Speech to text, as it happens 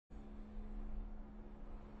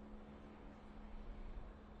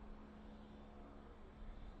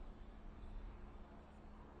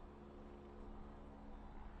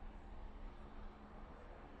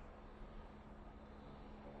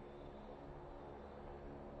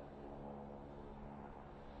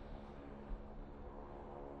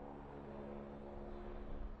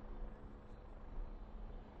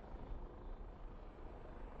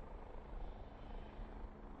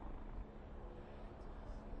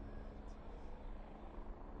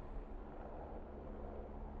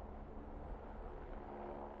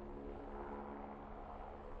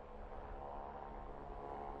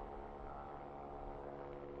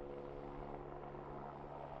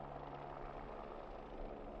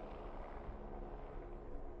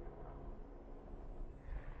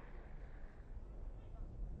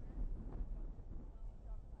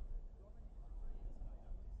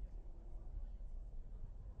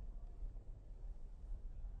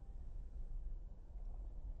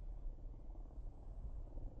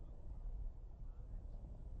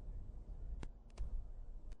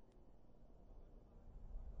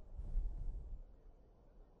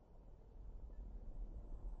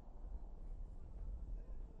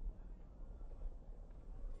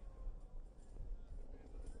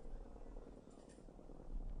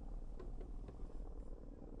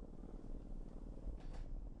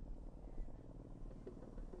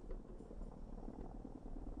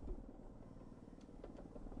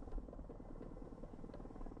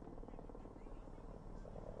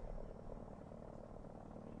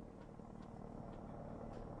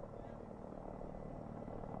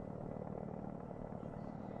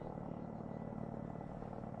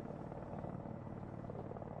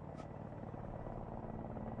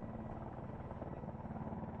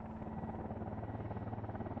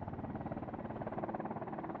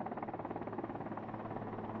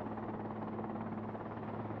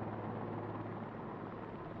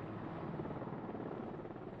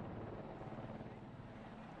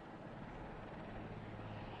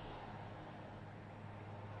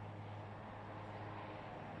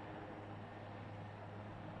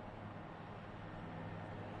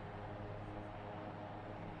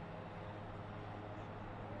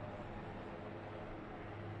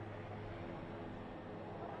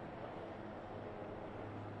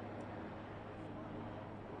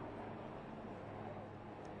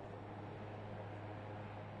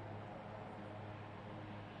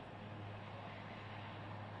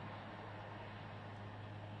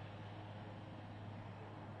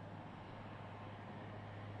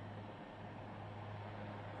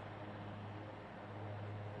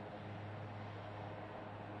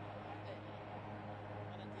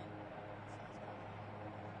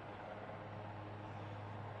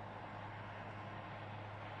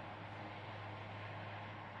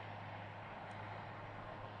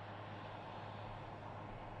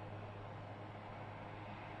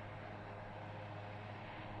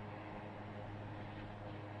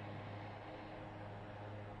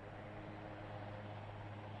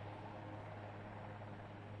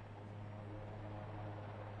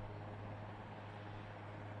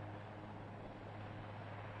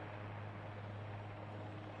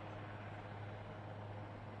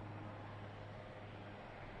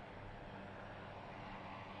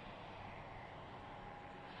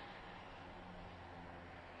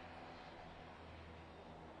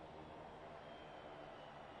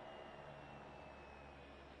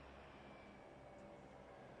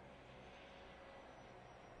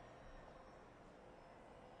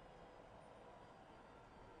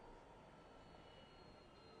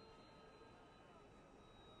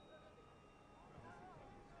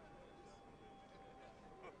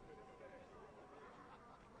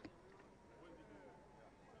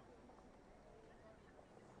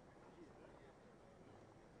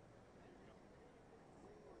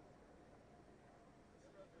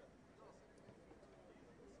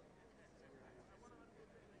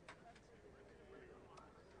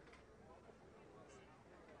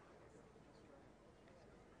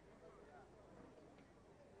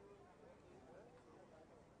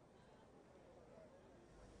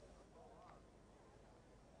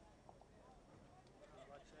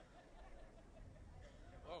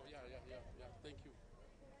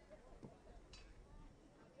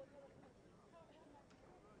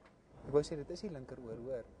Ek wou sê dit is die linker oor,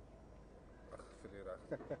 hoor. Ag, vir die reg.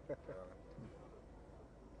 Ja.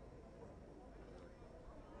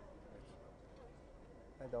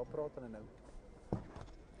 Ja, daar praat hulle nou.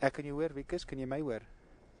 Ek kan jou hoor, Wikus, kan jy my hoor?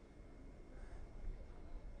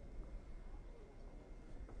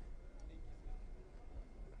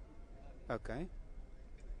 Okay.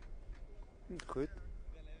 Goed.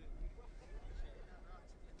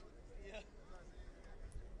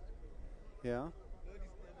 Ja.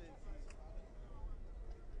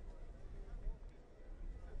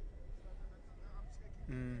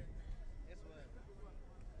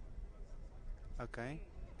 Okay.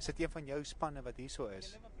 Is dit een van jou spanne wat hierso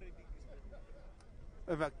is?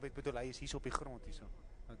 Ek bedoel, hy is hierso op die grond hierso.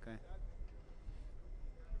 Okay.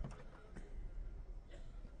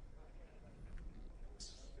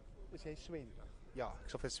 Is jy Sven? Ja, ek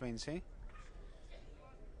sal vir Sven sê.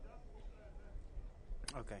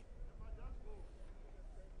 Okay.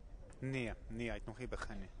 Nee, hy het nog nie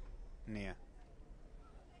begin nie. Nee.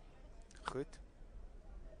 Goed.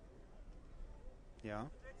 Ja.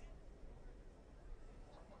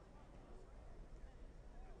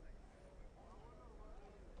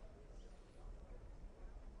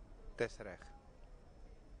 Dis reg.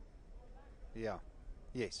 Ja.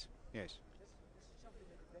 Yes.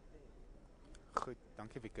 Goed,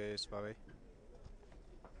 dankie Wikus, bye.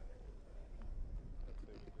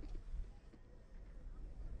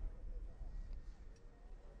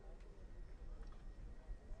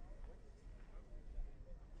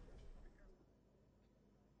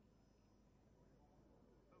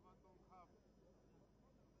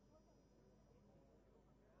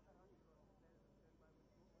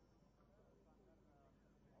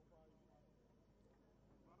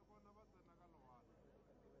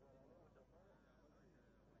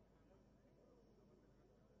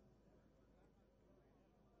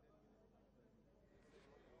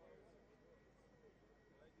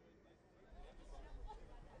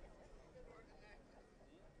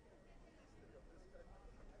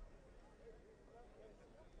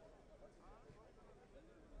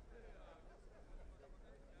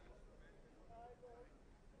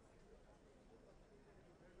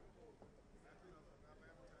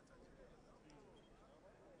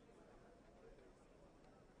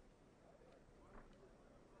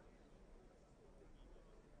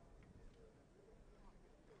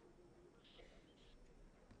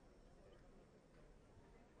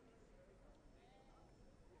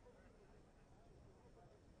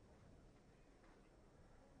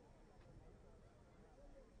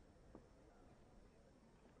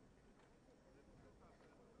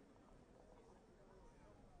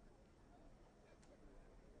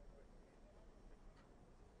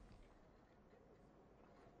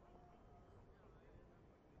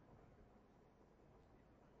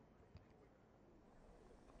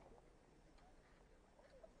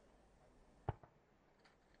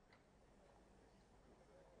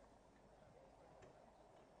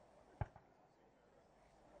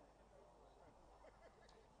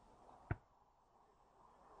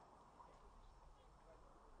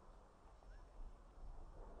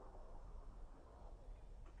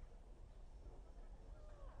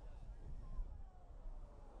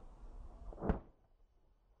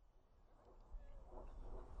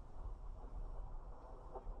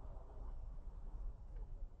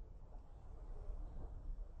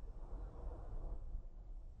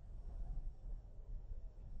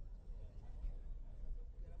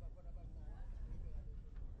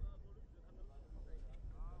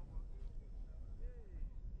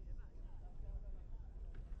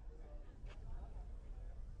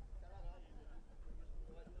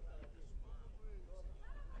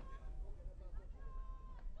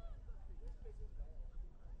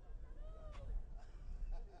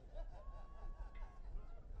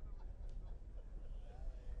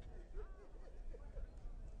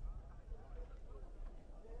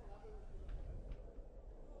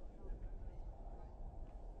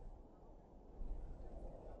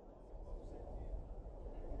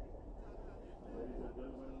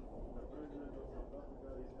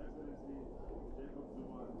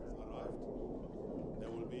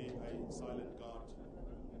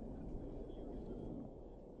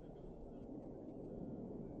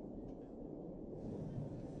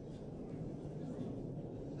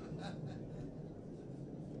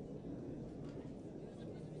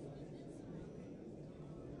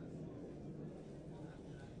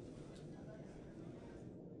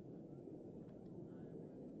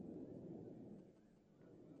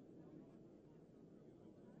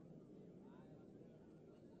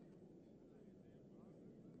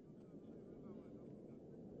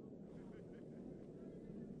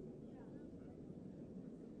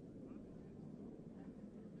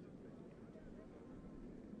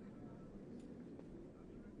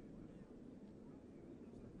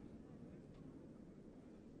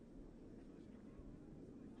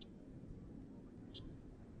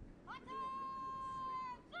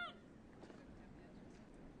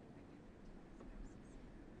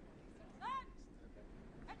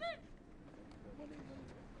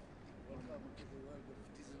 Welcome to the world of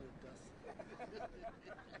diesel dust.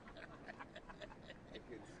 I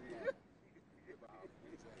can see it.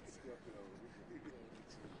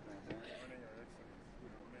 Morning, Your Excellency.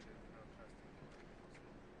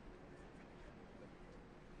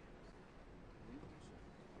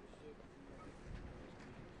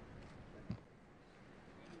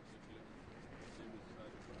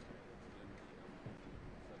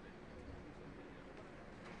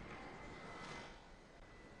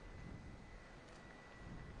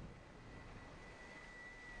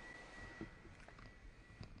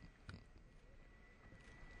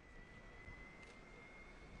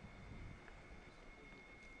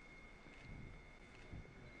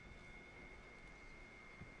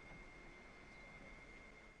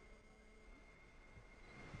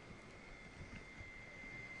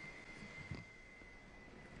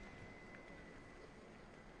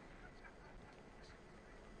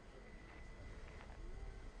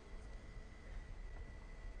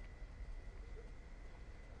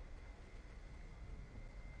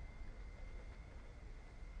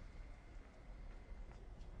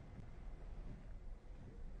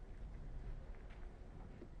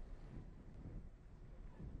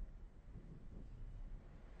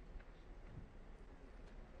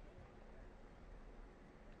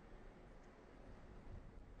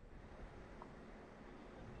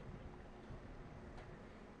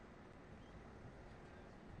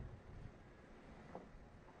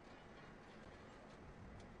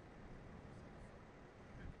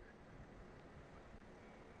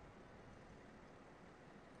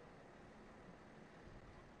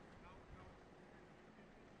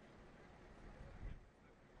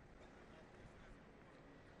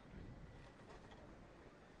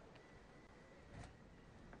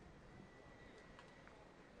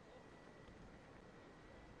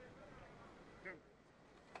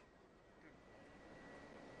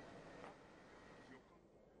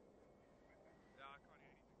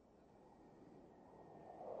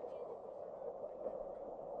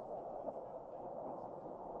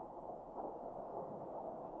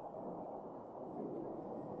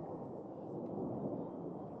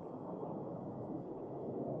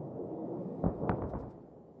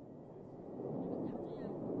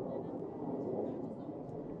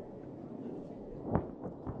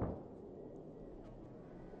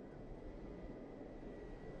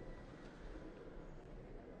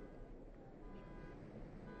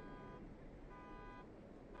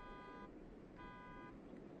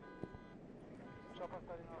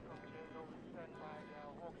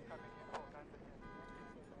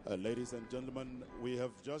 Ladies and gentlemen, we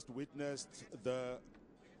have just witnessed the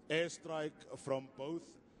airstrike from both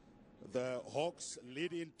the Hawks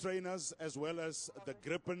lead-in trainers as well as the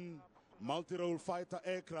Gripen multi-role fighter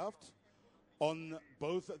aircraft on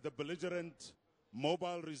both the belligerent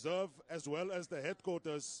mobile reserve as well as the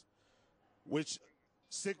headquarters, which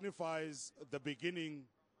signifies the beginning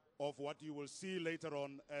of what you will see later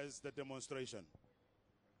on as the demonstration.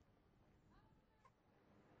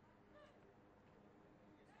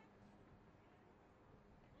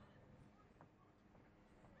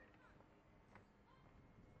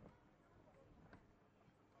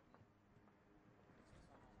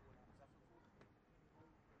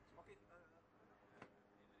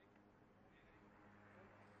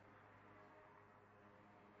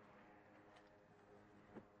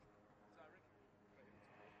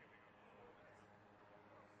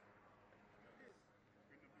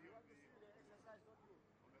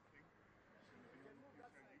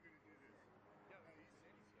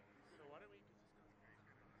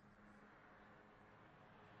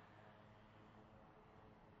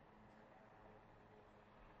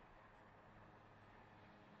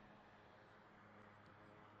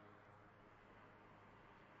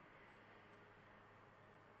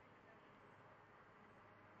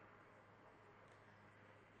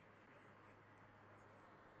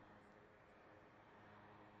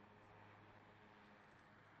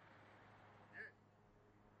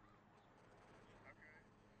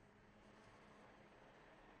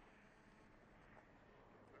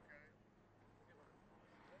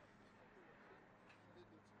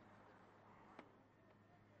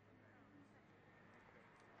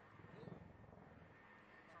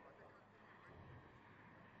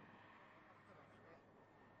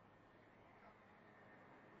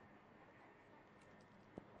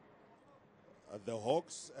 The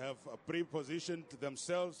Hawks have pre-positioned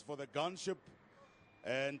themselves for the gunship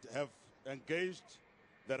and have engaged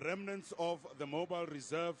the remnants of the mobile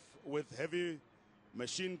reserve with heavy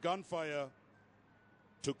machine gun fire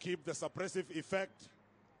to keep the suppressive effect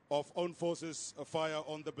of own forces fire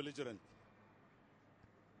on the belligerent.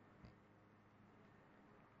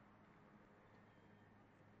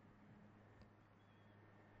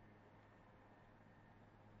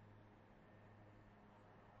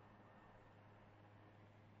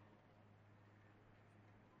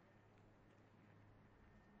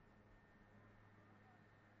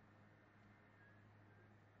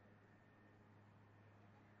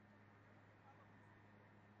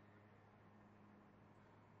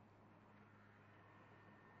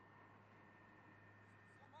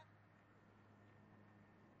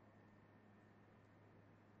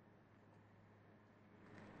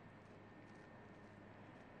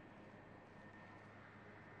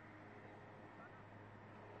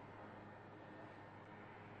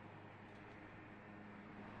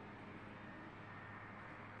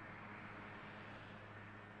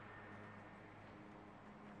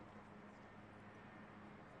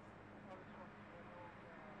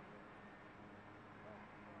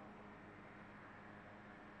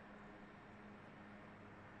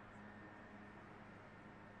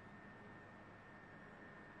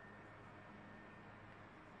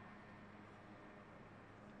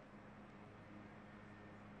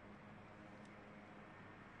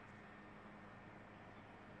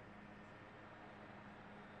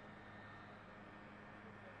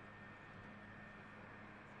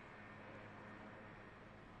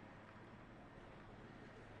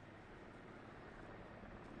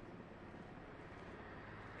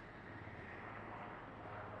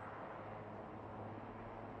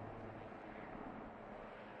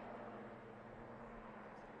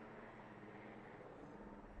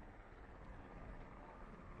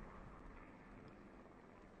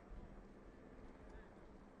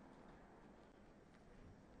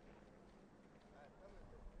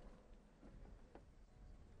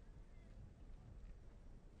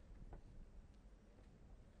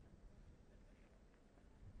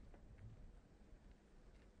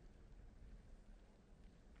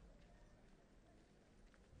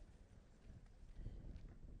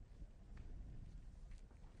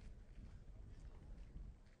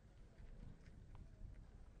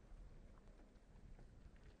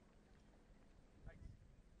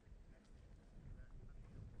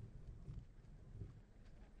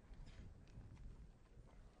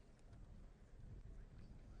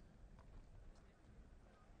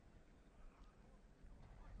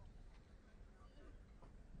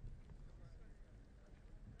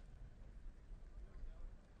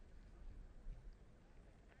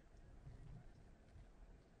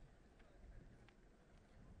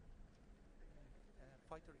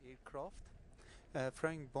 Fighter aircraft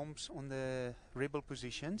throwing bombs on the rebel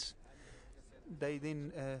positions. They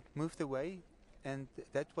then moved away, and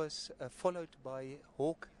that was followed by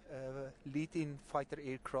Hawk lead-in fighter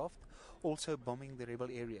aircraft also bombing the rebel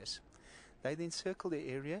areas. They then circled the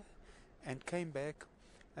area and came back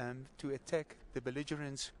to attack the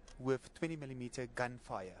belligerents with 20mm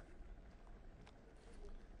gunfire.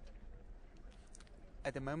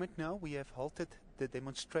 At the moment now, we have halted the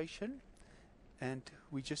demonstration, and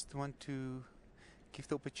we just want to give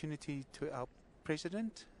the opportunity to our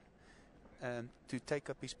president to take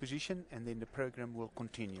up his position, and then the program will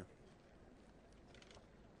continue.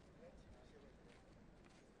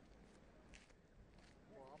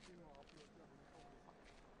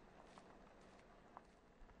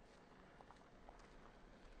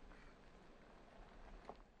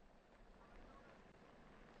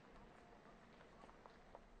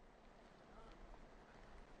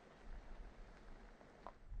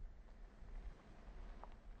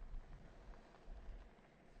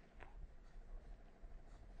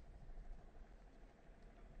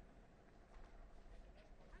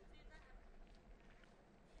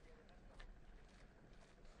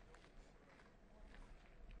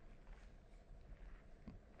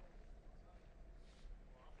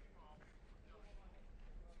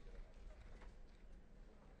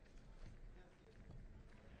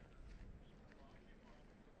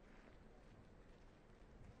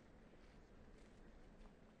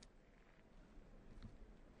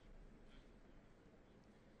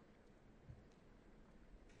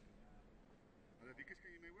 Wikus,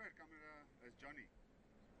 kan jy my hoor? Kamera is Johnny.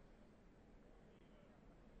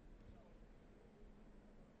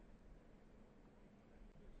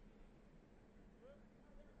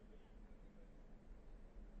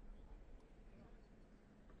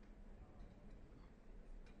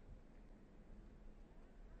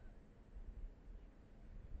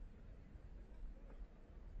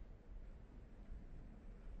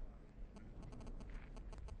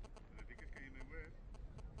 Wikus, kan jy my hoor?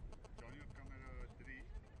 Johnny op kamera 3.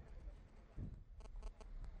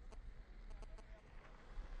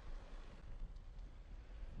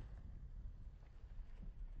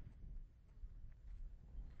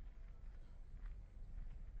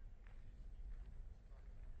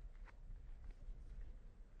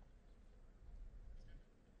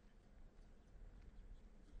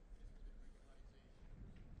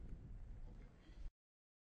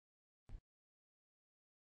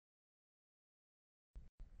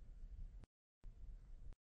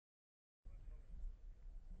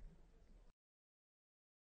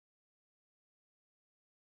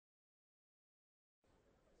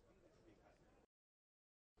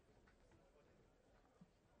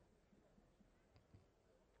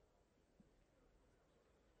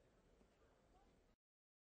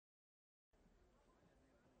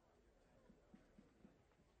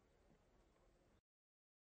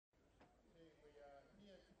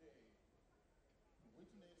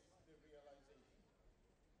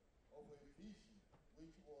 of a vision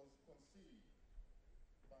which was conceived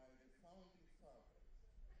by the founding fathers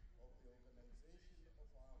of the Organization of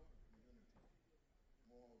African Unity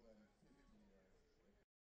more than 50 years ago.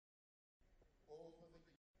 Over the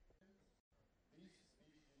years, this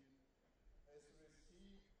vision has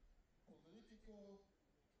received political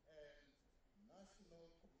and national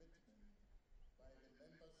commitment by the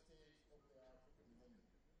member states of the African Union,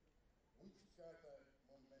 which gathered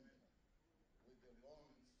momentum with the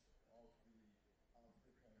launch of the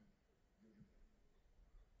African Union.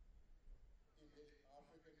 In the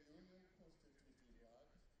African Union Constitutive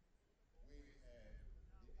Act, we have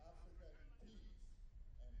the African Peace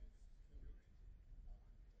and Security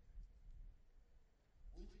Architecture,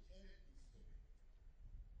 which envisaged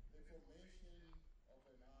the formation of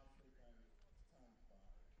an African standby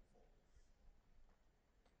force.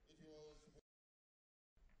 It was with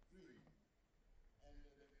dream and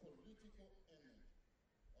the political energy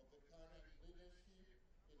of the current leadership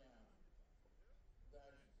in Africa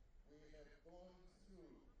that we have gone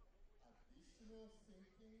through additional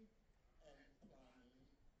thinking and planning,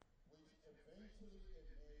 which eventually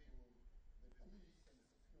enabled the Peace and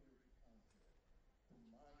Security Council to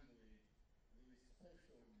mandate the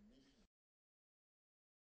special mission.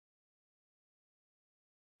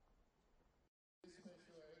 This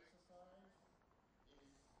special exercise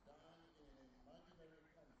is done in an imaginary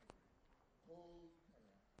country called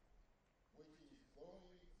Kenya, which is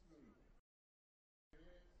going through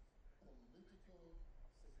political,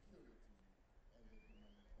 security, and the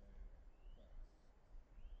humanitarian crisis.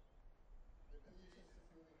 The Peace and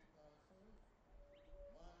Security Council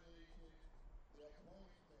mandated the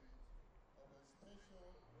appointment of a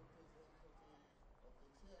special representative of the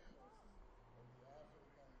chairperson of the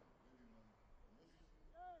African Union Commission,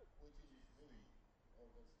 which is me,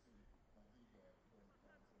 Augustine Mahiga from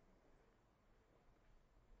Tanzania.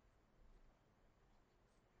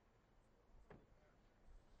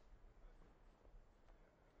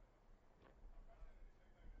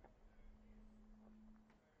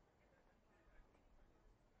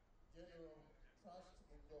 General Trust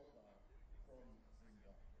Mugoba from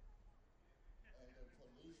Zimbabwe, and the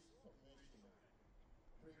Police Commissioner,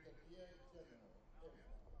 Brigadier General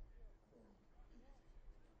Eva from Egypt.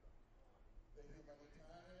 The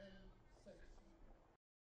humanitarian section,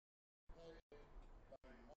 headed by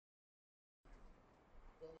in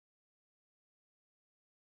response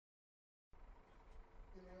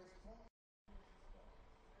to the response,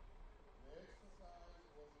 the exercise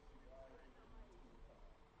was divided into two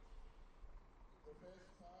parts. The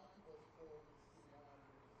first part was called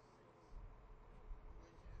Scenario 6,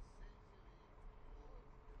 which essentially was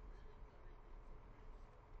the military intervention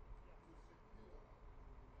to secure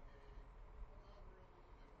a favorable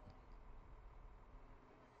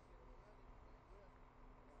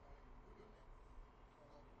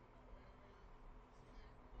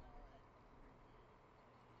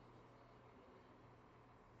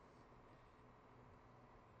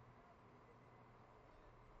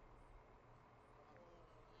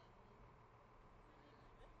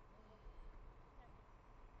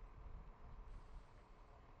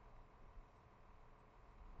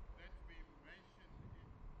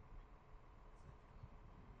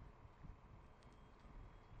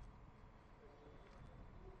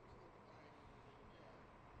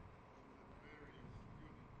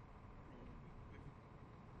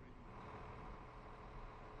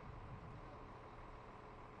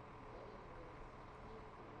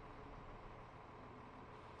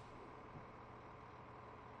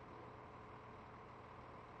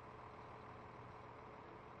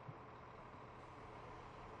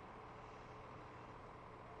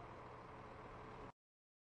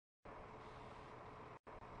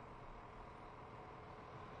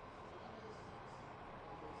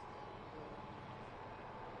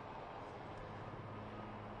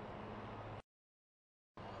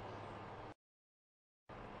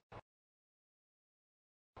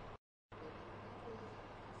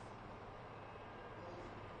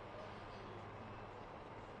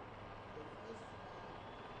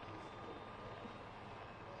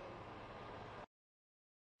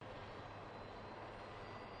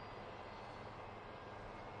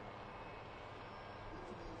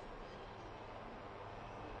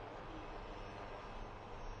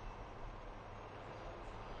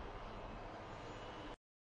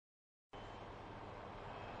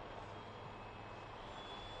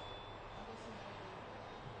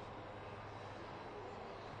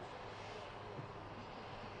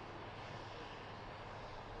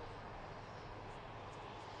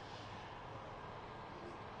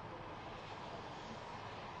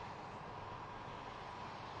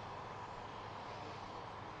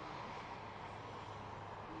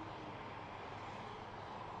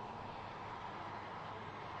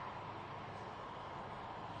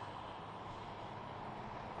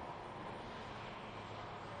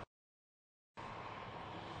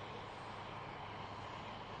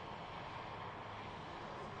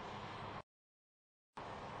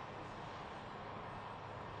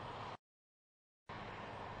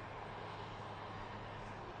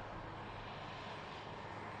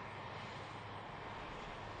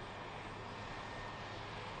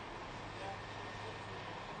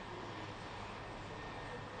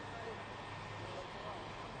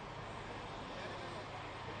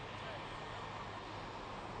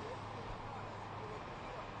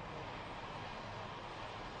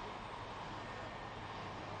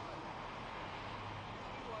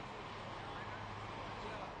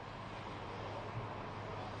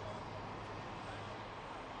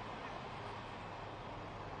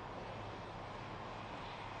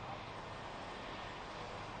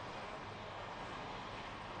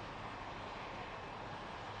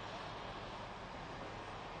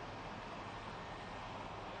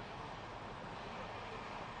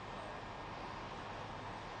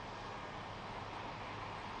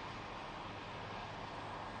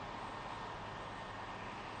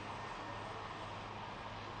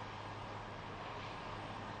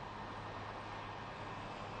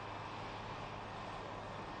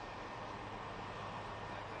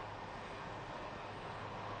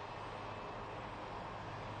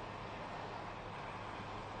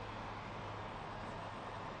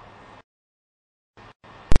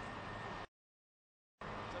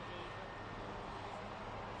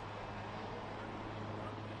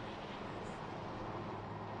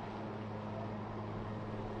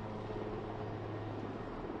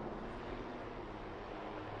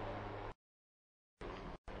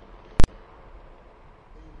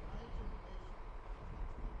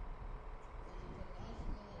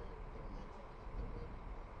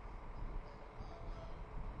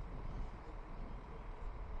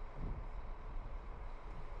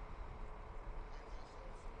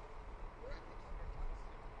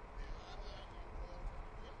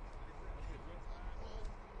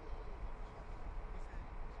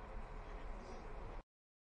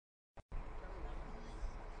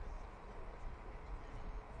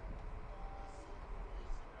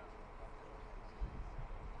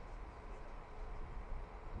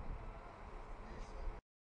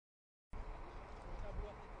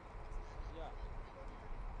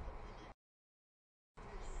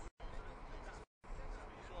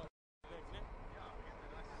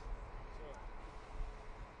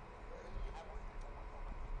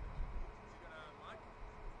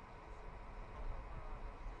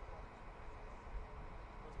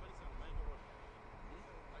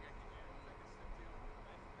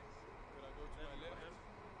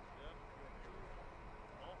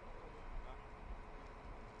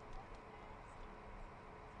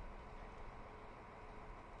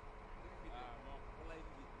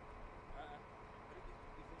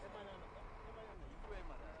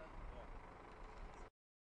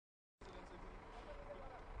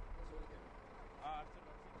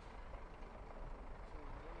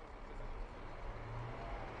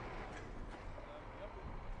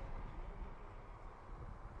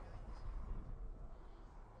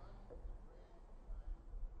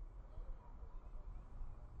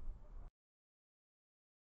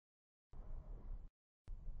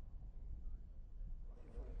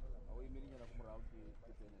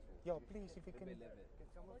Yeah, please, if you can.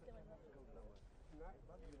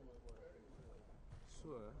 So,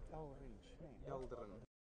 Oh, range. Nee. Elderen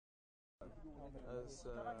is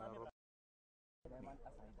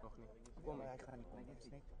nog niet. Kom. Maar hy gaan nie kom.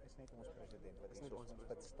 Is net ons president wat Is net ons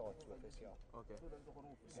wat staatshoof is, ja. Okay.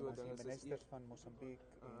 So dan is ministers van Mosambik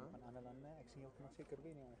en van ander lande. Ek sien heeltemal seker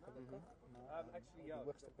wie nie ongelukkig. Maar die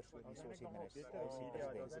hoogste persoon hier is die minister. Hy is die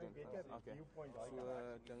president. Okay. So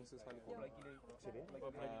dinges is van die kom. Sê dit? Een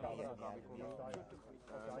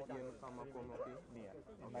van my kom ook nie. Nee.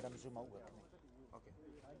 En Madam Zuma ook nie. Okay.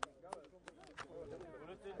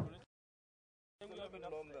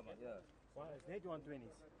 Net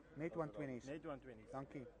 120s. Net 120s. Net 120s.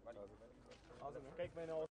 Dankie. Kyk my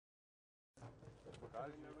nou.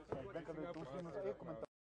 Ek dink dat ons moet eie kommentaar.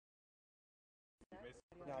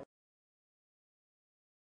 Ja.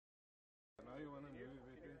 Now you want to move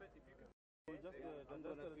it. Just a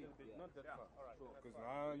little bit, not that far. Because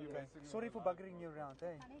now you're messing Sorry for buggering you around,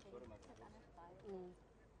 hey.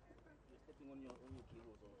 Stepping on your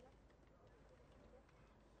keyboard.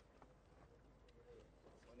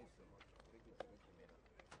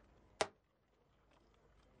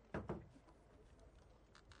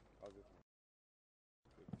 How's it?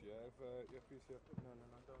 Do you have earpiece here? No,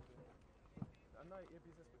 don't. No,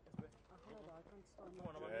 earpiece is back. Do you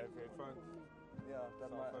have headphones? Yeah,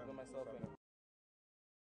 got my cell phone.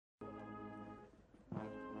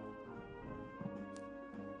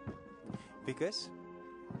 Wikus?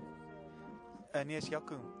 Nee, is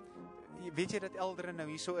Jaco. Weet jy dat Elderen nou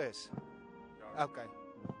hierso is? Ja. Okay.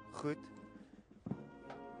 Goed.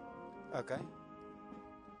 Okay.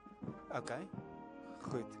 Okay.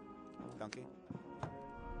 Goed. Dankie.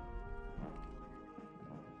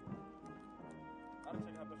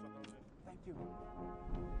 Thank you.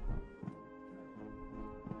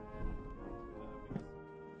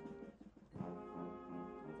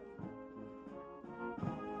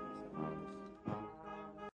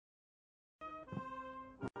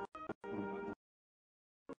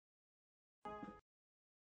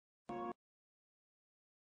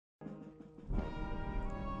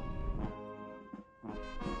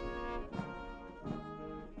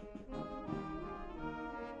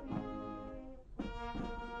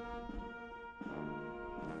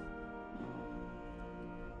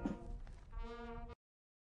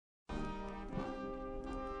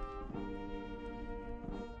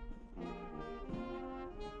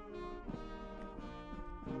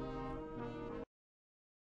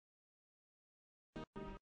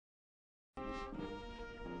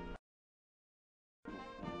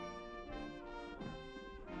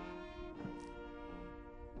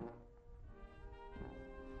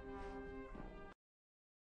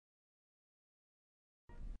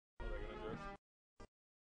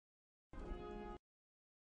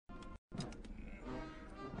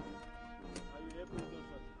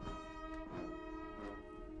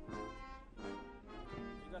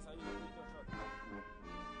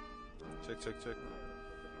 Check.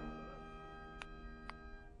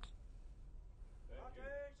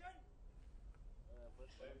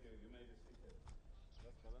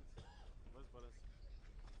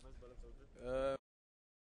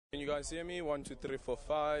 Can you guys hear me? 1, 2, 3, 4,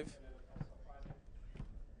 5.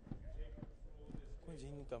 How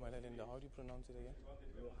do you pronounce it again?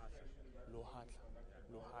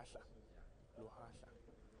 Lohatlha.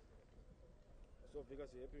 So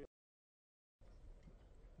because happy.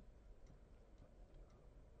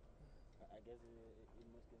 I guess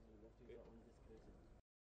in most cases you left to your own discretion.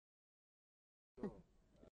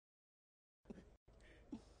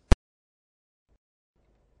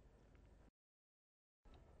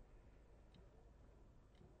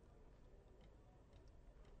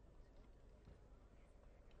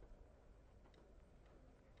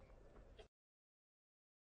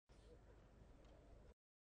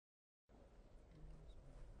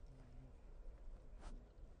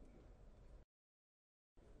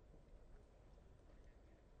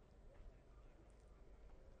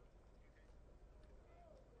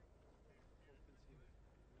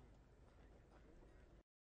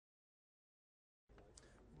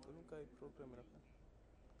 Program.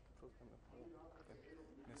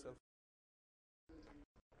 Myself.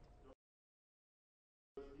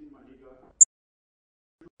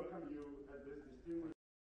 Welcome you at this distinguished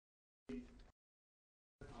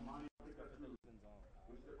AMANI Africa 2,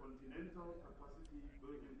 which is a continental capacity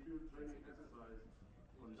building field training exercise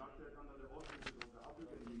conducted under the auspices of the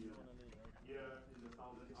African Union here in the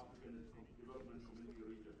Southern African Development Community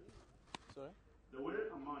region. Sorry? The word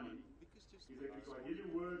AMANI is a Kiswahili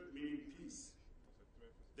word meaning peace.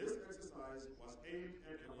 This exercise was aimed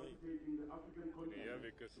at demonstrating the African Ja, continent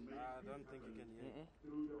because to make I peace don't think you happen can hear.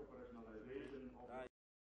 through the operationalization of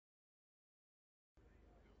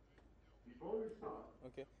Before we start,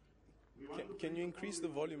 Okay. we want to Can you increase the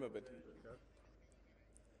volume a bit?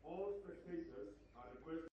 All spectators are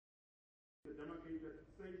requested to demarcated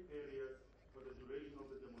safe areas for the duration of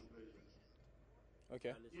the demonstration.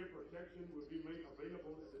 Okay. Ear protection will be made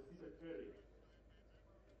available at the seated area.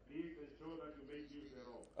 Please ensure that you make use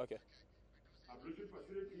thereof. Okay. Ablution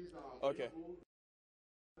facilities are Okay. available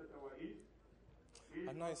at our east. Please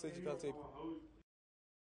I know I ask said you any can't of tape. our hosts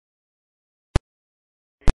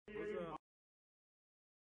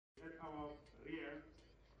at our rear,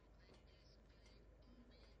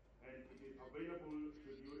 and it is available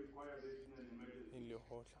should you require this in an emergency. In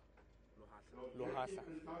Lohatlha. The Lohatlha. objective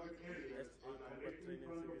and target areas are directly in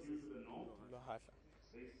front of you to the north. Lohatlha.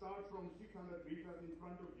 They start from 600 meters in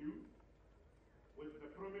front of you, with the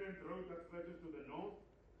prominent road that stretches to the north,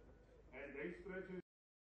 and they stretches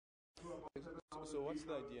to about 7,000 So what's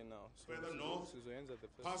the meters. idea now? Further north, so ends at the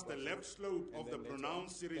first past the bus. left slope And of the then later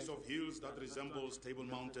pronounced on, series of 10 hills that resembles Table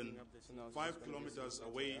Mountain, So now it's 5 just gonna be kilometers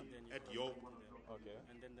sitting away there. at York. Okay.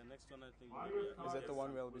 And then the next one, I think, Is that the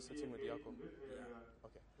one where I'll be sitting with Jakob? yeah.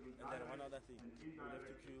 Okay. And then one other thing, we have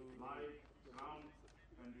to queue, Light, ground,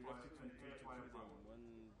 and we have to fire queue and air them firepower. when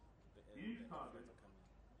the These air targets flights are coming.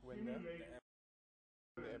 When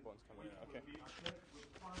the airborne's coming. Okay. will be assessed with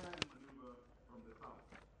fire and maneuver from the south.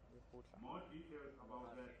 Lohatlha. More details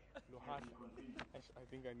about that as we Lohatlha. continue. I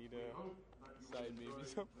think I need We a hope that you side will maybe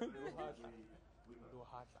enjoy something. the rest of the Lohatlha. day with us.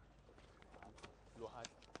 Lohatlha.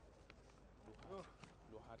 Lohatlha. Lohatlha.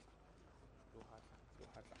 Lohatlha. Lohatlha.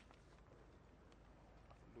 Lohatlha.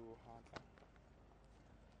 Lohatlha.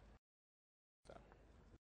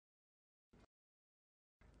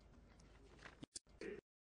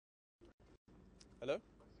 Hello?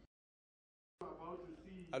 About to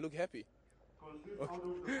see I look happy. consists out of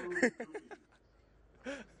the following two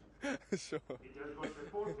things. Sure. It has got the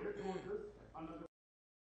four headquarters under the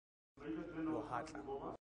Major General Lohatlha.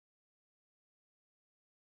 Boba.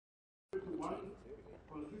 One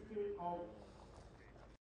consisting of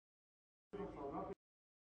South Africa,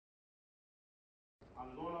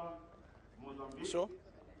 Angola, Mozambique, Sure.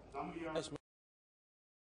 Zambia, As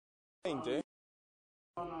Ghana,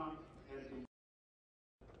 Ghana, and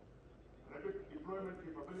rapid deployment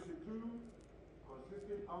capability 2,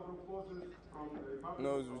 consisting out of forces from the Republic No,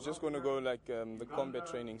 of we're South just going to Africa, go like the Uganda, combat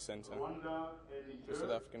training center, Rwanda, and the South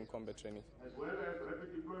Niger, African combat training. as well as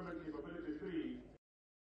rapid deployment capability 3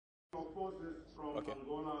 of forces from Okay.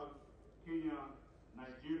 Angola, Kenya,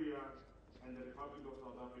 Nigeria, and the Republic of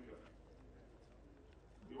South Africa.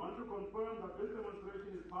 We want to confirm that this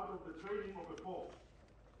demonstration is part of the training of a force.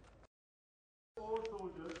 All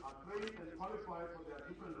soldiers are trained and qualified for their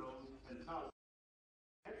different roles and tasks.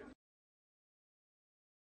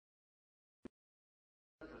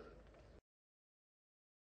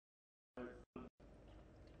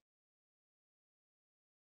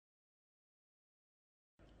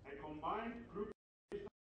 A combined group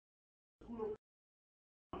school of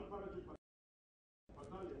non-parachute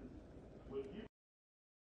battalions will give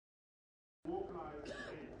war cries and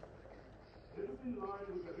aim. This is in line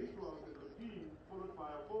with the rituals and routine followed by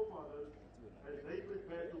our forefathers as they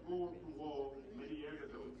prepared to go to war many years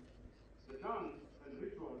ago. The dance and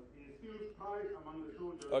rituals instills pride among the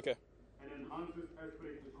soldiers Okay. and enhances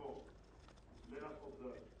esprit de corps. Let us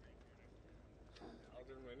observe.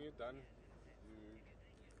 Alden, when you're done, you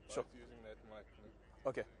Sure. start using that mic. No?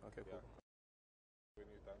 Okay. Okay. Cool. Yeah. When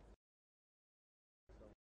you're done.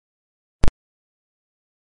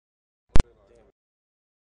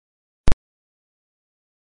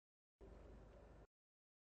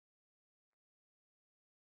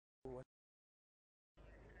 For what?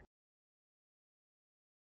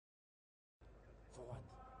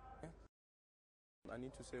 I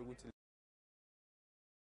need to say good to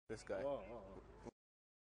this guy. Oh.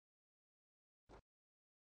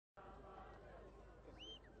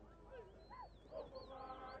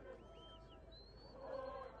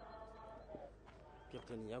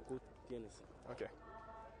 Captain Yako Tennessee. Okay.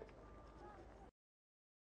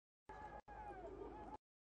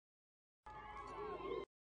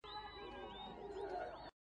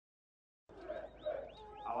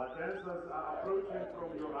 Our dancers are approaching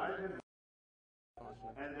from your right hand,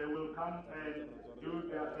 and they will come and do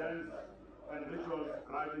their dance and rituals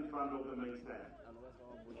right in front of the main stand.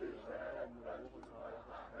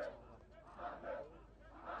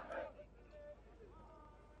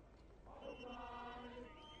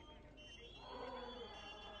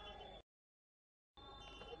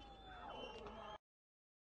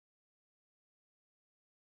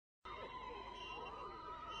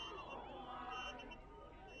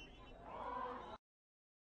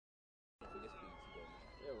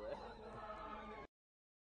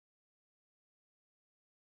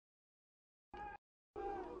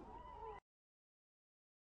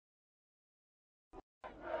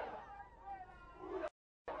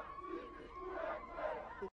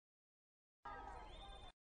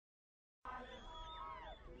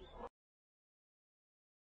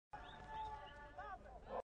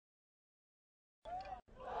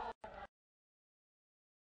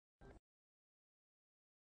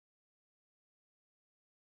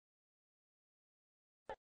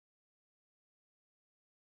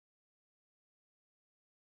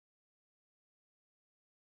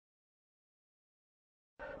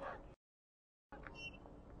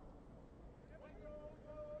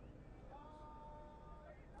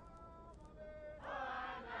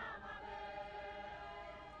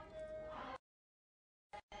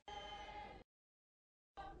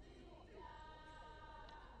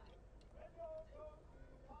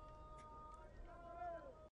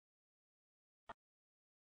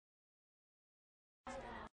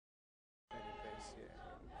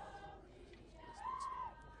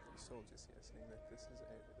 soldiers here saying that this is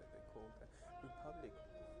an area that they call the Republic.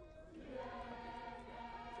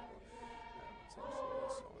 Essentially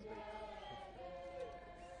also on the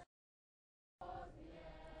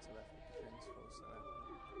South African Defence Force,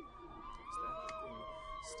 South African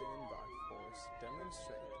Standby Force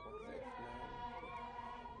demonstrate what they've learned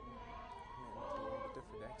through all the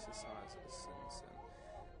different exercises since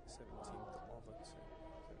 17th of October. So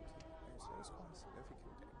it was quite a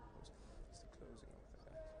significant day. It was just the closing of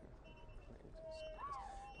that exercise.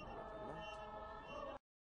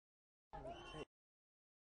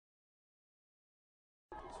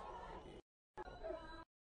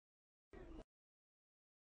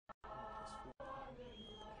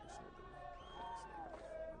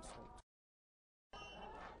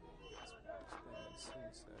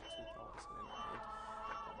 Since 2008,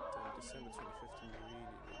 but December 2015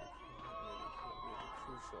 really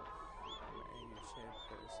crucial. AU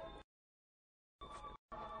chairperson.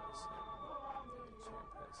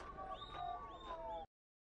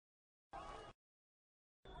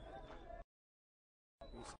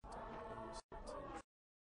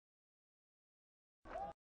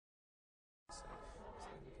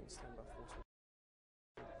 Standby force.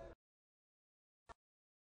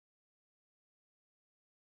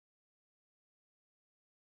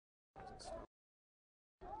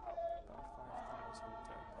 About 5,000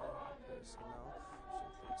 personnel,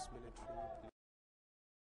 which includes military,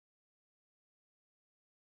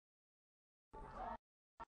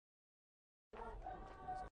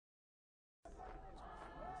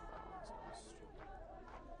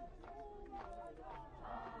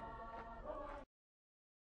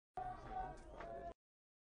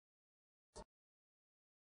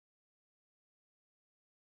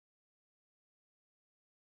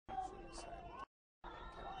 police.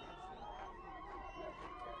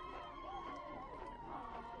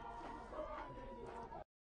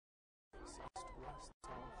 West,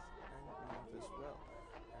 South, and North as well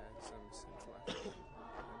as Central African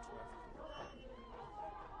Republic.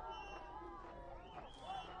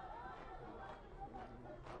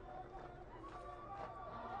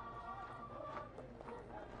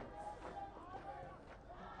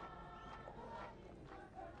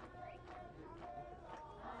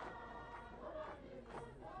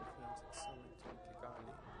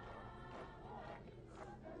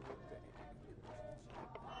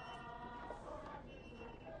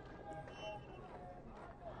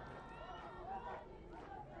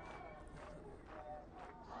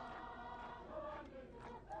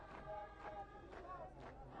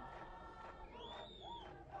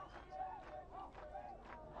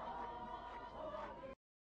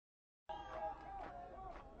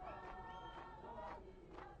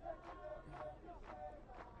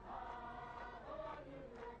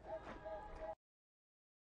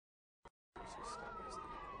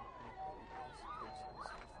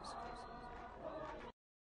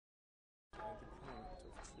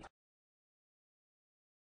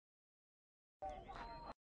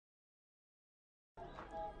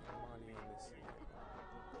 Mali in this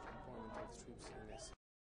deployment of troops in this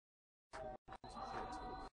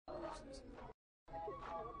 2013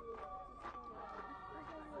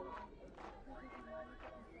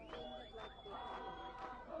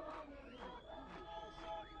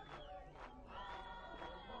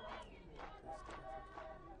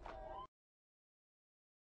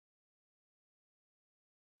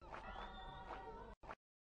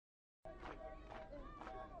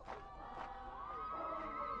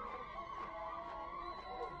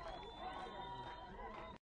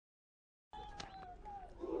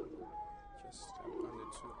 just under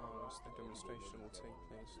 2 hours. The demonstration will take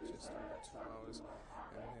place just under 2 hours,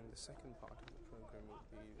 and then the second part of the program will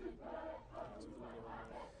be the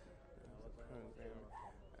program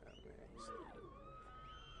is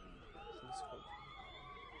the police code.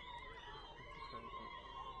 Commissioner for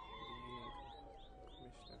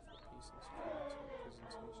Peace and Security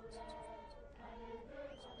presentations.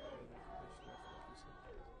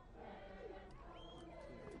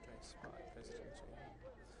 Keynote address by President J.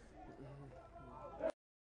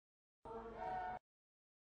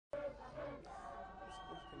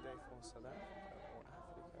 Significant day for South Africa or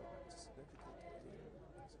Africa, but significant for the United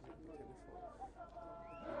Nations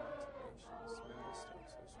member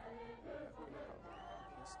states as well.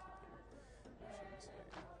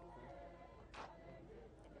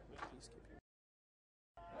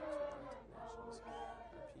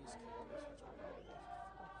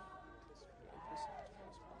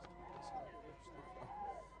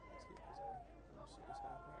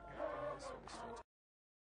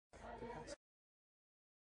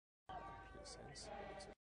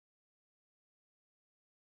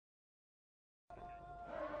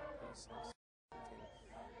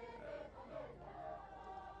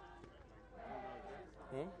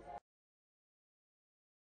 Hmm?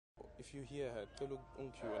 If you hear her, go look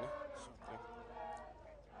on Q, ne? Okay.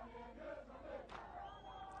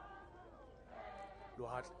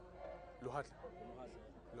 Lohatlha. Lohatlha.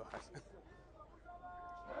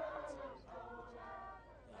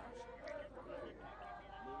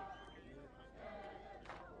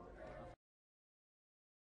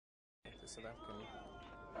 The South African.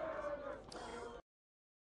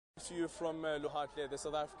 To you from Lohatlha, the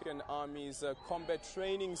South African Army's combat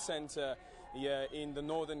training center here in the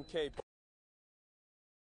Northern Cape.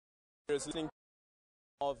 Listening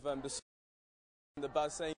of the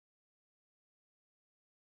bus saying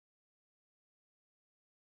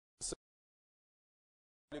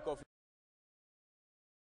of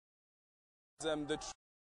the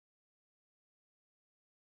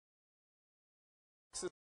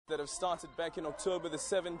that have started back in October the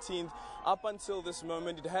 17th. Up until this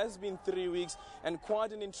moment, it has been 3 weeks and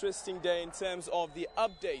quite an interesting day in terms of the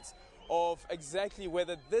updates of exactly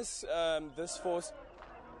whether this this force.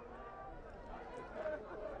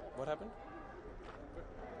 What happened?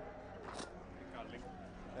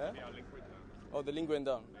 Yeah? Oh, the link went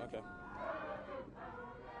down. Okay.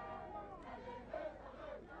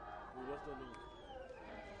 We lost the link.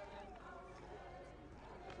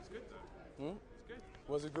 It's good though. Hmm? It's good.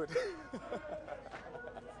 Was it good? Should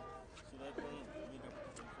I go link up?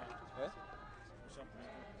 Eh?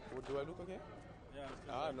 What, do I look okay?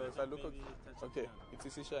 Yeah. No, if I look okay. It's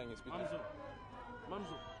easy sharing. It's Mamzu.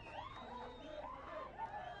 Mamzu.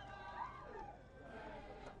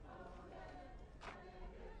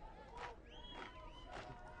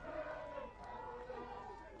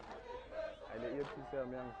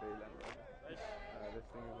 This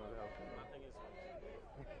thing is not helping. Nothing is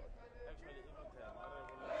actually even there.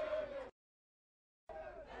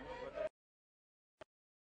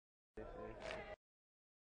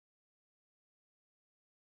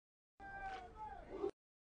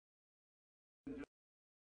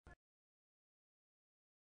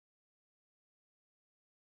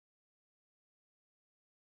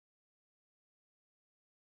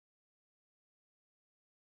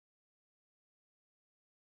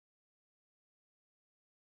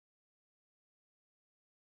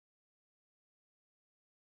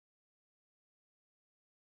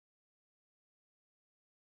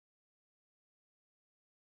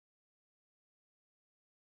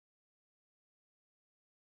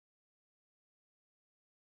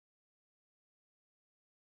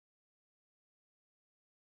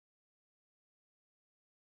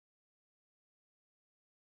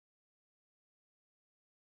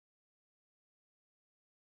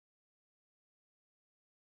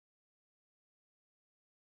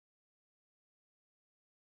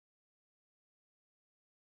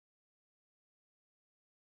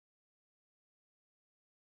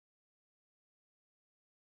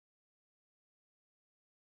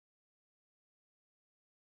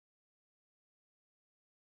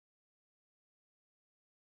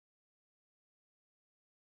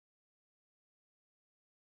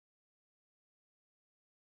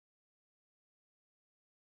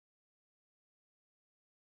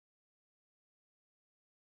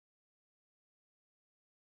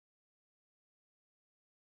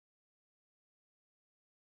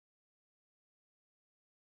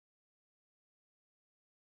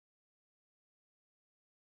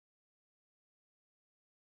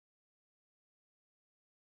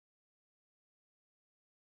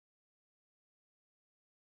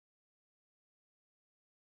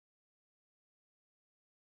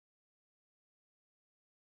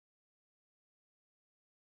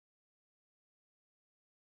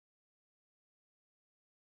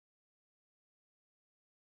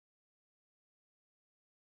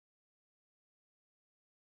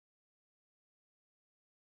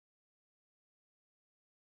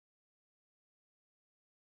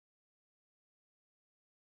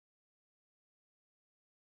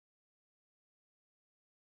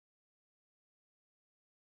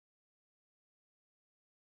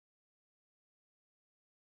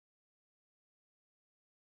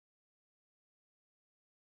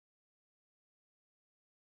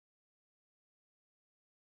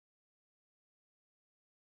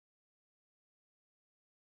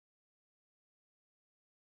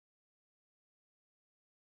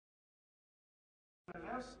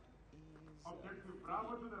 left, objective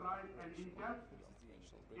Bravo to the right, and in depth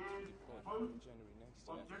is both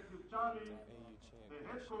objective Charlie, the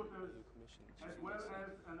headquarters, as well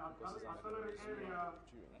as an artillery area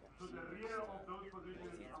to the rear of those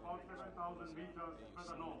positions, about 7,000 meters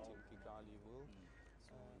further north.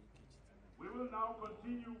 We will now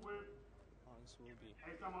continue with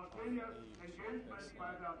a simultaneous engagement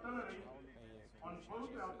by the artillery on both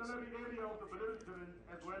the artillery area of the belligerents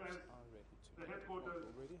as well as the headquarters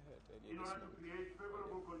in order to create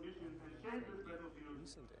favorable conditions and shape this battlefield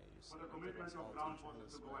for the commitment of ground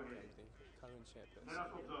forces to go ahead. Current chairperson, Let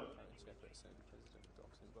us observe. current chairperson, the President of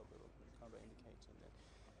Docs Zimbabwe will cover indicating that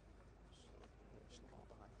operational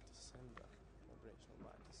by December.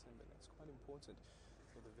 That's quite important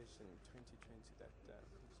for the vision 2020 that the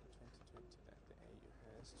AU has to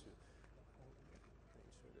ensure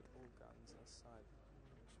that all guns are silent.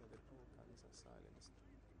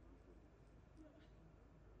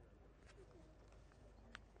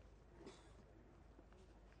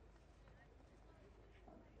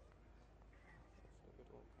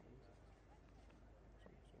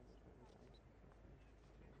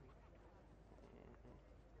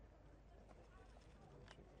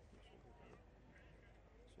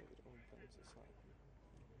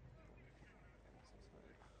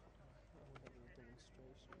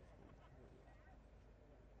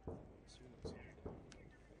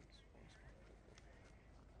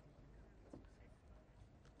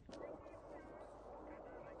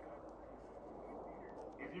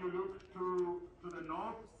 If you look to the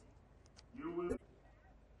north, you will.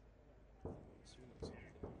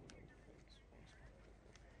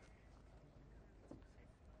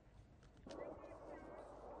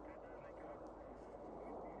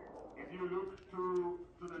 If you look to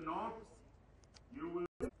the north, you will.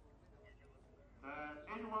 The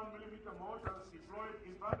 81mm mortars deployed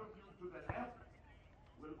in front of you to the left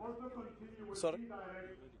will also continue with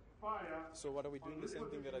indirect fire. So what are we doing? The same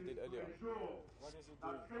thing that I did earlier. What is it The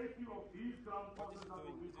doing? safety of these ground What forces is that it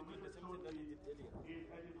will doing? be Is it doing the committed same thing that shortly it did earlier? is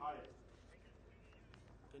at its highest.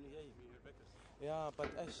 Can you hear him? Yeah, but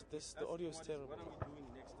Ash, the audio is terrible. What are we doing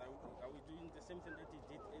next? Are we doing the same thing that he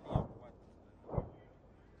did earlier or what?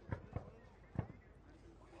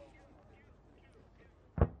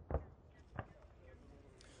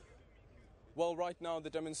 Well, right now the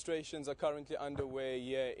demonstrations are currently underway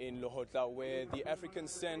here in Lohatlha, where the African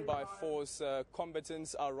Standby Force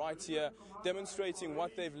combatants are right here demonstrating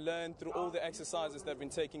what they've learned through all the exercises that have been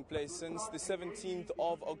taking place since the 17th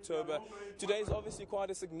of October. Today is obviously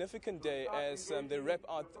quite a significant day as they wrap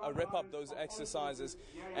up those exercises,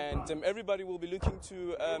 and everybody will be looking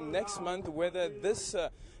to next month whether this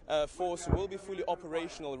force will be fully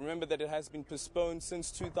operational. Remember that it has been postponed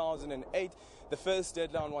since 2008. The first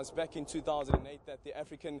deadline was back in 2008 that the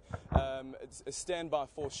African Standby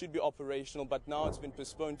Force should be operational, but now it's been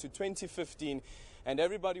postponed to 2015. And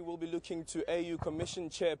everybody will be looking to AU Commission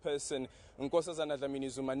Chairperson Nkosazana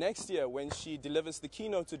Dlamini-Zuma next year when she delivers the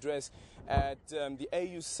keynote address at the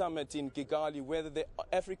AU Summit in Kigali, whether the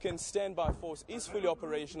African Standby Force is fully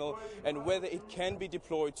operational and whether it can be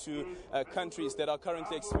deployed to countries that are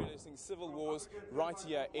currently experiencing civil wars right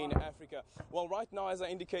here in Africa. Well, right now, as I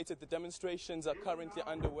indicated, the demonstrations are currently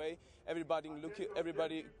underway.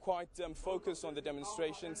 Everybody quite focused on the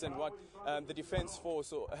demonstrations and what the Defence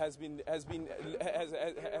Force has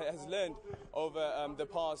learned over the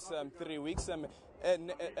past 3 weeks. A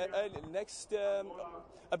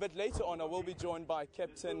bit later on, I will be joined by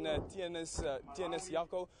Captain Tienes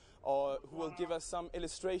Yako, who will give us some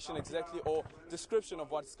illustration exactly or description of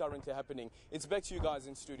what's currently happening. It's back to you guys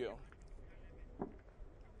in studio.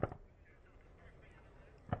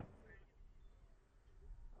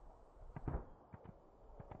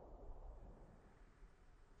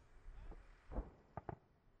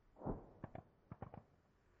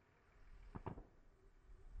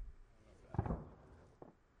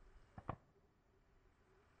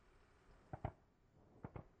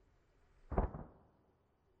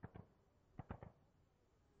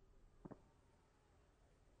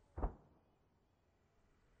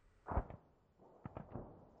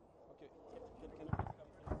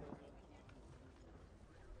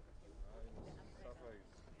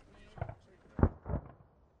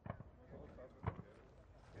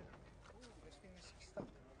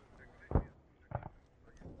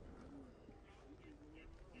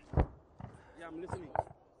 Yeah, I'm listening.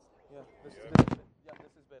 Yeah,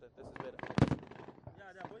 this is better.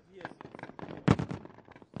 Yeah, they're both here.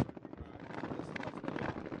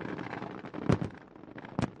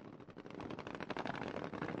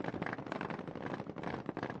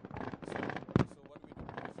 So what do we do?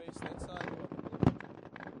 We face that side? Or?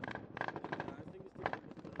 I think it's different.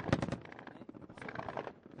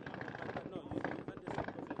 No, you can't just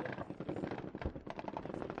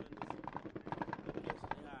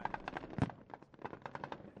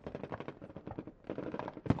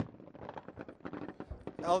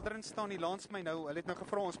Eldrin staan hier langs my nou. Hulle het nou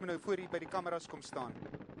gevra ons moet nou voor hier by die kameras kom staan.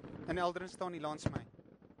 En Eldrin staan hier langs my.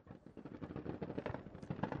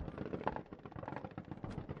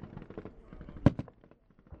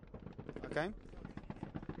 Okay. Am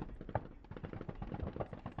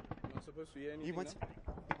I supposed to hear anything He wants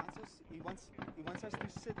us to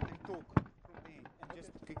sit and talk from there and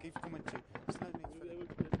just give commentary. It's no need for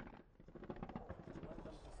that.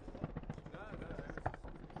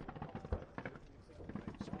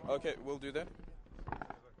 Okay, we'll do that.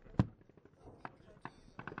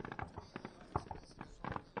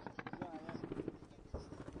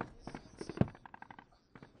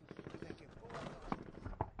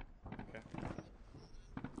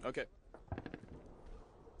 Okay.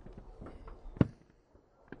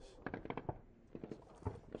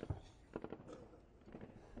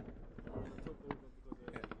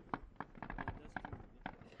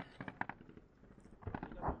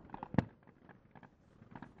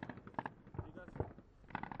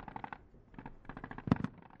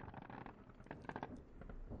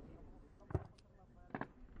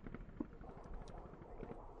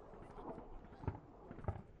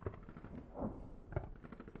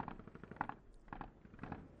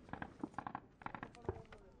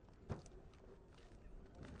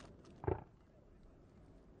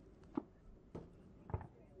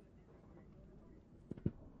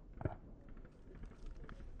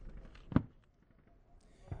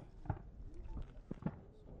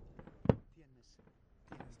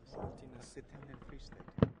 Sit down and freeze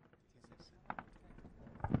that.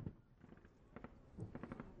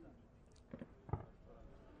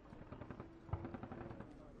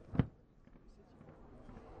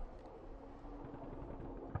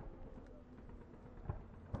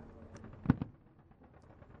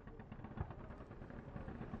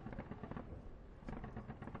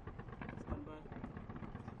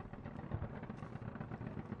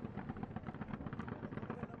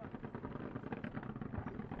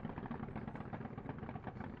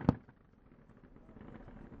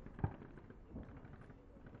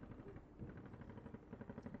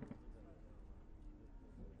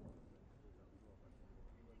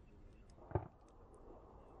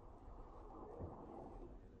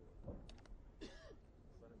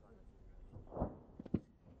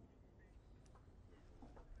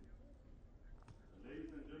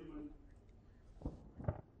 Ladies and gentlemen,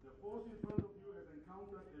 the force in front of you has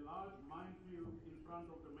encountered a large minefield in front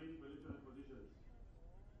of the main belligerent positions.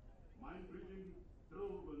 Mine bridging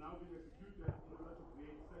drill will now be executed in order to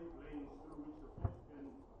create safe lanes through which the force can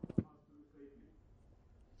pass through safely.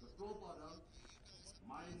 The profiler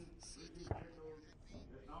mine bridging vehicle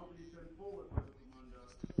has now been sent forward by the commander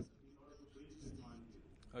in order to bridge this minefield.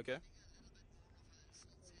 Okay.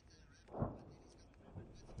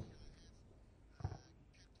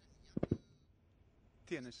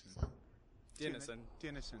 Tennyson.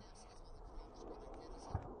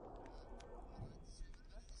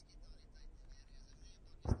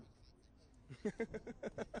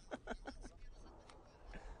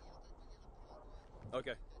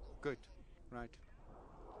 Okay. Good. Right.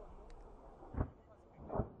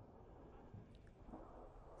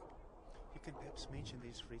 You can perhaps mention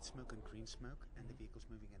there's red smoke and green smoke and the vehicle's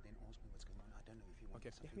moving and then ask me what's going on. I don't know if you want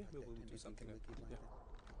Okay. something Yeah, like we'll that. do And something we like can that. look at it like Yeah.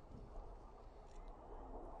 that.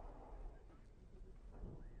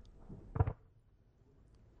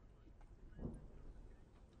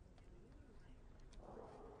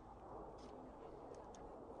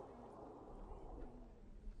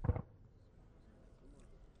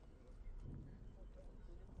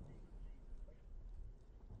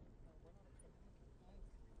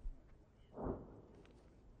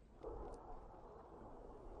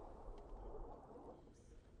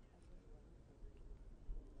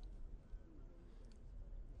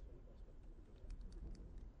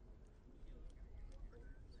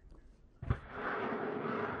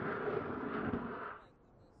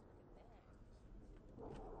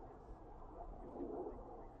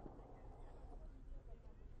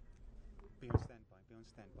 Be on standby, be on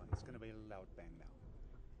standby. It's going to be a loud bang now.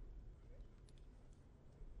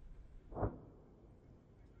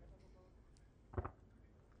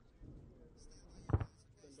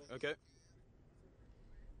 Okay.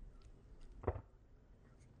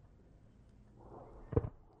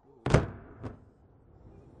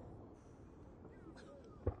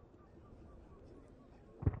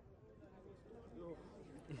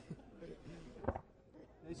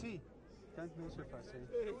 You see, don't mess with us,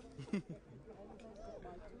 eh?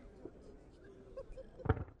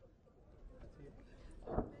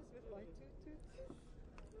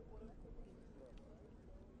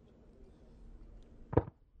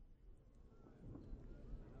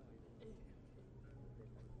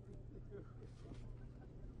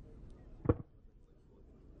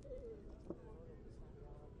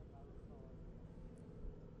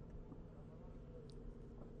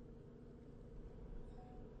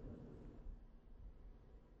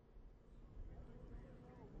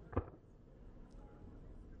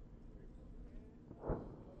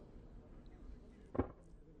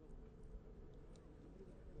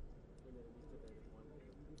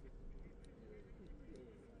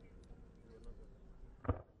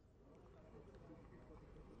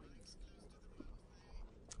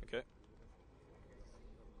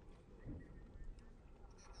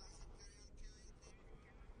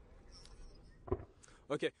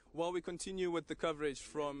 Okay, while we continue with the coverage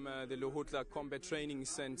from the Lohatlha Combat Training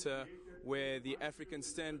Center, where the African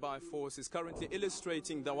Standby Force is currently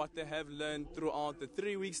illustrating what they have learned throughout the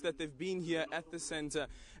 3 weeks that they've been here at the center.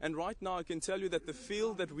 And right now I can tell you that the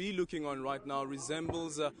field that we're looking on right now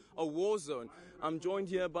resembles a war zone. I'm joined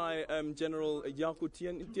here by General Jaco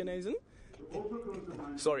Tienezen.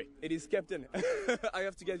 Sorry, it is Captain. I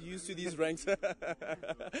have to get used to these ranks.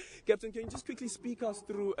 Captain, can you just quickly speak us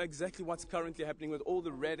through exactly what's currently happening with all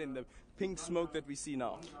the red and the pink smoke that we see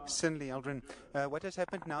now? Certainly, Aldrin. What has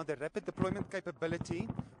happened now, the rapid deployment capability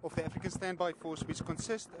of the African Standby Force, which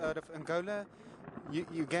consists out of Angola,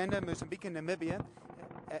 Uganda, Mozambique and Namibia,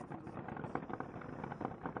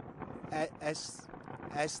 has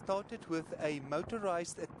started with a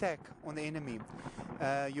motorized attack on the enemy.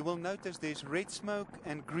 You will notice there's red smoke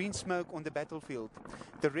and green smoke on the battlefield.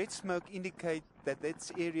 The red smoke indicates that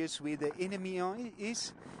that's areas where the enemy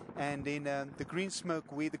is, and then the green smoke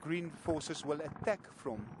where the green forces will attack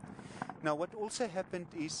from. Now what also happened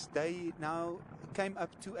is they now came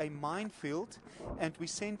up to a minefield, and we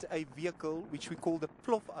sent a vehicle which we call the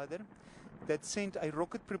Plofadder that sent a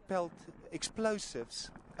rocket-propelled explosives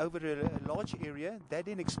over a large area that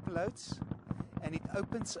then explodes, and it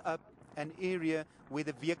opens up an area where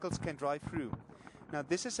the vehicles can drive through. Now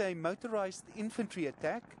this is a motorized infantry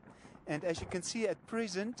attack, and as you can see at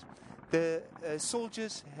present the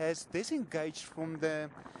soldiers has disengaged from the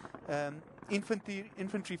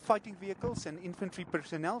infantry fighting vehicles and infantry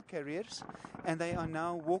personnel carriers, and they are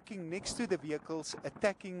now walking next to the vehicles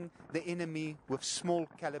attacking the enemy with small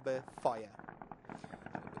caliber fire.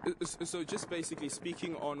 So just basically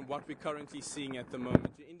speaking on what we're currently seeing at the moment,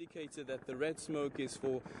 you indicated that the red smoke is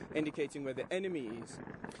for indicating where the enemy is.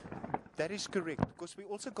 That is correct, because we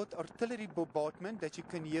also got artillery bombardment that you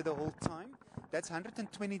can hear the whole time. That's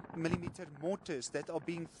 120mm mortars that are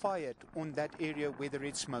being fired on that area where the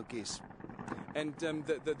red smoke is. And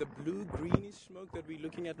the blue-greenish smoke that we're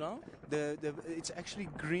looking at now? It's actually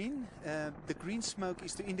green. The green smoke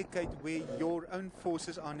is to indicate where your own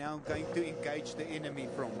forces are now going to engage the enemy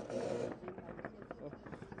from.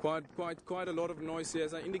 Quite a lot of noise here.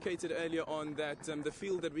 As I indicated earlier on, that the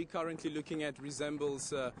field that we're currently looking at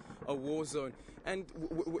resembles a war zone. And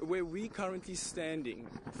where we're currently standing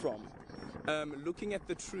from, looking at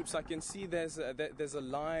the troops, I can see there's a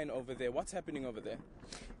line over there. What's happening over there?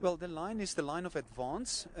 Well, the line is the line of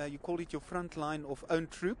advance. You call it your front line of own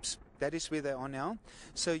troops. That is where they are now.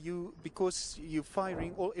 So because you're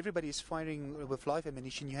firing, everybody is firing with live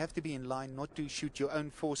ammunition, you have to be in line not to shoot your own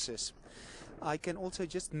forces. I can also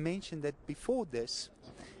just mention that before this,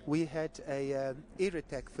 we had a air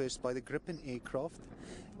attack first by the Gripen aircraft,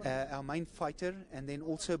 our main fighter, and then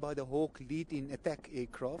also by the Hawk lead-in attack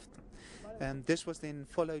aircraft. This was then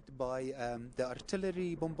followed by the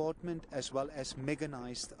artillery bombardment, as well as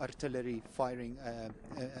mechanized artillery firing,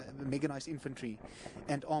 mechanized infantry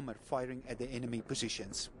and armor firing at the enemy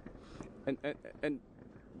positions. And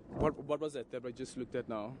what was that I just looked at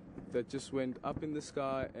now? That just went up in the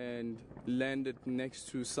sky and landed next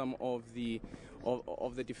to some of the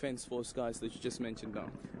defense force guys that you just mentioned now.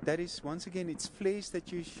 That is, once again, it's flares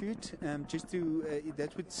that you shoot, just to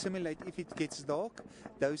that would simulate if it gets dark.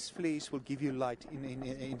 Those flares will give you light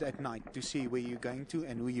at night to see where you're going to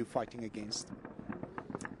and who you're fighting against.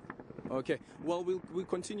 Okay, well, we'll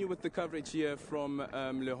continue with the coverage here from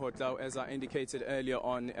Lohatlha, as I indicated earlier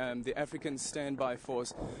on, the African Standby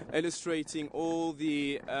Force, illustrating all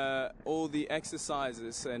the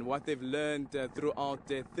exercises and what they've learned throughout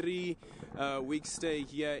their 3-week stay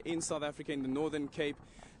here in South Africa, in the Northern Cape.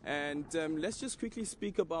 And let's just quickly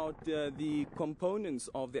speak about the components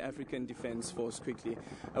of the African Defence Force quickly.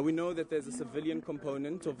 We know that there's a civilian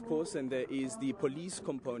component, of course, and there is the police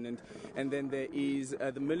component, and then there is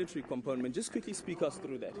the military component. Just quickly speak us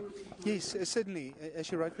through that. Yes, certainly.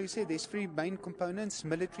 As you rightly said, there's 3 main components: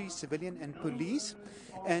 military, civilian and police.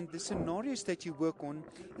 And the scenarios that you work on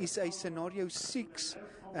is a scenario 6.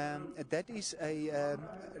 That is a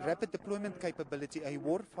rapid deployment capability, a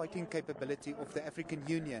war fighting capability of the African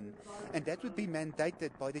Union, and that would be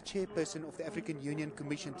mandated by the chairperson of the African Union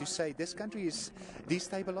Commission to say this country is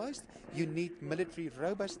destabilized. You need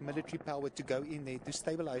robust military power to go in there to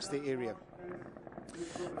stabilize the area.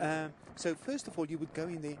 So first of all, you would go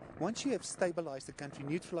in there. Once you have stabilized the country,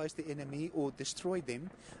 neutralized the enemy or destroyed them,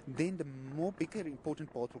 then the more bigger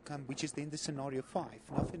important part will come, which is then the scenario 5.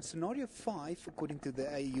 Now, in scenario 5, according to the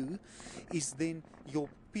AU, is then your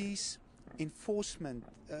peace enforcement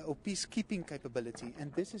or peacekeeping capability,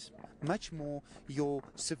 and this is much more your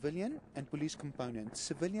civilian and police component.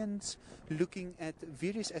 Civilians looking at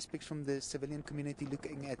various aspects from the civilian community,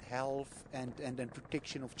 looking at health and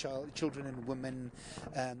protection of children and women,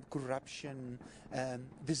 corruption,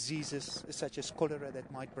 diseases such as cholera that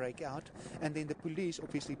might break out, and then the police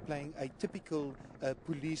obviously playing a typical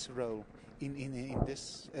police role in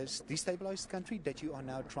this destabilized country that you are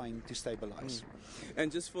now trying to stabilize.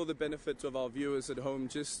 And just for the benefit of our viewers at home,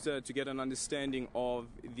 just to get an understanding of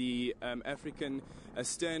the African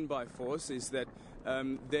standby force, is that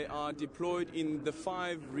they are deployed in the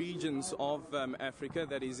 5 regions of Africa,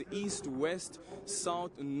 that is east, west,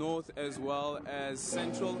 south, north, as well as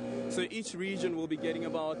central. So each region will be getting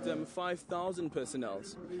about 5,000 personnel.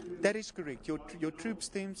 That is correct. Your troop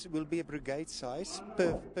teams will be a brigade size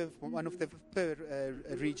per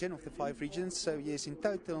region of the 5 regions. So yes, in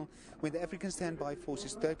total, when the African Standby Force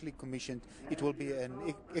is totally commissioned, it will be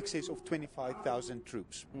an excess of 25,000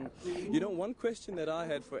 troops. You know, one question that I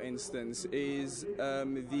had, for instance, is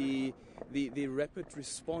the Rapid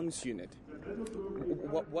Response Unit.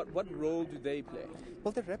 What role do they play?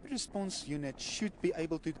 Well, the Rapid Response Unit should be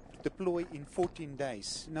able to deploy in 14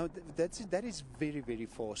 days. Now, that is very, very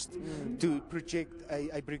fast to project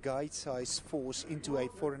a brigade-sized force into a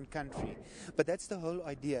foreign country. But that's the whole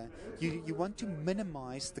idea. You want to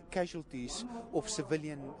minimize the casualties of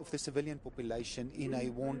the civilian population in a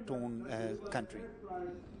war-torn country.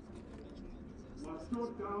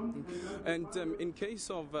 And in case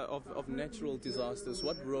of natural disasters,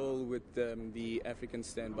 what role would the African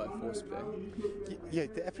Standby Force play? Yeah,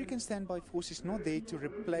 the African Standby Force is not there to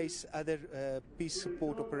replace other peace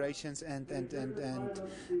support operations and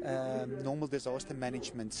normal disaster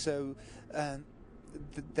management. So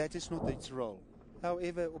that is not its role.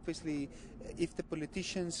 However, obviously, if the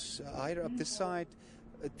politicians higher up the side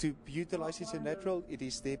to utilize it in that role, it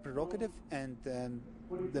is their prerogative, and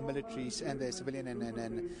the militaries and the civilian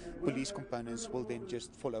and police components will then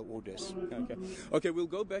just follow orders. Okay, we'll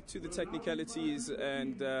go back to the technicalities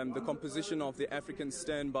and the composition of the African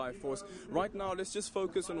Standby Force. Right now, let's just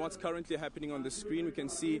focus on what's currently happening on the screen. We can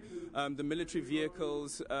see the military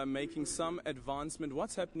vehicles making some advancement.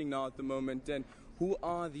 What's happening now at the moment, and who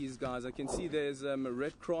are these guys? I can see there's a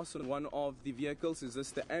Red Cross on one of the vehicles. Is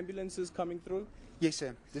this the ambulances coming through? Yes,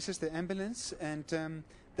 sir. This is the ambulance, and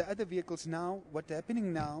the other vehicles now, what's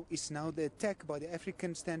happening now is now the attack by the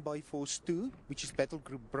African Standby Force 2, which is Battle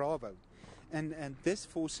Group Bravo. And this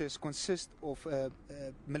forces consist of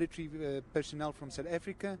military personnel from South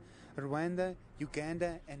Africa, Rwanda,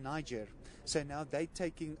 Uganda, and Niger. So now they're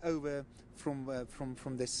taking over from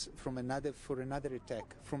another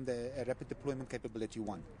attack from the Rapid Deployment Capability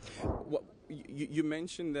 1. You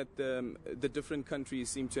mentioned that the different countries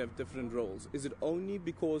seem to have different roles. Is it only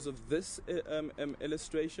because of this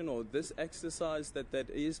illustration or this exercise that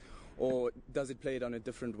is, or does it play it on a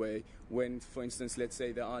different way when, for instance, let's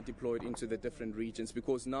say they are deployed into the different regions?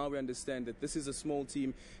 Because now we understand that this is a small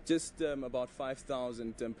team, just about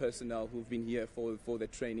 5,000 personnel who've been here for their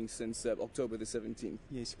training since October the 17th.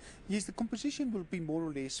 Yes, the composition will be more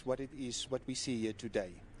or less what we see here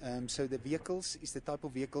today. So the vehicles is the type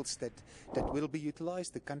of vehicles that will be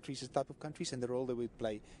utilized. The countries is the type of countries, and the role they will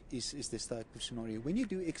play is this type of scenario. When you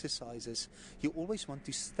do exercises, you always want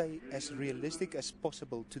to stay as realistic as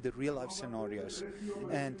possible to the real life scenarios.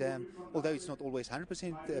 And although it's not always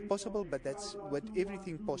 100% possible, but that's with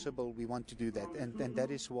everything possible we want to do that. And that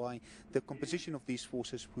is why the composition of these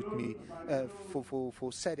forces would be for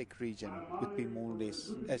SADC region would be more or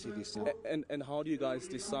less as it is now. And how do you guys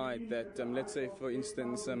decide that? Let's say, for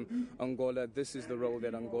instance, Angola, this is the role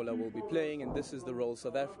that Angola will be playing, and this is the role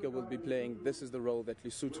South Africa will be playing, this is the role that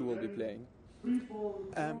Lesotho will be playing?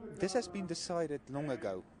 This has been decided long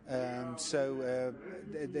ago. So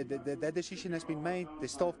that decision has been made, the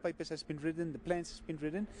staff papers has been written, the plans has been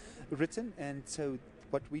written, and so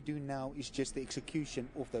what we do now is just the execution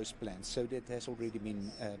of those plans. So that has already been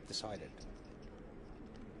decided.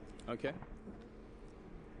 Okay.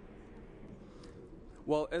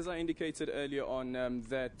 Well, as I indicated earlier on,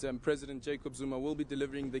 that President Jacob Zuma will be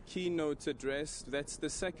delivering the keynote address. That's the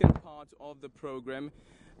second part of the program.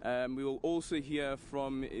 We will also hear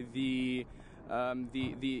from the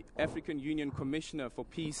African Union Commissioner for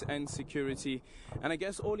Peace and Security. And I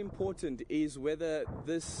guess all important is whether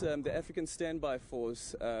the African Standby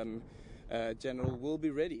Force General will be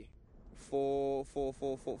ready for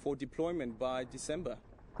deployment by December.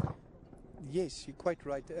 Yes, you're quite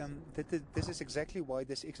right. This is exactly why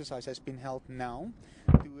this exercise has been held now,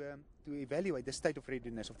 to evaluate the state of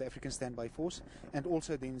readiness of the African Standby Force, and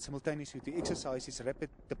also then simultaneously to exercise its rapid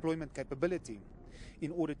deployment capability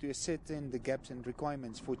in order to ascertain the gaps and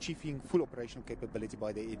requirements for achieving full operational capability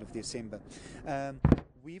by the end of December.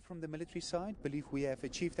 We from the military side believe we have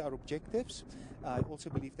achieved our objectives. I also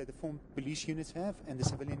believe that the formed police units have, and the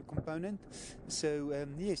civilian component. So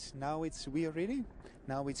yes, now we are ready.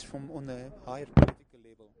 Now it's from on the higher political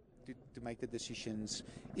level to make the decisions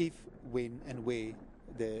if, when and where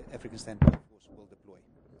the African Standby Force will deploy.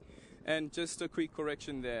 And just a quick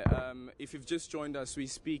correction there. If you've just joined us, we're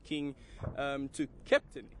speaking to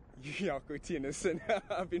Captain Jaco Tienison.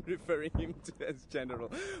 I've been referring him to as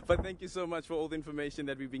General. But thank you so much for all the information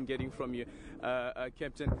that we've been getting from you,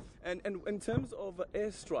 Captain. And in terms of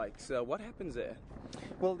airstrikes, what happens there?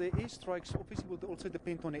 Well, the airstrikes obviously will also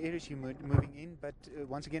depend on the areas you're moving in, but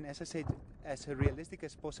once again, as I said, as realistic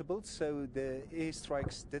as possible. So the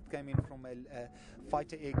airstrikes that came in from a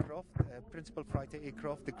fighter aircraft, principal fighter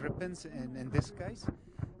aircraft, the Gripens in this case,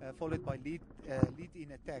 followed by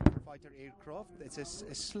lead-in attack fighter aircraft. It's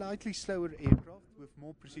a slightly slower aircraft with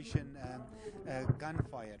more precision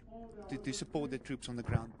gunfire to support the troops on the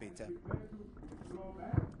ground better.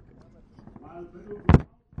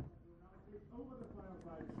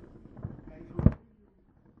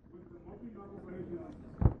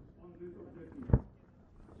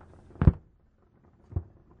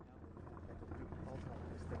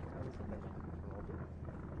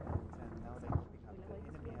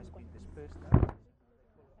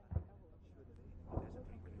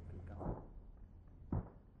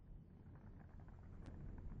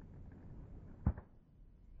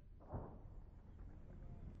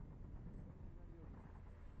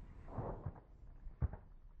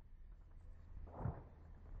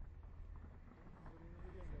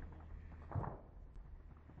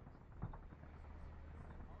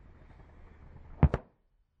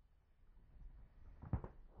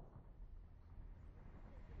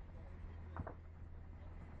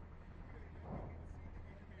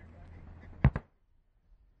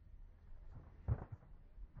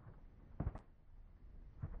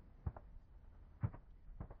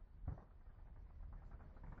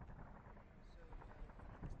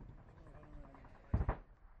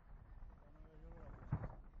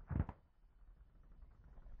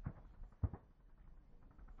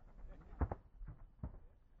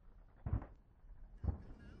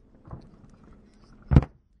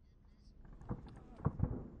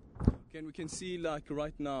 And we can see, like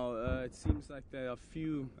right now, it seems like there are a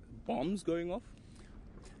few bombs going off.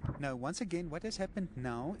 Now, once again, what has happened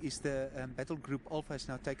now is the Battle Group Alpha has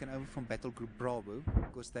now taken over from Battle Group Bravo,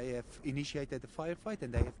 because they have initiated the firefight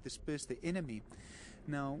and they have dispersed the enemy.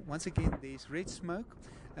 Now, once again, there's red smoke.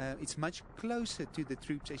 It's much closer to the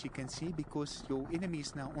troops, as you can see, because your enemy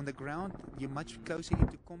is now on the ground. You're much closer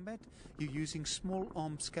into combat. You're using small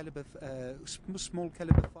arms caliber, small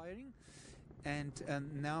caliber firing. And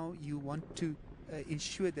now you want to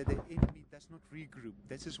ensure that the enemy does not regroup.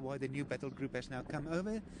 This is why the new battle group has now come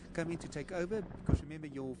in to take over, because remember,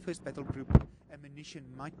 your first battle group ammunition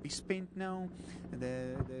might be spent now,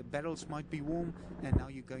 the barrels might be warm, and now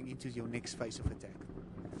you're going into your next phase of attack.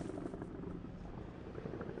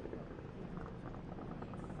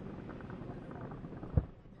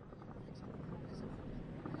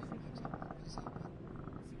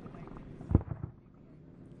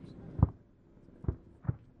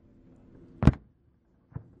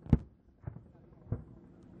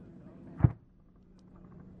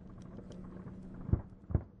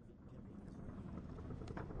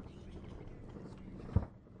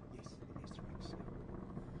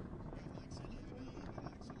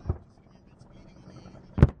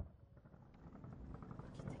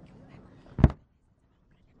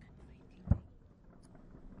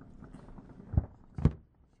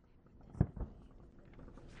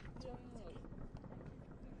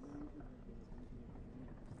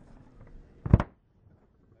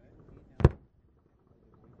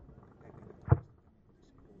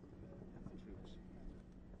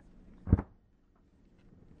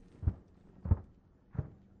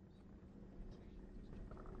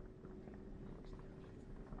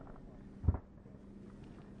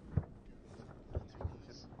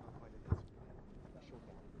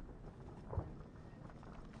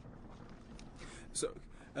 So,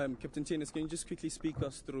 Captain Tienison, can you just quickly speak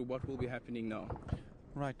us through what will be happening now?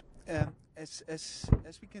 Right. As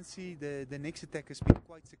we can see, the next attack has been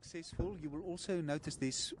quite successful. You will also notice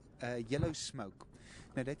this yellow smoke.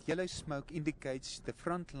 Now, that yellow smoke indicates the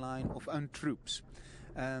front line of own troops.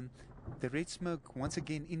 The red smoke once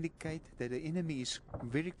again indicates that the enemy is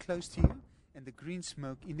very close to you. and the green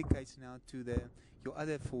smoke indicates now to your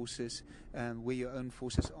other forces, where your own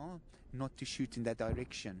forces are, not to shoot in that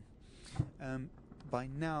direction. By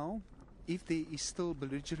now, if there is still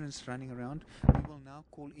belligerents running around, we will now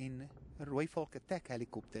call in Lohatlha attack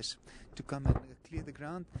helicopters to come and clear the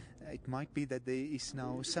ground. It might be that there is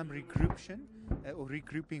now some regrouping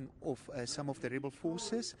of some of the rebel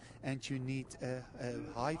forces, and you need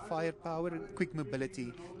high firepower, quick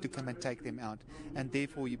mobility to come and take them out. And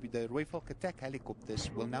therefore, the Lohatlha attack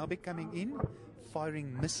helicopters will now be coming in,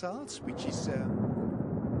 firing missiles, which is there.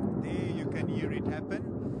 You can hear it happen,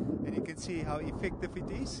 and you can see how effective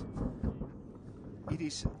it is.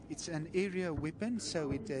 It's an area weapon,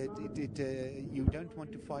 so you don't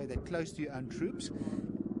want to fire that close to your own troops.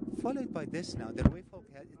 Followed by this now, the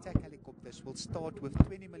Lohatlha attack helicopters will start with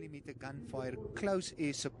 20mm gunfire, close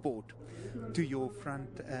air support to your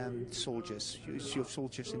front soldiers, your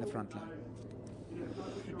soldiers in the front line.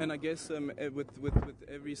 And I guess with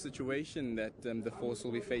every situation that the force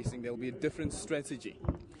will be facing, there will be a different strategy.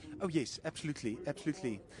 Oh yes, absolutely.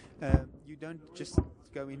 You don't just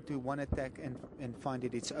go into one attack and find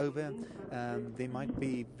it's over. There might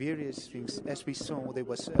be various things. As we saw, there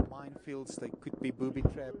was minefields, there could be booby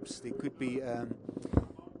traps, there could be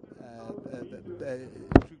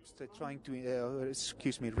troops that trying to,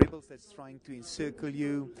 rebels that's trying to encircle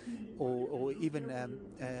you, or even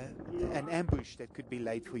an ambush that could be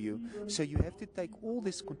laid for you. So you have to take all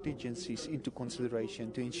these contingencies into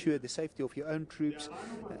consideration to ensure the safety of your own troops,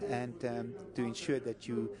 and to ensure that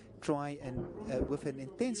you try and, with an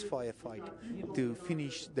intense firefight, to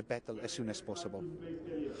finish the battle as soon as possible.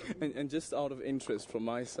 And just out of interest from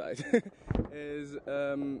my side, is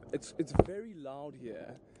it's very loud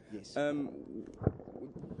here. Yes.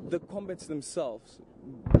 The combats themselves,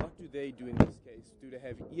 what do they do in this case? Do they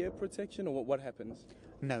have ear protection, or what happens?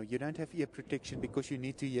 No, you don't have ear protection because you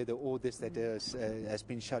need to hear the orders that has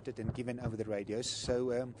been shouted and given over the radios.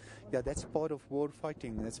 So, that's part of war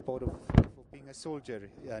fighting. That's part of being a soldier.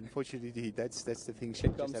 Unfortunately, that's the thing.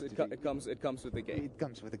 It comes with the game. It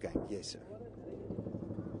comes with the game. Yes, sir.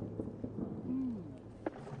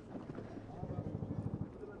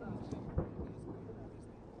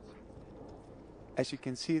 As you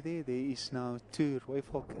can see there is now 2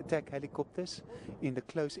 Lohatlha attack helicopters in the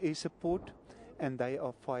close air support, and they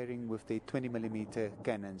are firing with their 20mm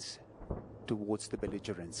cannons towards the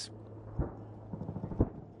belligerents.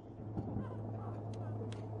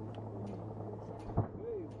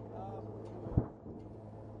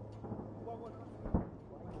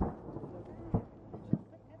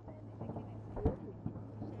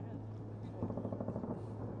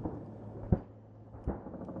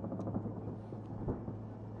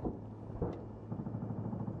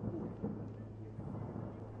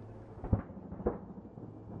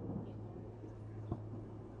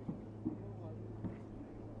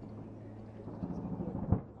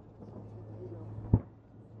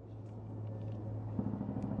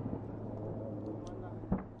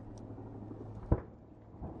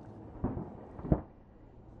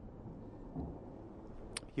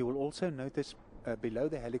 You will also notice below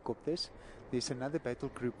the helicopters there's another battle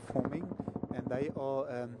group forming, and they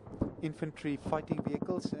are infantry fighting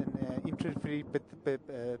vehicles and infantry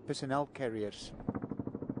personnel carriers.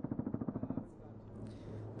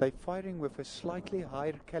 They're firing with a slightly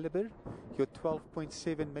higher caliber, your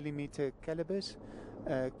 12.7mm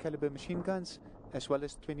caliber machine guns, as well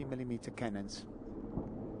as 20mm cannons.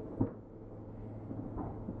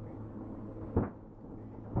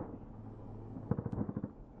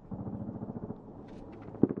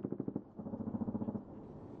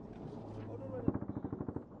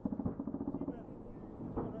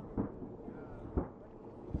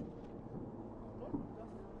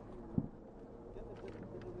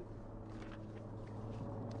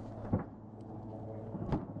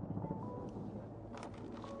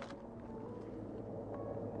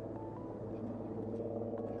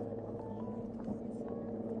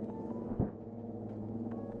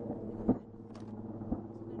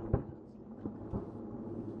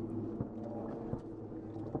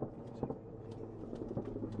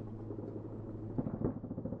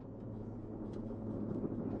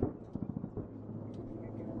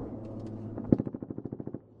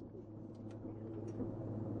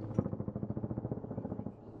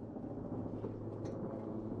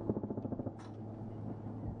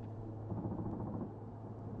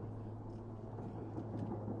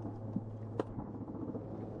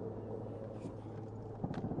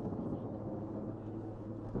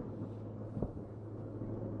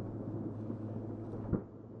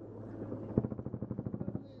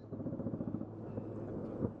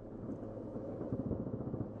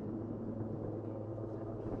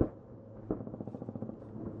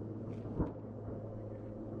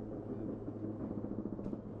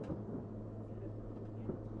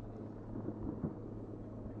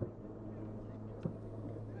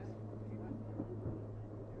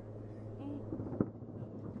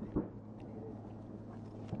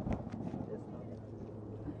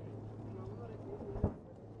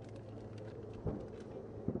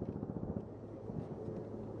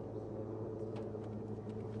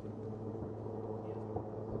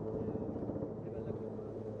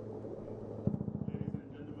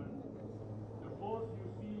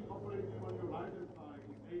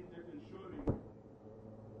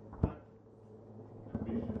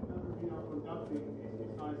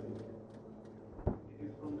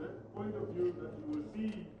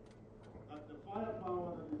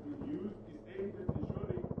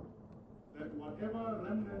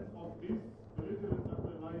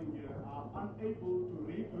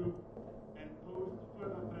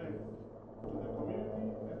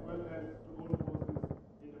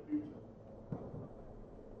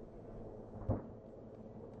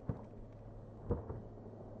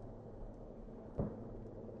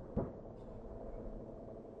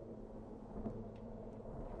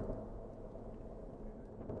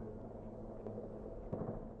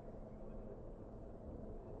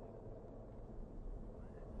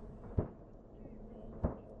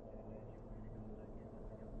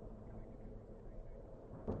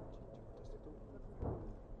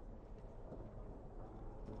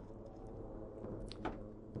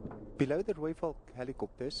 Below the Rooivalk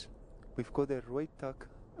helicopters, we've got the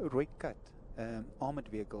Rooikat armored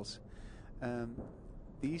vehicles.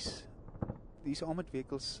 These armored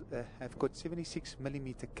vehicles have got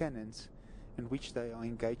 76mm cannons in which they are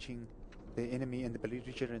engaging the enemy and the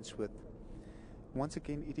belligerents with. Once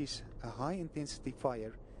again, it is a high intensity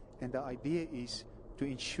fire, and the idea is to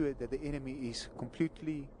ensure that the enemy is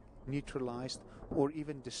completely neutralized or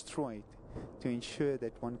even destroyed, to ensure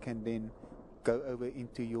that one can then go over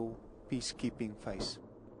into your peacekeeping phase.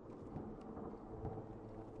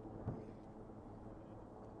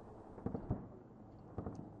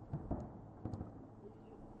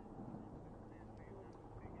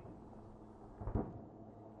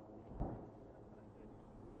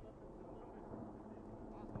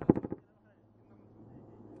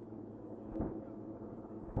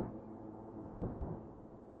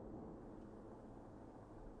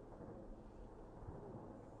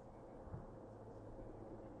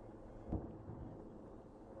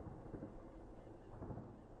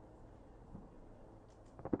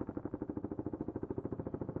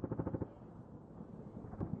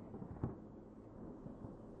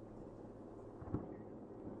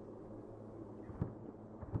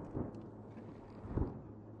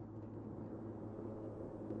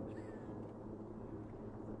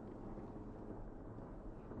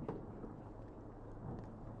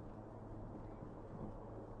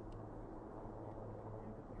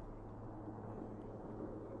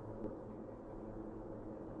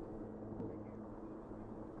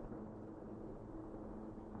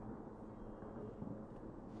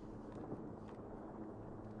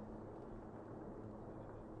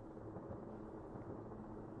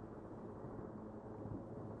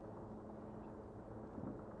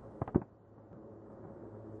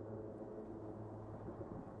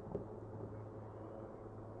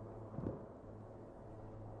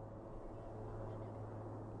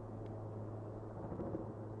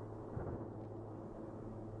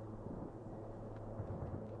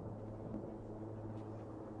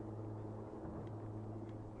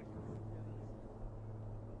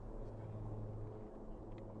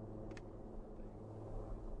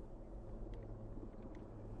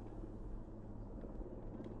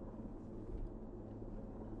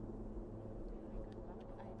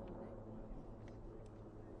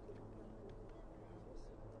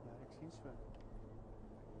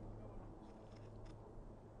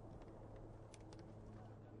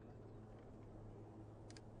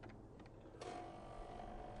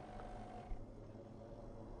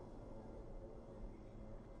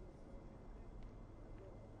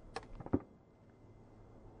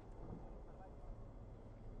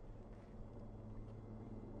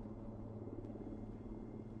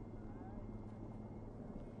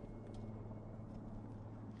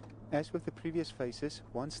 As with the previous phases,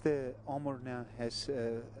 once the armor now has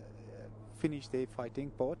finished their fighting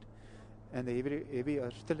part and the heavy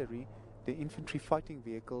artillery, the infantry fighting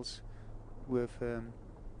vehicles with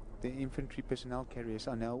the infantry personnel carriers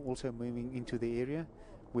are now also moving into the area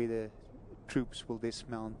where the troops will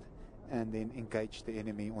dismount and then engage the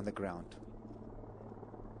enemy on the ground.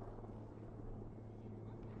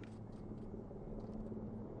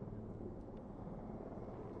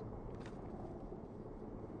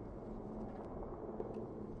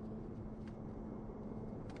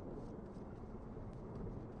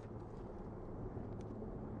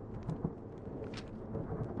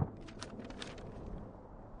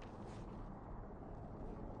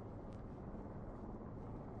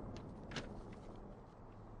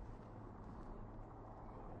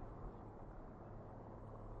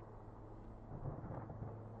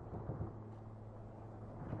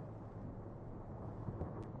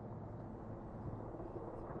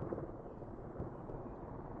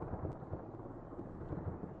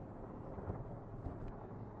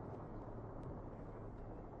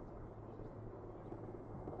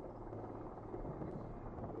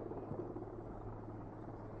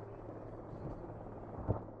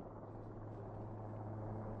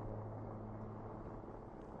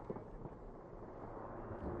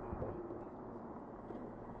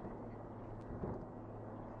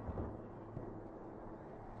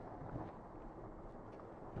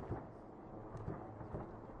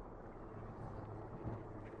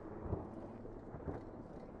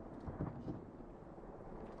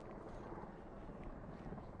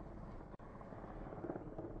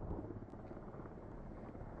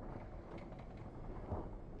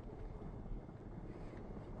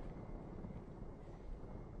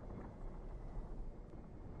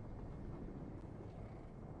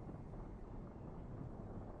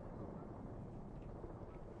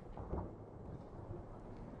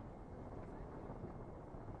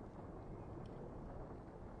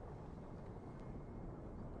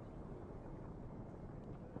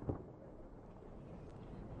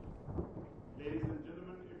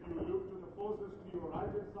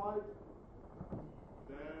 side.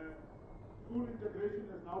 The full integration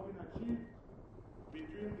has now been achieved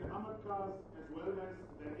between the armored cars as well as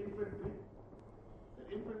the infantry. The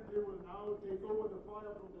infantry will now take over the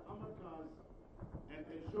fire from the armored cars and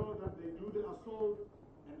ensure that they do the assault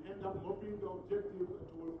and end up mopping the objective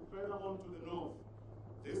further on to the north.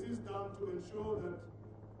 This is done to ensure that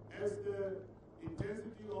as the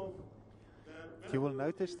intensity of the... You will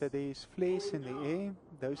notice that there is flares in the air.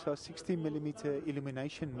 Those are 60mm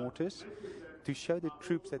illumination mortars to show the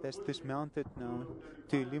troops that has dismounted now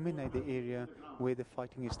to illuminate the area where the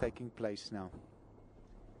fighting is taking place now.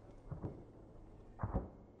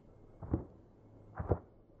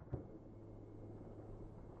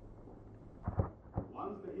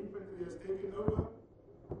 Once the infantry has taken over,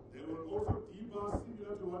 they will also debar,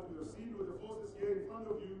 similar to what you have seen with the forces here in front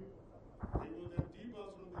of you. They will then debar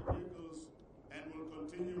from the vehicles and will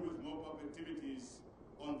continue with mop-up activities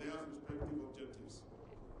on their respective objectives.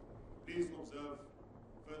 Please observe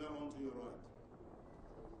further on to your right.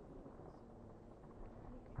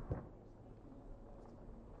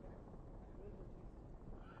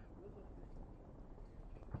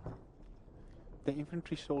 The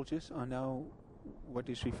infantry soldiers are now what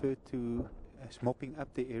is referred to as mopping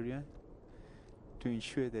up the area to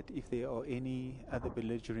ensure that if there are any other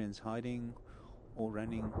belligerents hiding or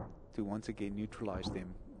running, to once again neutralize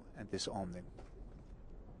them and disarm them.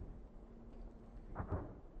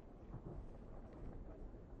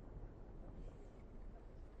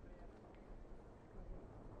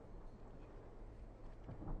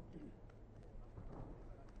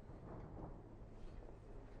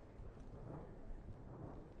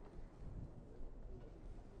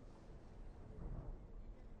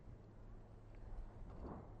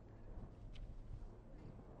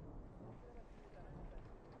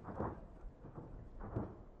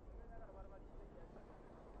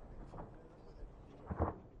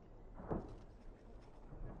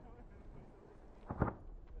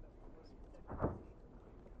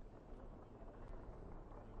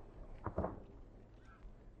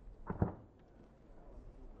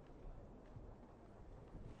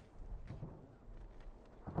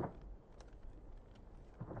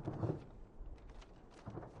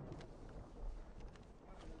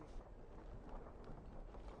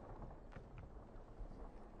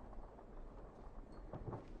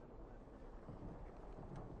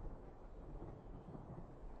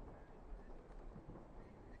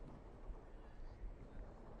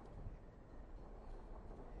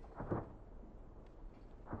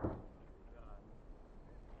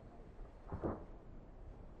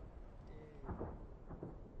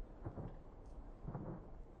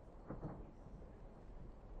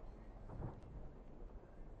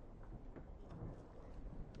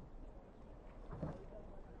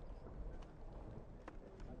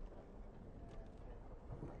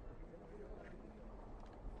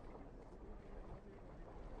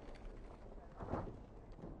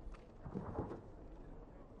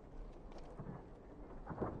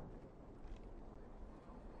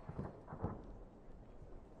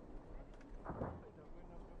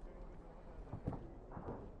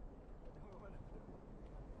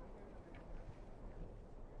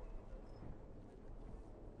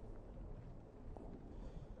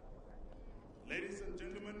 Ladies and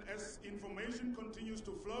gentlemen, as information continues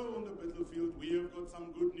to flow on the battlefield, we have got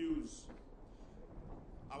some good news.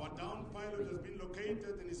 Our downed pilot has been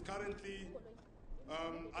located and is currently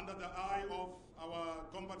under the eye of our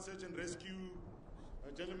combat search and rescue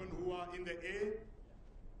gentlemen who are in the air.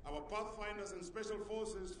 Our pathfinders and special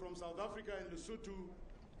forces from South Africa and Lesotho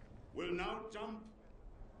will now jump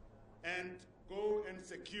and go and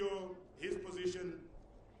secure his position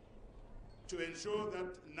to ensure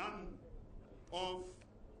that none of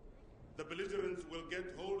the belligerents will get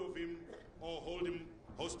hold of him or hold him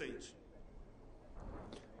hostage.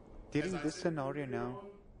 During this scenario now,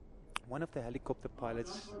 one of the helicopter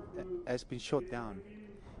pilots has been shot down,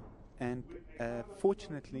 and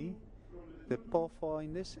fortunately the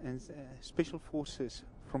pathfinders and special forces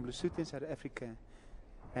from Lesotho and South Africa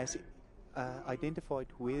has identified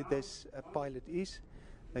where this pilot is.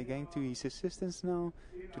 They're going to his assistance now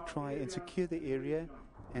to try and secure the area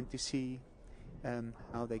and to see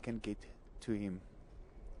how they can get to him.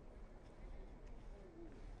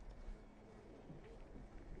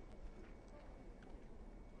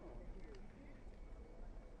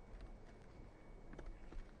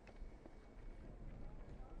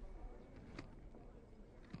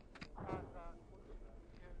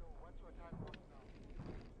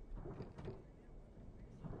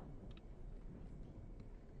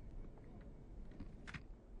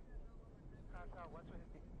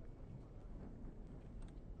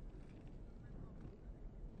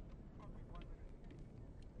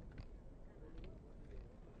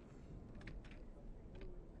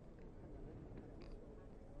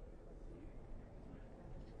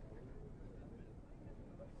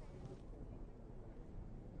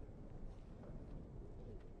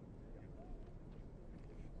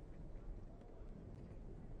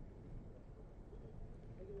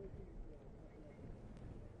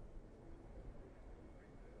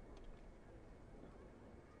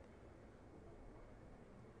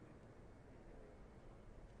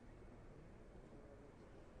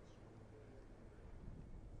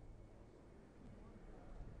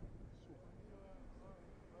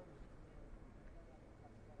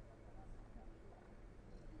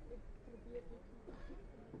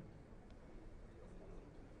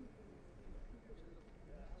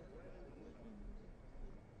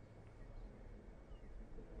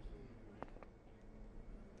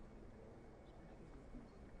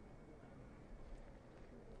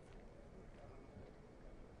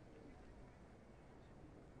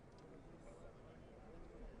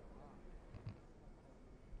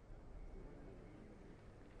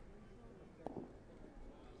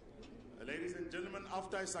 and gentlemen,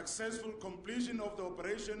 after a successful completion of the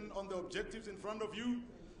operation on the objectives in front of you,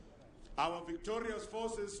 our victorious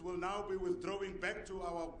forces will now be withdrawing back to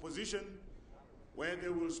our position, where they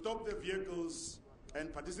will stop their vehicles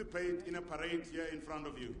and participate in a parade here in front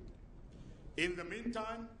of you. In the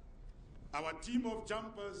meantime, our team of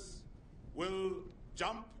jumpers will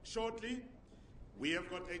jump shortly. We have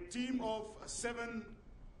got a team of 7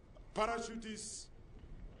 parachutists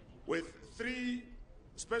with 3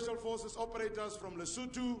 Special Forces operators from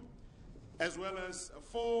Lesotho, as well as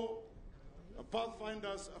 4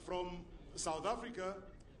 pathfinders from South Africa.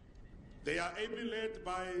 They are ably led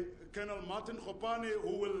by Colonel Martin Gopane,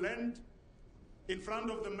 who will land in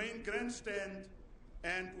front of the main grandstand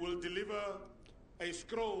and will deliver a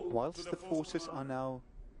scroll. Whilst to the forces are now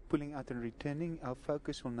pulling out and returning, our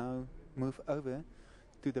focus will now move over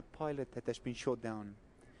to the pilot that has been shot down.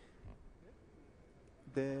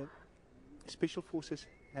 The Special Forces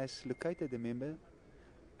has located the member.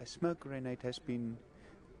 A smoke grenade has been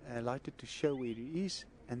lighted to show where he is,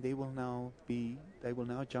 and they will now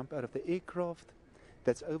jump out of the aircraft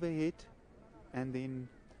that's overhead and then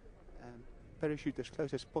parachute as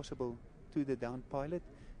close as possible to the downed pilot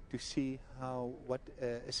to see what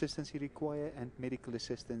assistance he requires, and medical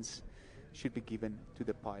assistance should be given to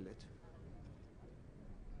the pilot.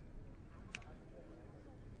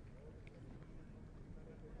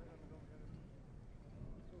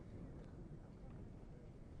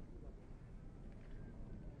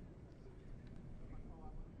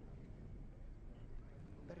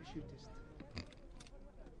 Parachutist.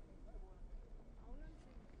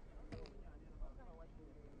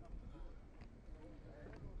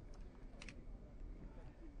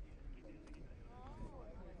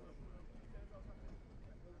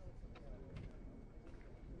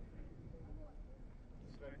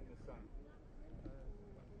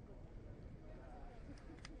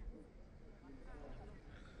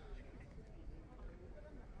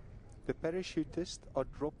 The parachutists are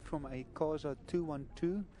dropped from a Casa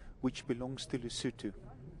 212, which belongs to Lesotho.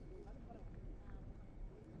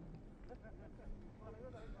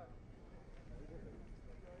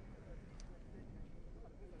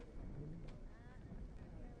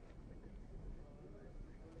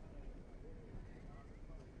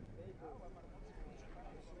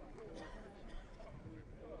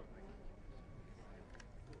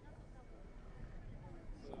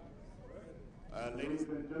 Ladies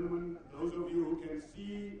and gentlemen, those of you who can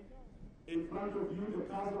see in front of you the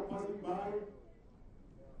cars are passing by,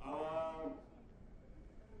 our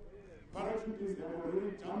parachutists have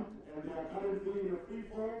already jumped and they are currently in a free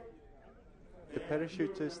fall. The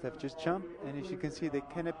parachutists have just jumped, and as you can see, the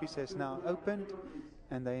canopies has now opened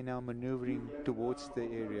and they are now maneuvering towards the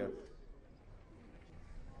area.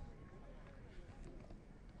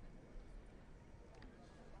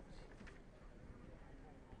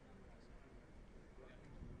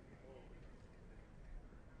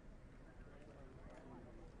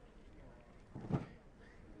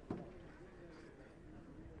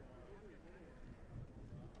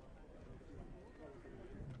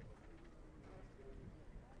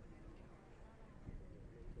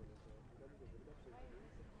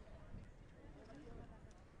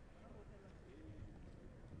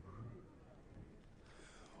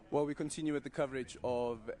 Well, we continue with the coverage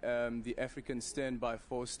of the African Standby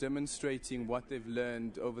Force, demonstrating what they've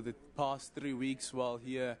learned over the past 3 weeks while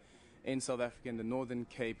here in South Africa in the Northern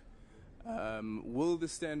Cape. Will the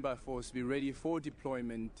Standby Force be ready for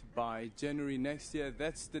deployment by January next year?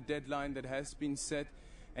 That's the deadline that has been set.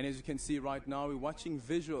 And as you can see right now, we're watching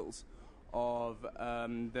visuals of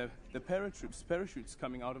the parachutes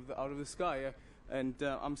coming out of the sky. And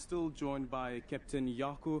I'm still joined by Captain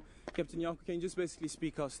Yaku. Captain Yaku, can you just basically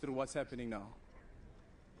speak us through what's happening now?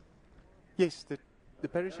 Yes, the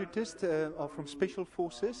parachutists are from Special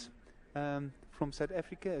Forces from South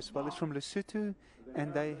Africa as well as from Lesotho,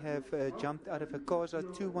 and they have jumped out of a Casa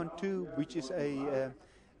 212, which is a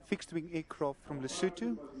fixed-wing aircraft from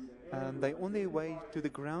Lesotho. They're on their way to the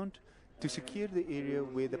ground to secure the area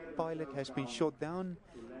where the pilot has been shot down,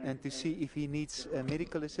 and to see if he needs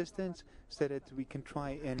medical assistance, so that we can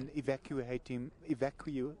try and evacuate him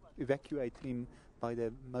by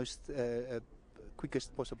the most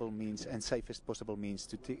quickest possible means and safest possible means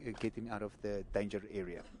to get him out of the danger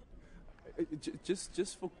area.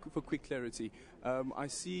 Just for quick clarity, I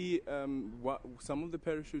see some of the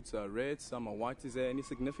parachutes are red, some are white. Is there any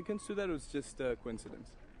significance to that, or is it just a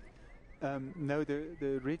coincidence? No,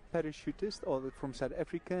 the red parachutists are from South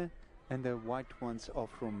Africa, and the white ones are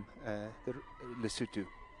from Lesotho.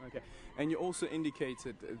 Okay, and you also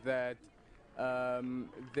indicated that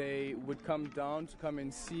they would come down to come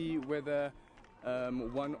and see whether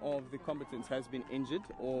one of the combatants has been injured,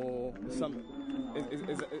 or some.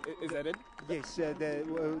 Is that it? Yes,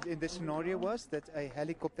 in the scenario was that a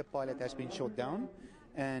helicopter pilot has been shot down,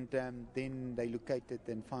 and then they located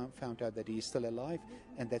and found out that he is still alive,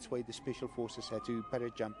 and that's why the special forces had to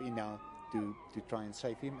jump in now to try and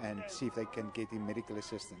save him and see if they can get him medical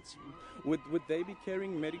assistance. Would they be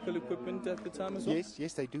carrying medical equipment at the time as well?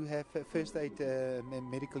 Yes, they do have first aid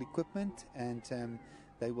medical equipment, and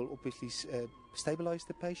they will obviously stabilize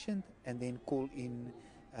the patient and then call in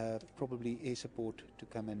probably air support to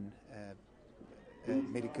come and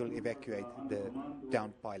medical evacuate the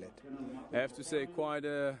downed pilot. I have to say, quite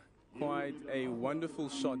a wonderful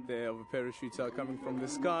shot there of a parachuter coming from the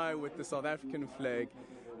sky with the South African flag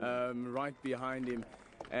right behind him.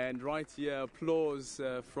 And right here, applause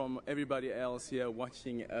from everybody else here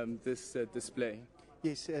watching this display.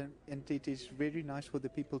 Yes, and it is very nice for the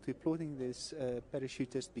people to applauding this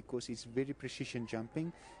parachutist because it's very precision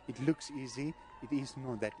jumping. It looks easy. It is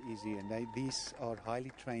not that easy, and these are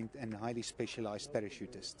highly trained and highly specialized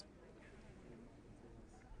parachutists.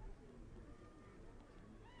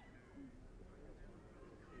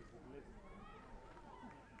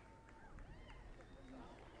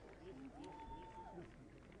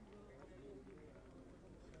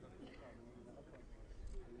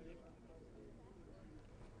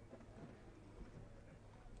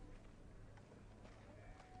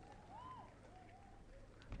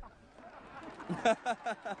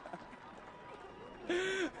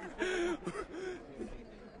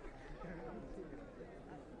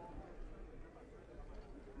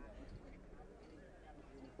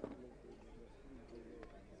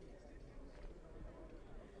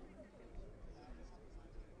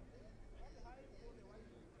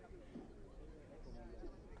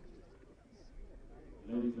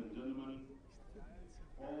 Ladies and gentlemen,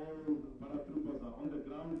 all paratroopers are on the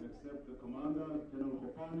ground except the commander, Colonel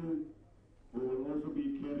Khopane, who will also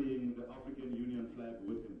be carrying the African Union flag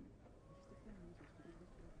with him.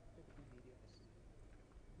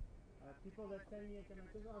 People that tell me, can I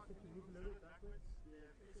just ask if you move a little backwards? The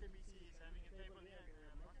SABC is having a table here. Can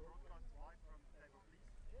I not broadcast live from the table, please?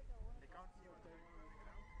 They can't see what's going on the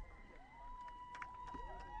ground.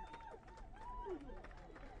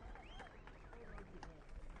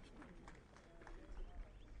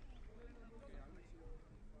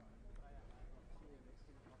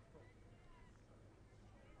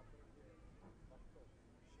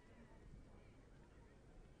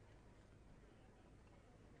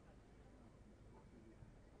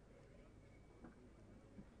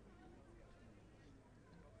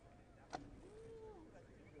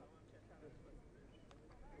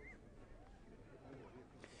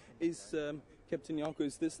 Is Captain Janko,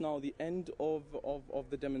 is this now the end of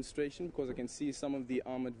the demonstration? Because I can see some of the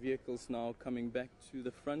armored vehicles now coming back to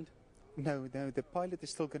the front. No, the pilot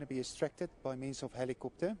is still going to be extracted by means of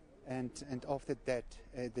helicopter, and after that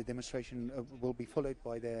the demonstration will be followed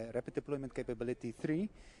by the Rapid Deployment Capability 3,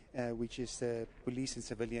 which is the police and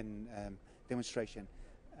civilian demonstration.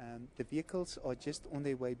 The vehicles are just on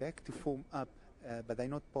their way back to form up, but they're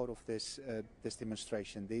not part of this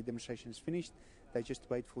demonstration. The demonstration is finished. They just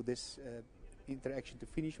wait for this interaction to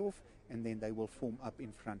finish off, and then they will form up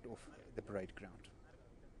in front of the parade ground.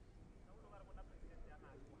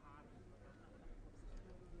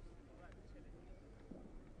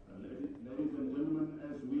 Ladies and gentlemen,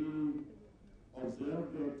 as we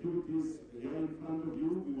observe the activities here in front of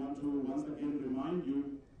you, we want to once again remind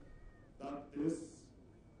you that this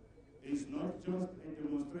is not just a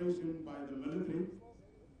demonstration by the military.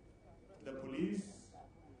 The police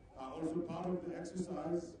are also part of the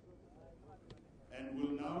exercise and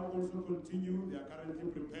will now also continue. They are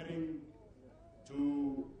currently preparing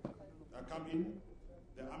to come in.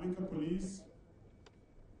 The Amica police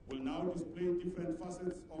will now display different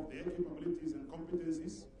facets of their capabilities and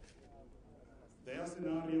competencies. Their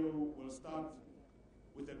scenario will start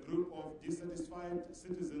with a group of dissatisfied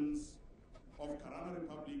citizens of Karana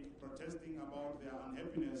Republic protesting about their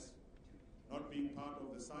unhappiness not being part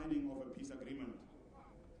of the signing of a peace agreement.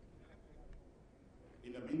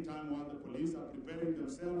 In the meantime, while the police are preparing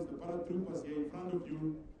themselves, the paratroopers here in front of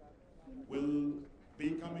you will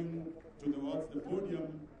be coming towards the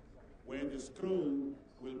podium where the scroll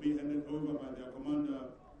will be handed over by their commander,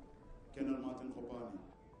 Colonel Martin Khopane.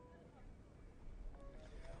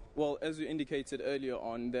 Well, as you indicated earlier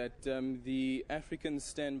on, that the African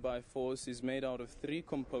Standby Force is made out of three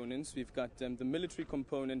components. We've got the military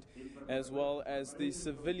component as well as the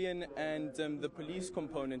civilian and the police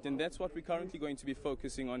component, and that's what we're currently going to be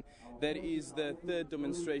focusing on. That is the third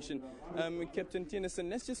demonstration. Captain Tennyson,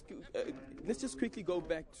 let's just quickly go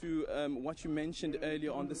back to what you mentioned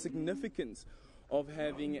earlier on, the significance of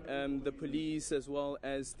having the police as well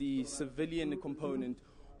as the civilian component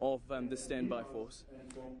of the standby force?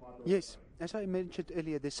 Yes, as I mentioned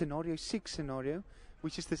earlier, the scenario 6 scenario,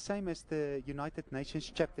 which is the same as the United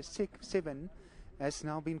Nations Chapter 7, has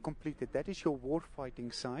now been completed. That is your war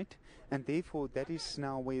fighting site, and therefore that is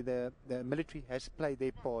now where the military has played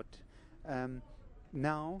their part.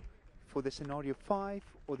 Now, for the scenario 5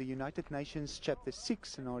 or the United Nations Chapter 6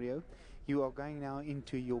 scenario, you are going now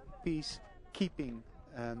into your peacekeeping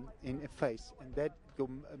in a phase, and that your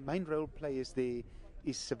main role players there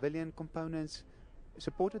is civilian components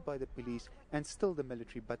supported by the police and still the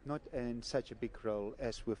military, but not in such a big role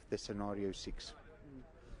as with the scenario 6.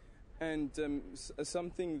 And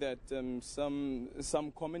something that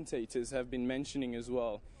some commentators have been mentioning as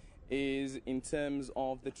well is in terms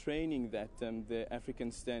of the training that the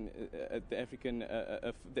African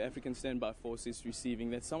standby force is receiving,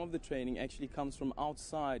 that some of the training actually comes from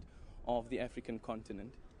outside of the African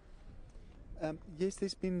continent. Yes,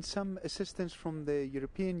 there's been some assistance from the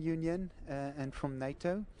European Union and from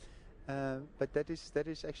NATO, but that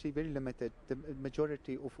is actually very limited. The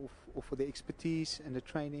majority of the expertise and the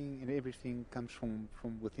training and everything comes from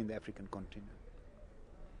within the African continent.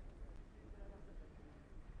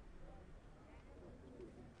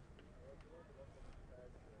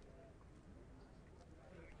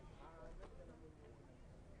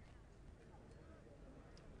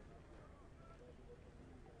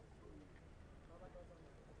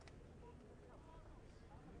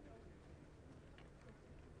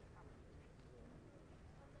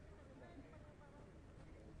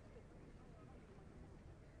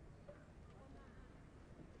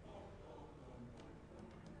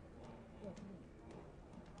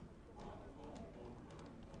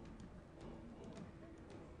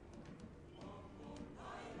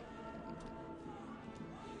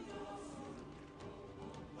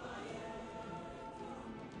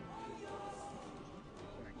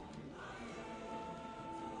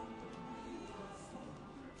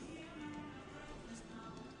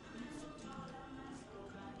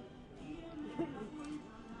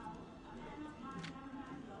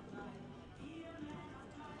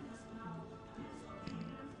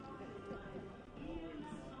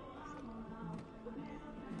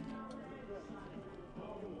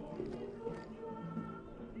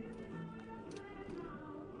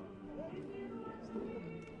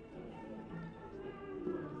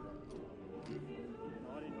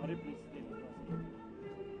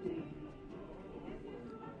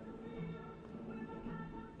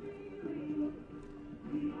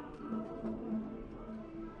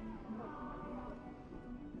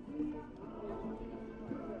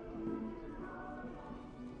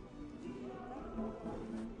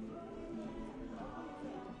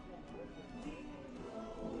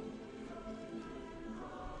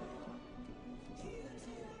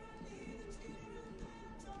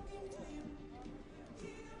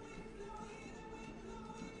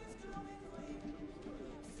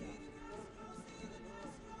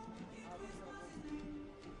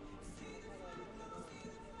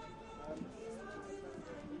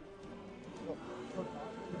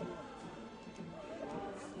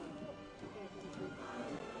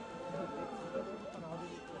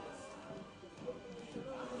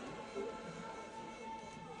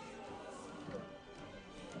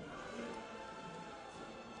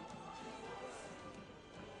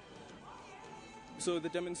 So the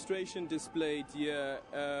demonstration displayed here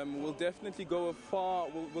will definitely go far.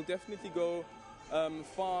 Will definitely go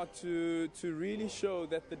far to really show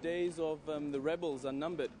that the days of the rebels are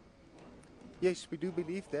numbered. Yes, we do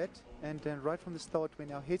believe that, and right from the start,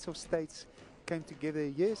 when our heads of states came together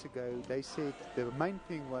years ago, they said the main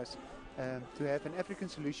thing was to have an African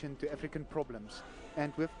solution to African problems.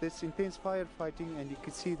 And with this intense firefighting, and you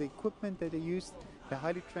can see the equipment that they used, the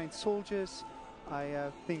highly trained soldiers,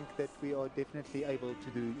 I think that we are definitely able to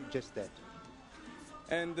do just that.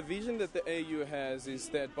 And the vision that the AU has is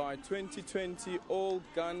that by 2020 all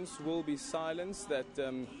guns will be silenced, that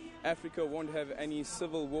Africa won't have any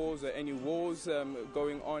civil wars or any wars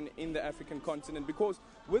going on in the African continent, because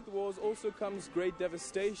with wars also comes great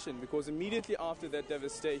devastation, because immediately after that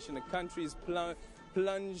devastation the country is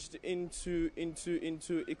plunged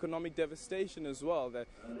into economic devastation as well. That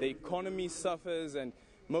the economy suffers, and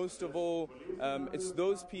most of all, it's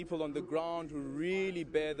those people on the ground who really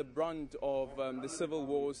bear the brunt of the civil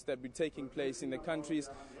wars that be taking place in the countries.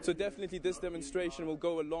 So definitely this demonstration will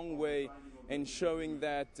go a long way in showing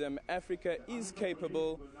that Africa is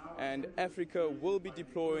capable, and Africa will be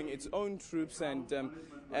deploying its own troops, and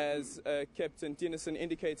as Captain Tennyson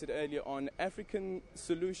indicated earlier on, African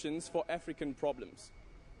solutions for African problems.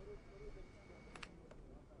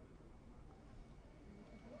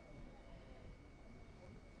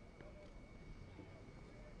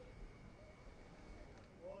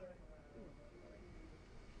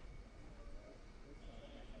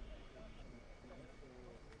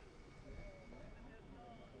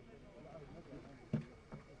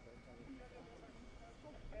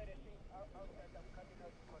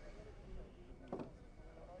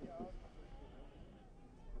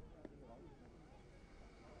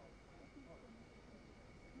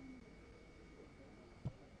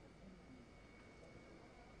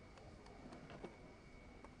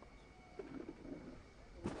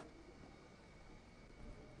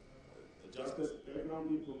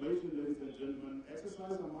 background information, ladies and gentlemen,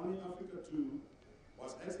 exercise AMANI Africa 2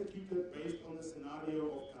 was executed based on the scenario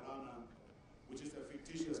of Karana, which is a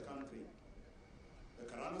fictitious country. The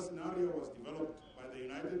Karana scenario was developed by the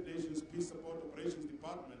United Nations Peace Support Operations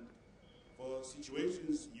Department for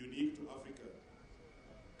situations unique to Africa.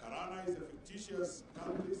 Karana is a fictitious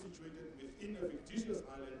country situated within a fictitious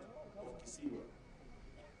island of Kisiwa.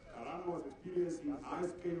 Karana was experiencing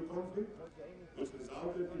high-scale conflict, which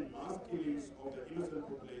resulted in mass killings of the innocent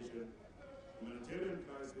population, humanitarian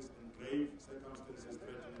crisis, and grave circumstances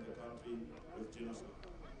threatening the country with genocide.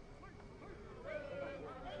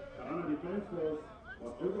 Karana Defense Force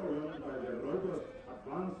was overwhelmed by the robust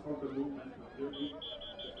advance of the movement patriotic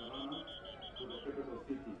the Karana to the capital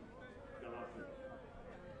city, Galati.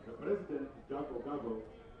 The President, Jaco Gabo,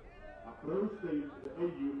 approached the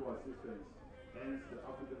AU for assistance. Hence, the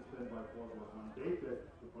African Standby Force was mandated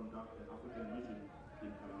to conduct an African mission in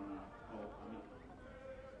Karana or America.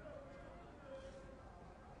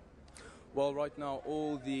 Well, right now,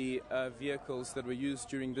 all the vehicles that were used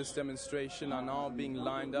during this demonstration are now being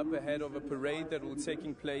lined up ahead of a parade that will be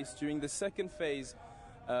taking place during the second phase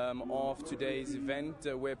of today's event,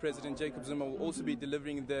 where President Jacob Zuma will also be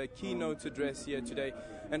delivering the keynote address here today.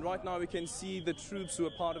 And right now we can see the troops who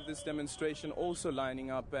are part of this demonstration also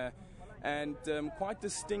lining up, and quite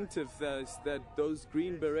distinctive that those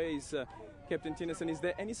green berets. Captain Tennyson, is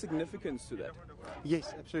there any significance to that?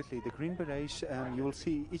 Yes, absolutely. The Green Berets, you will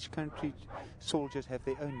see each country soldiers have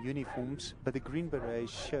their own uniforms, but the Green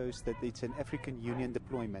Berets shows that it's an African Union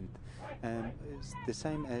deployment. It's the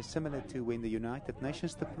same as similar to when the United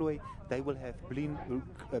Nations deploy, they will have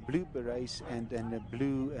blue berets and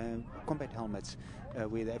blue combat helmets,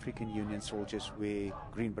 where the African Union soldiers wear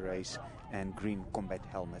green berets and green combat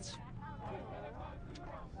helmets.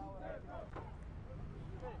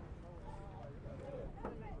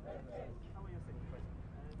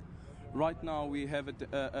 Right now we have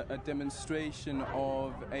a demonstration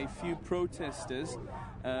of a few protesters.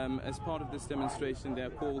 As part of this demonstration, they are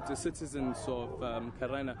called the citizens of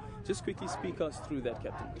Karana. Just quickly speak us through that,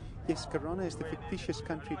 Captain. Yes, Karana is the fictitious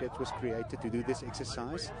country that was created to do this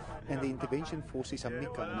exercise, and the intervention force is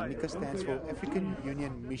AMICA, and AMICA stands for African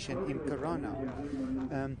Union Mission in Karana.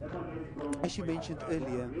 As you mentioned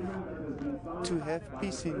earlier, to have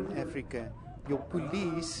peace in Africa, your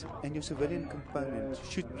police and your civilian component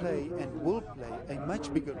should play and will play a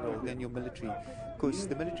much bigger role than your military, because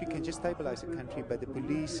the military can just stabilize a country, but the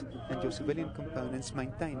police and your civilian components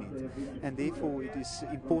maintain it. And therefore it is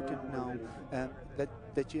important now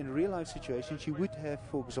that in real life situations you would have,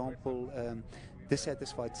 for example,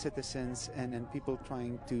 dissatisfied citizens and people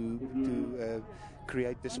trying to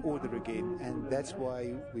create disorder again, and that's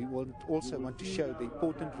why we also want to show the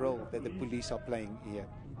important role that the police are playing here.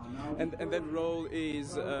 And that role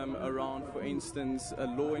is around, for instance,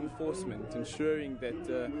 law enforcement, ensuring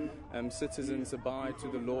that citizens abide to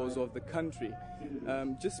the laws of the country.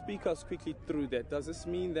 Just speak us quickly through that. Does this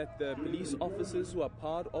mean that the police officers who are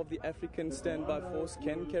part of the African Standby Force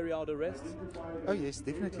can carry out arrests? Oh yes,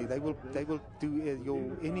 definitely. They will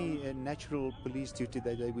do any natural police duty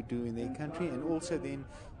that they would do in their country, and also then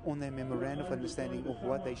on their memorandum of understanding of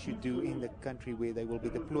what they should do in the country where they will be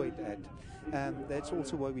deployed at. That's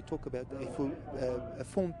also why we talk about a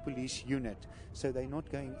formed police unit. So they're not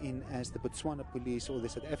going in as the Botswana police or the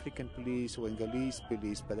South African police or Ingolese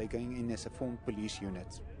police, but they're going in as a formed police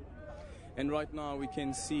unit. And right now we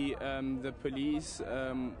can see the police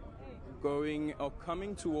going or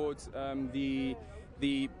coming towards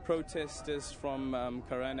the protesters from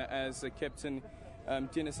Karana, as Captain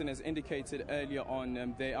Tennyson has indicated earlier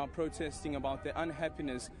on. They are protesting about their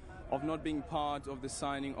unhappiness of not being part of the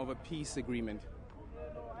signing of a peace agreement.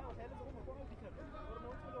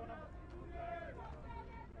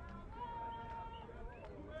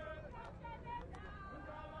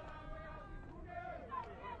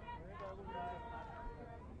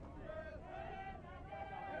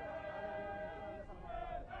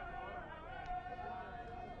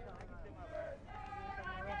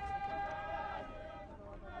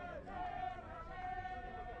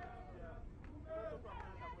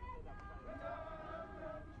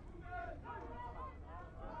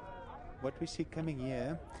 What we see coming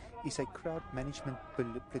here is a crowd management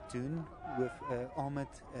platoon with armored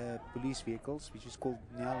police vehicles, which is called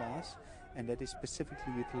Nyalas, and that is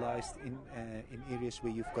specifically utilized in areas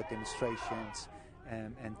where you've got demonstrations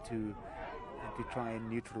and to try and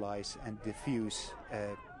neutralize and diffuse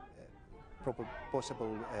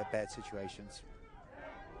possible bad situations.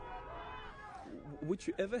 Would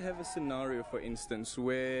you ever have a scenario, for instance,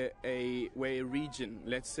 where a region,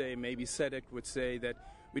 let's say maybe SADC, would say that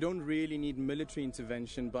we don't really need military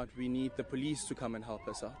intervention, but we need the police to come and help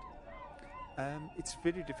us out? It's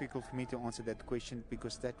very difficult for me to answer that question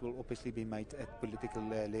because that will obviously be made at political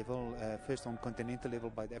level, first on continental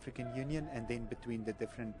level by the African Union and then between the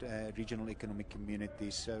different regional economic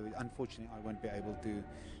communities. So unfortunately I won't be able to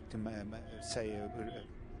say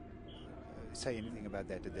anything about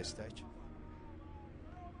that at this stage.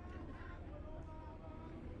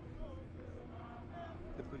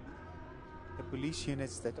 The police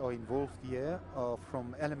units that are involved here are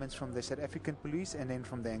from elements from the South African police and then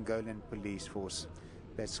from the Angolan police force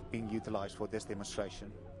that's being utilized for this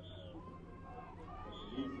demonstration.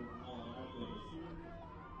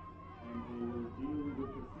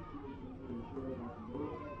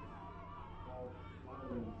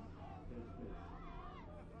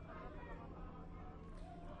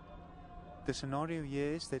 The scenario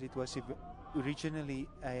here is that it was originally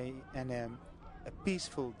a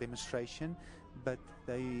peaceful demonstration, but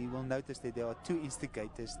they will notice that there are two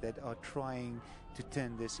instigators that are trying to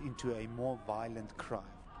turn this into a more violent crime.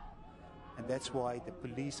 And that's why the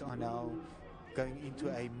police are now going into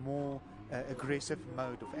a more aggressive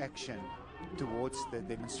mode of action towards the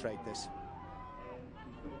demonstrators.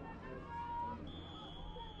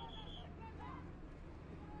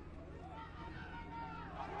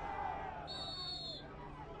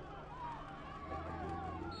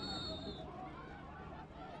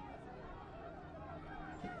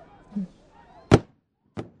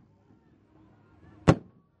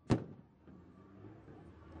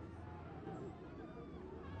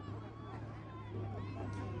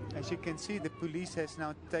 As you can see, the police has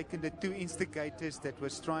now taken the two instigators that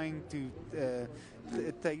was trying to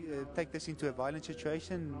take this into a violent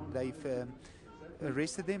situation. They've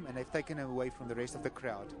arrested them and they've taken them away from the rest of the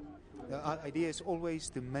crowd. The idea is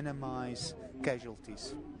always to minimize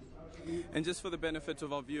casualties. And just for the benefit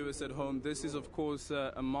of our viewers at home, this is of course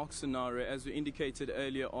a mock scenario, as we indicated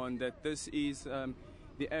earlier on, that this is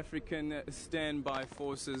the African Standby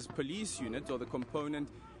Forces police unit, or the component,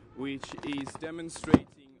 which is demonstrating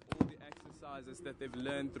all the exercises that they've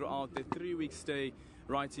learned throughout their 3-week stay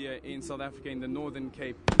right here in South Africa in the Northern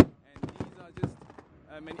Cape. And these are just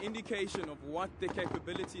an indication of what their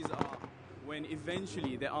capabilities are when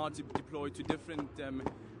eventually they are deployed to different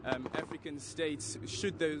African states,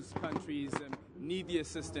 should those countries need the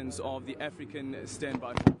assistance of the African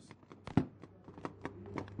Standby Force.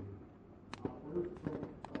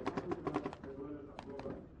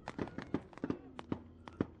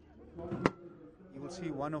 You will see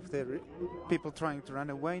one of the people trying to run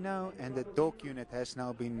away now, and the dog unit has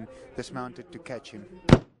now been dismounted to catch him.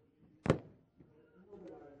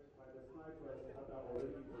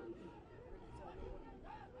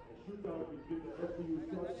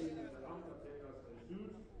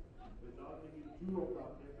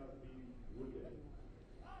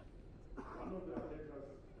 One of the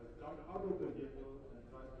attackers has jumped out of the vehicle and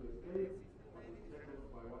tried to escape, but was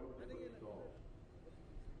tackled by one of the police dogs.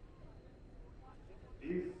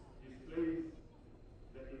 This displays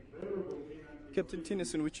the incredible meaning. Captain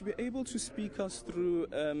Tennyson, would you be able to speak us through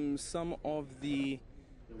some of the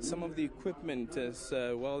equipment as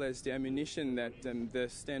well as the ammunition that the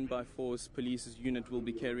Standby Force Police unit will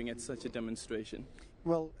be carrying at such a demonstration?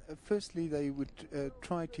 Well, firstly, they would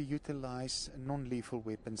try to utilize non-lethal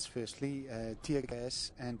weapons, firstly, tear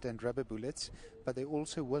gas and rubber bullets, but they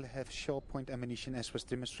also will have sharp point ammunition, as was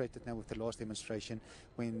demonstrated now with the last demonstration,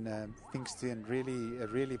 when things turn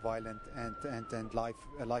really violent and life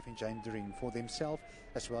endangering for themselves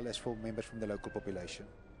as well as for members from the local population.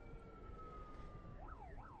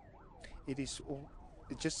 It is all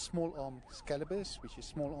just small arms calibers, which is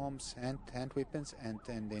small arms hand weapons, and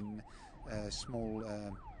then small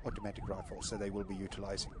automatic rifles, so they will be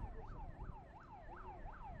utilizing.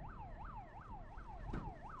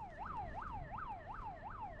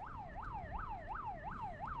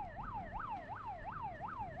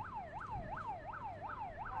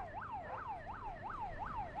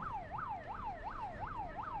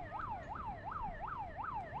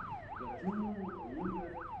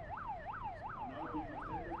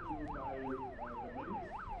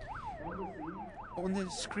 On the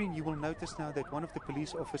screen you will notice now that one of the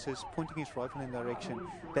police officers pointing his rifle in direction.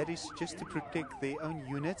 That is just to protect their own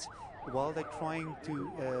units while they're trying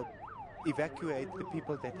to evacuate the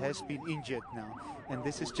people that has been injured now. And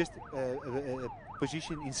this is just a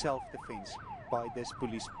position in self-defense by this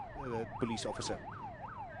police officer.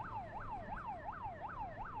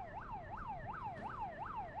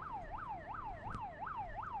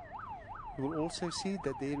 You will also see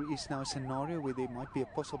that there is now a scenario where there might be a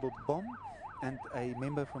possible bomb and a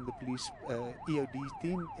member from the police EOD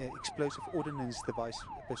team, explosive ordnance device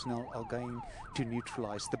personnel, are going to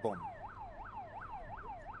neutralize the bomb.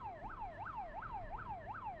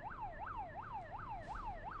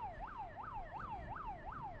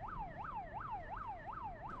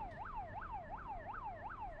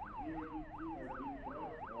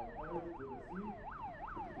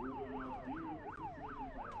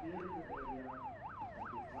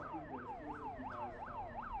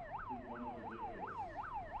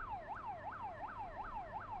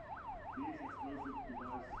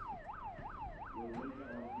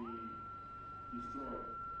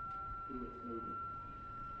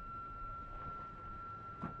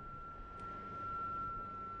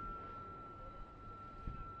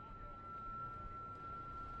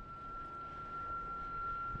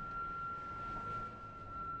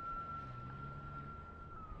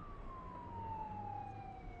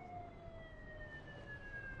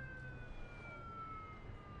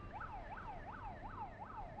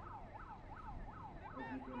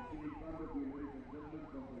 As you can see in front of you, ladies and gentlemen,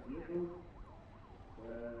 from the vehicle,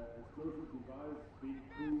 the explosive device being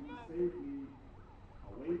pulled safely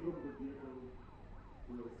away from the vehicle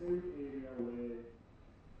to a safe area where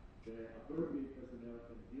the appropriate personnel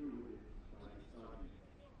can deal with it by starting.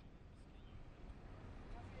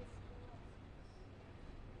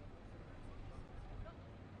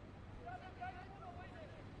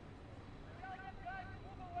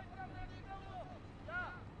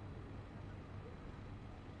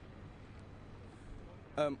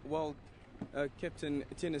 Well, Captain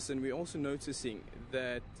Tennyson, we're also noticing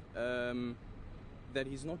that that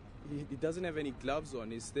he doesn't have any gloves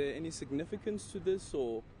on. Is there any significance to this,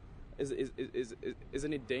 or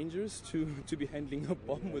isn't it dangerous to be handling a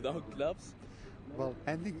bomb without gloves? Well,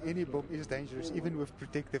 handling any bomb is dangerous, even with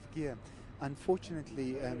protective gear.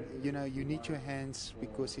 Unfortunately, you need your hands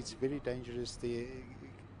because it's very dangerous. The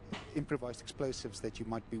improvised explosives that you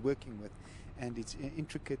might be working with, and it's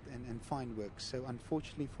intricate and fine work. So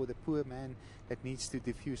unfortunately for the poor man that needs to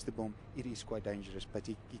defuse the bomb, it is quite dangerous, but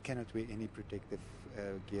he cannot wear any protective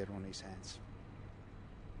gear on his hands.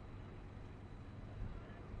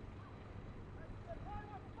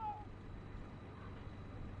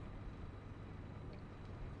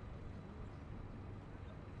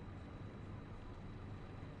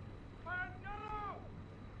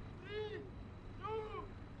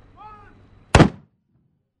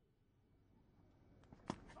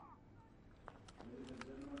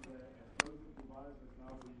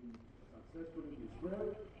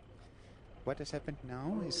 What has happened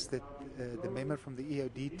now is that the member from the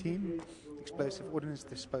EOD team, explosive ordnance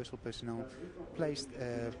disposal personnel, placed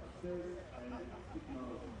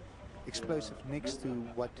explosive next to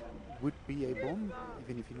what would be a bomb,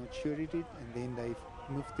 even if you're not sure it is, and then they've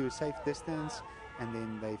moved to a safe distance, and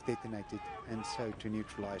then they've detonated, and so to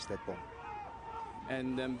neutralize that bomb.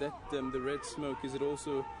 And the red smoke, is it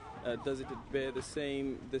also does it bear the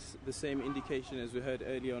same indication as we heard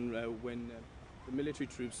earlier on when the military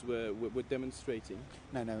troops were demonstrating?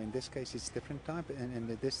 No, in this case it's different type, and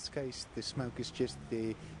in this case the smoke is just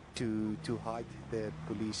there to hide the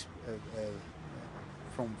police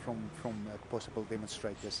from possible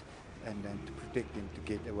demonstrators, and to protect them to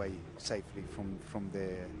get away safely from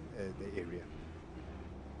the area.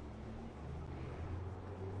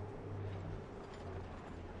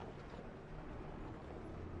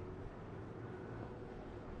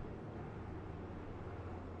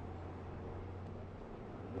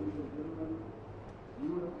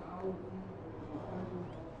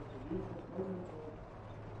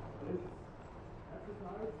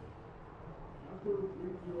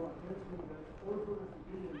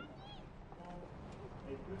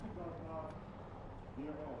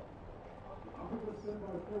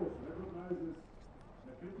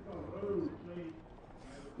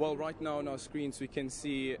 Well, right now on our screens we can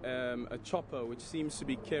see a chopper which seems to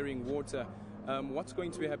be carrying water. What's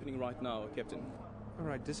going to be happening right now, Captain? All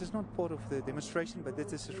right, this is not part of the demonstration, but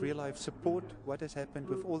this is real-life support. What has happened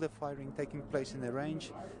with all the firing taking place in the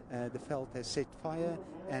range, the veld has set fire,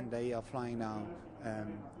 and they are flying now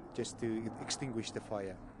just to extinguish the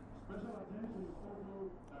fire. Special attention is also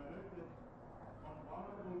directed on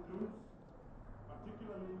vulnerable groups,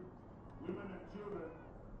 particularly women and children,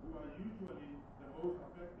 who are usually the most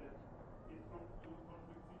affected in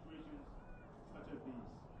conflict situations such as these.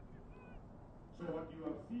 So what you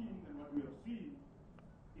have seen and what we have seen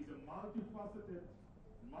is a multifaceted,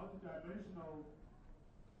 multidimensional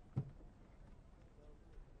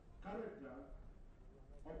character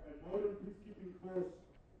of a modern peacekeeping force,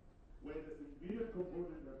 where the civilian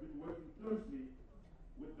component has been working closely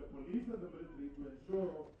with the police and the military to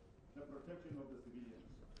ensure the protection of the civilians.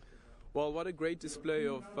 Well, what a great display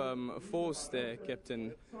of force there,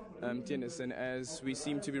 Captain Tennyson, as we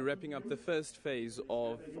seem to be wrapping up the first phase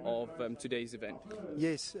of today's event.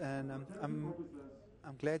 Yes, and I'm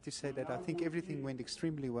glad to say that I think everything went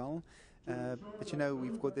extremely well. But you know,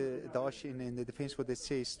 we've got the dash in the defense word that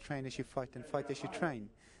says train as you fight and fight as you train.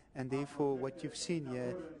 And therefore what you've seen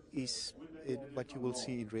here is what you will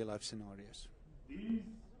see in real life scenarios. These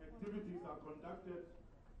activities are conducted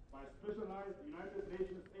by specialized United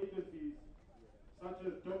Nations agencies such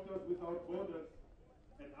as Doctors Without Borders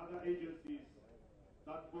and other agencies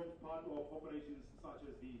that form part of operations such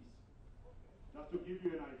as these. Just to give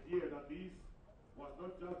you an idea that this was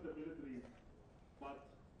not just the military, but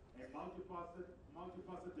a multifaceted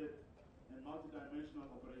and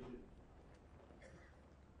multidimensional operation.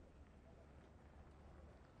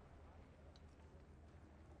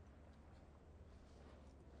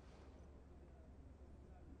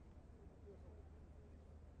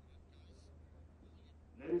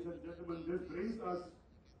 Ladies and gentlemen, this brings us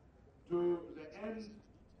to the end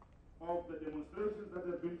of the demonstrations that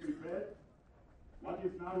have been prepared. What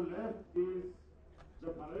is now left is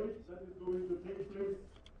the parade that is going to take place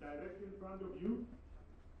directly in front of you.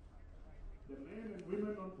 The men and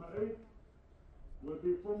women on parade will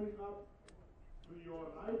be forming up to your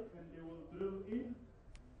right, and they will drill in,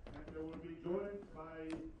 and they will be joined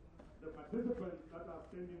by the participants that are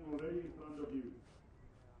standing already in front of you.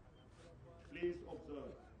 Please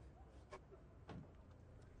observe.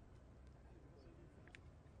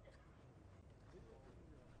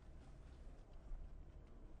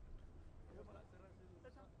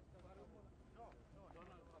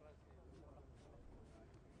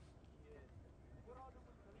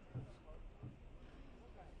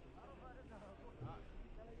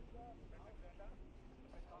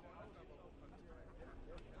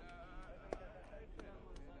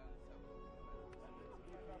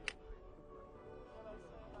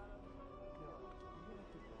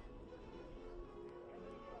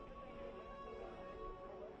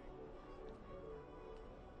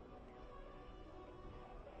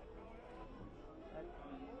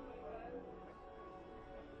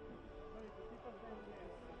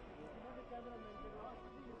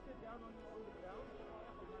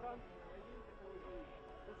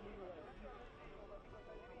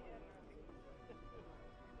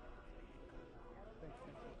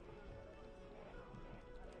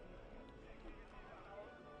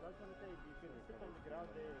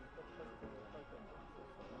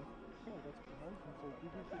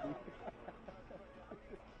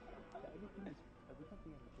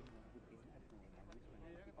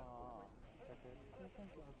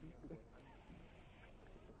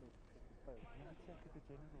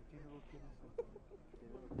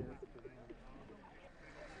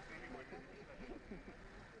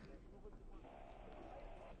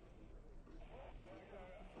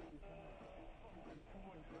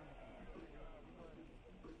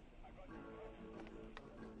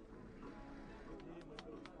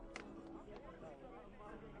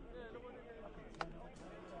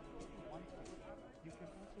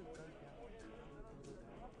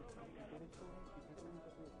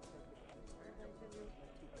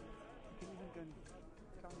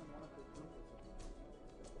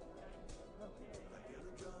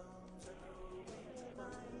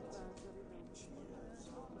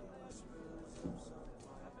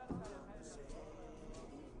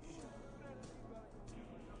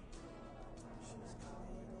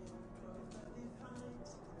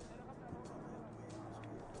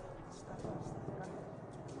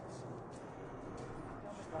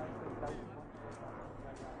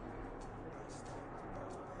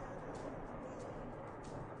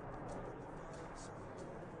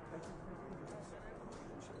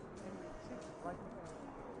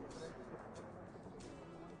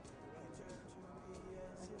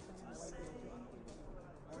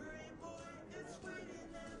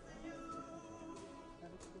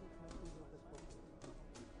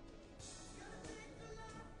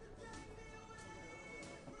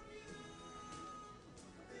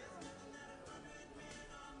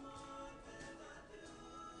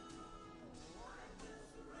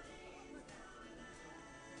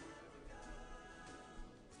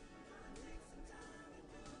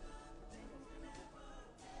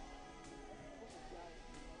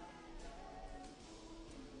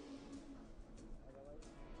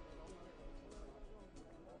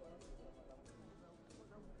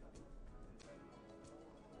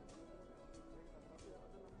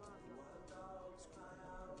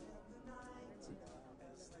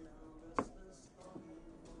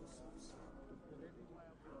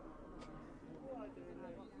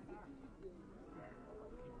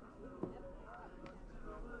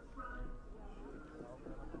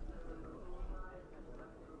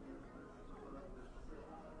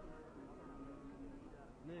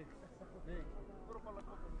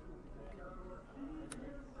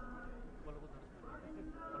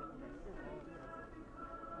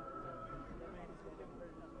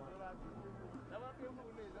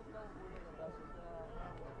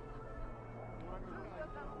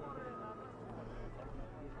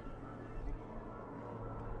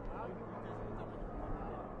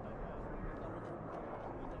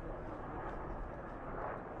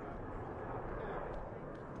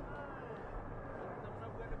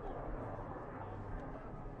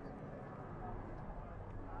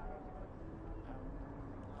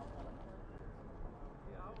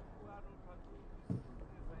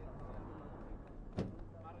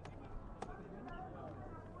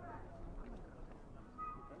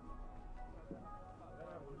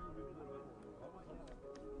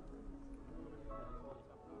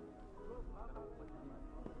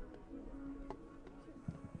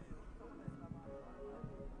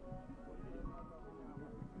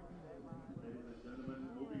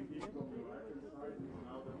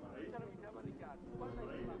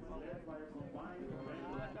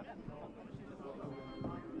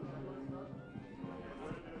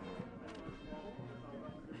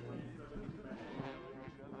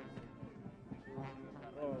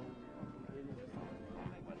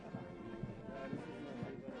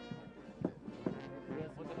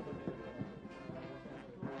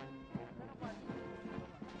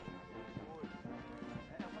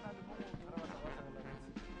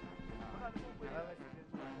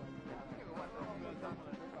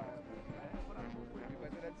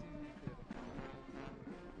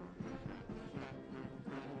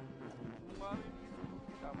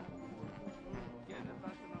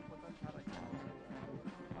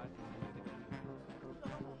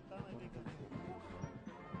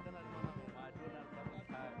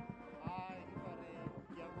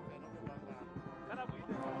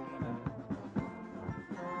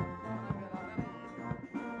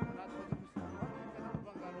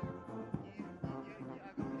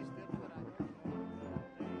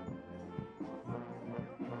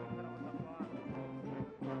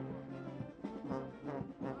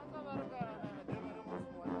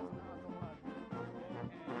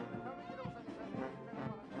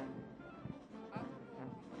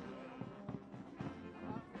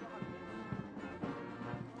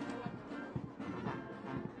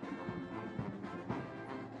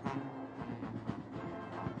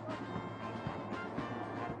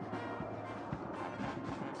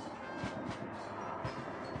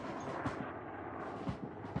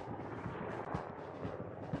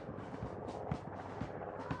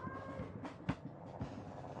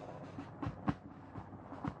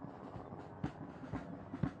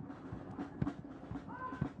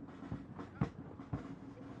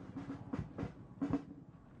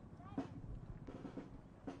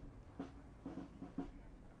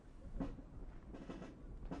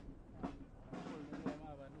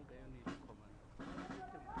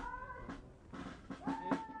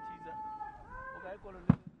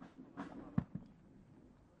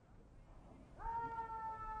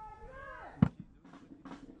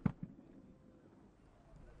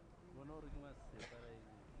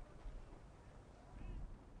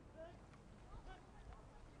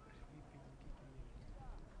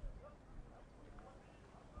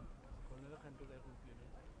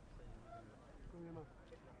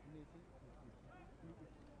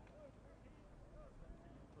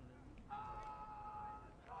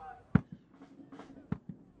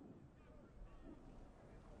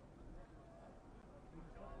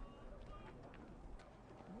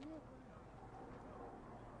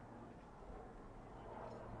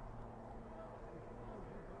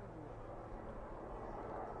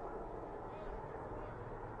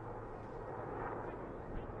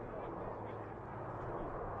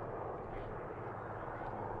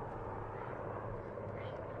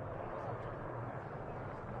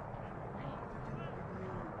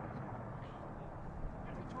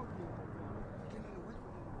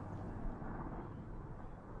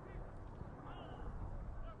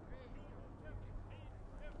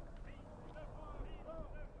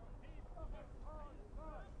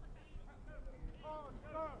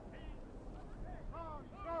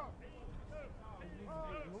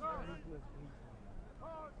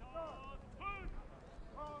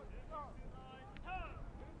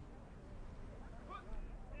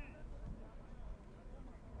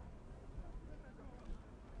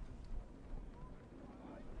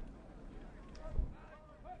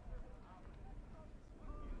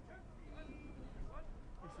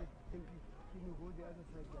 Can you go the other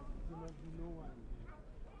side? Like, there must be no one.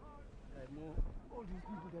 All these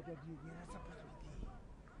people that are here, they are supposed to be there.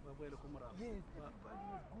 Yes, everybody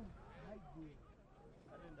was good. Right there.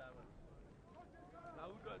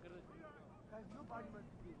 Guys, nobody must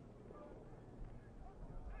be there.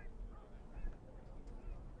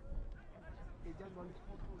 They just want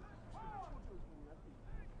photos. Photos for nothing.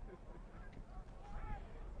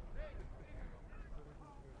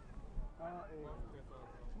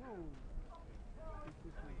 No. It's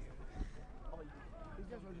just like, they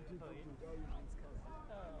just want to take photos.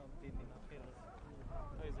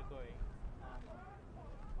 How is it going?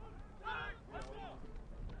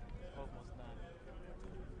 Almost done.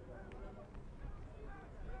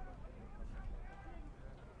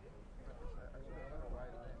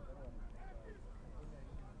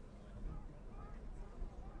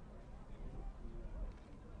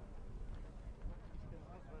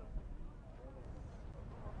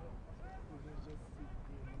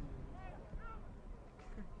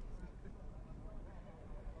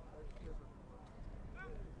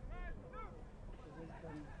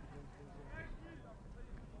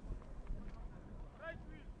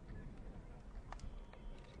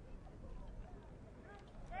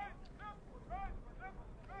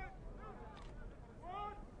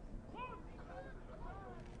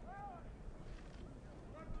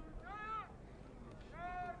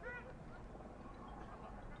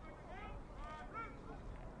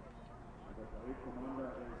 Commander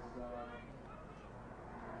is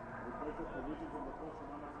requested permission from the force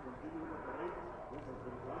commander to continue the parade. This has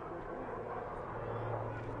been granted.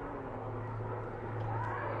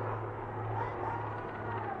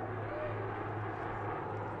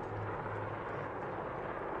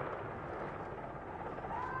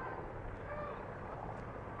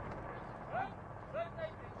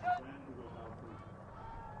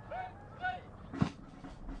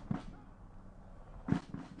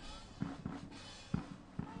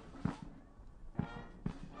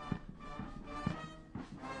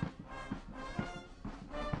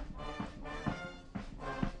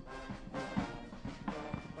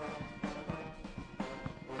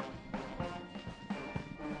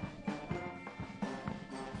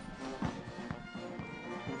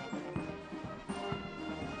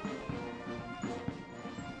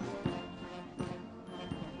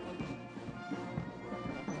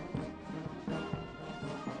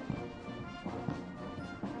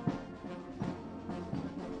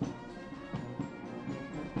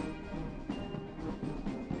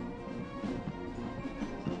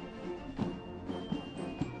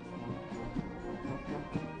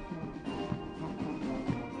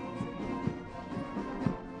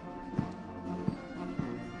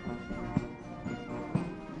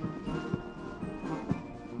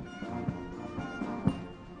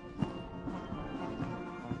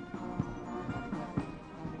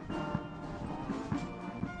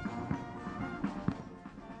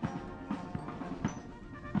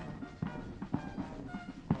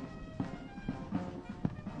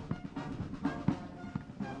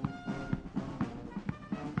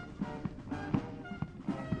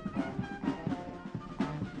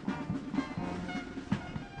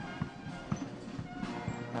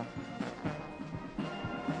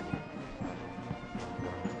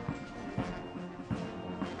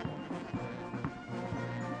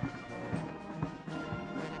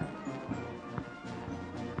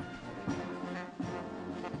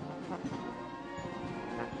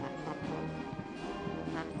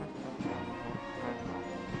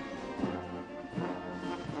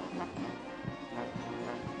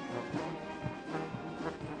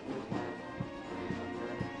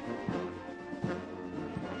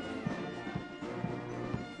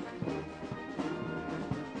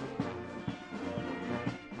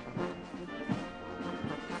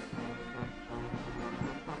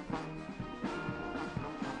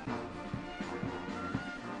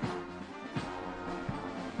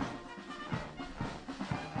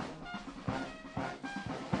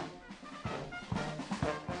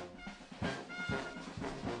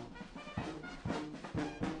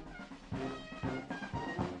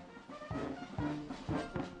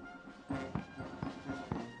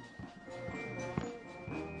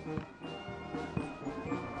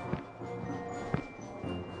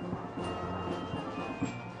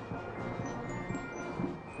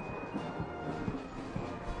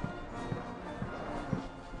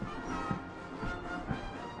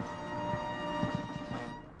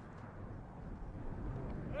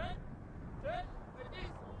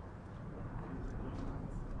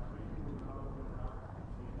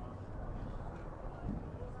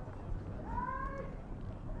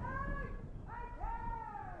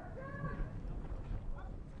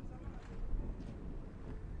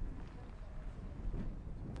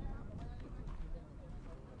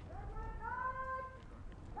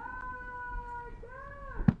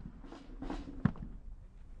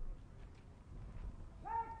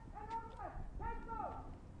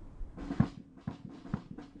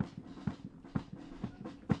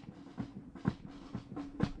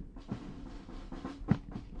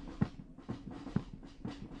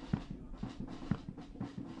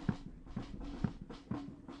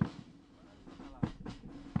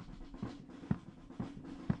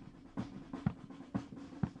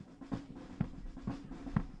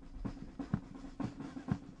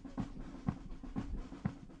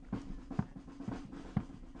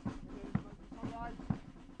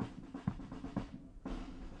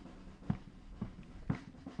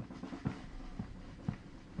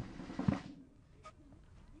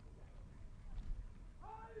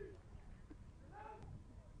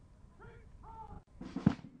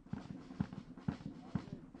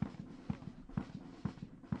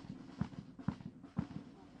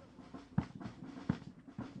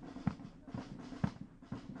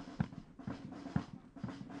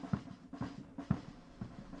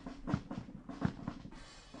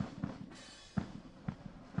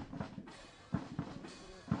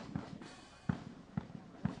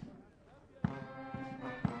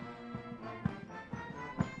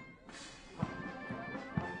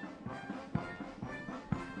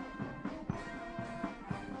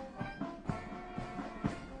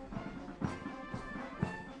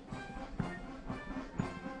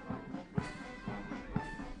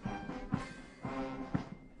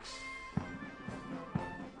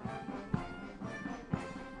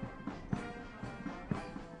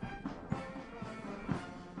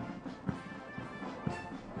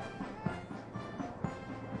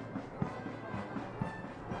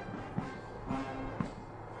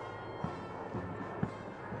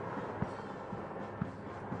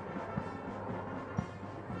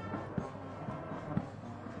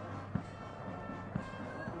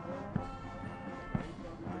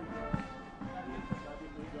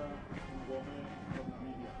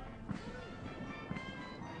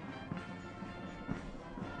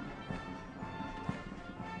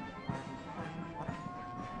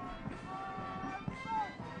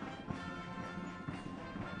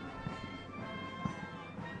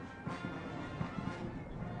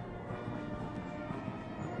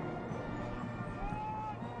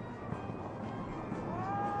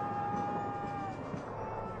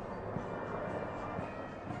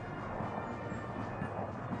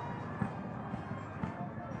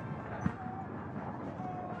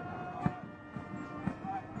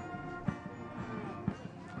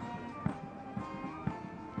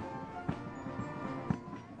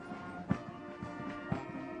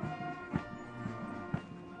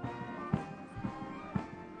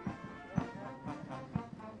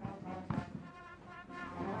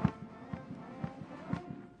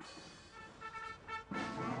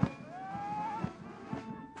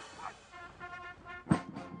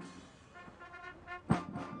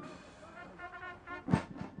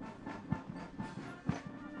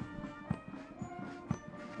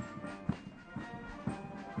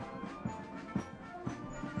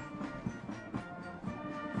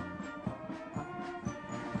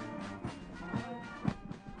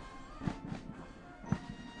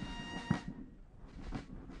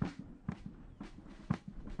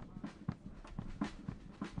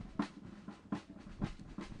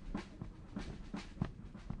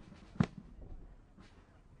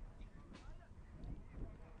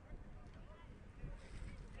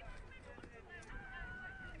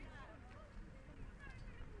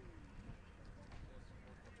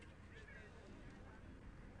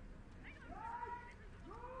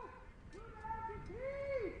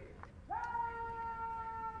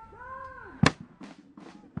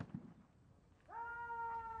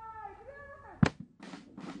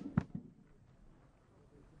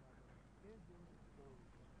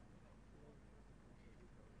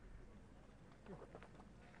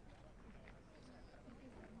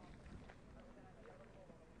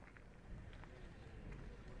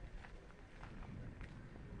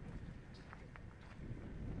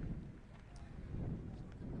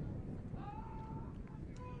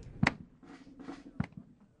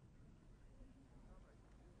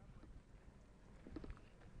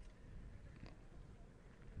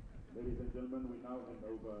 gentlemen, we now hand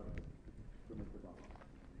over to Mr. Bach.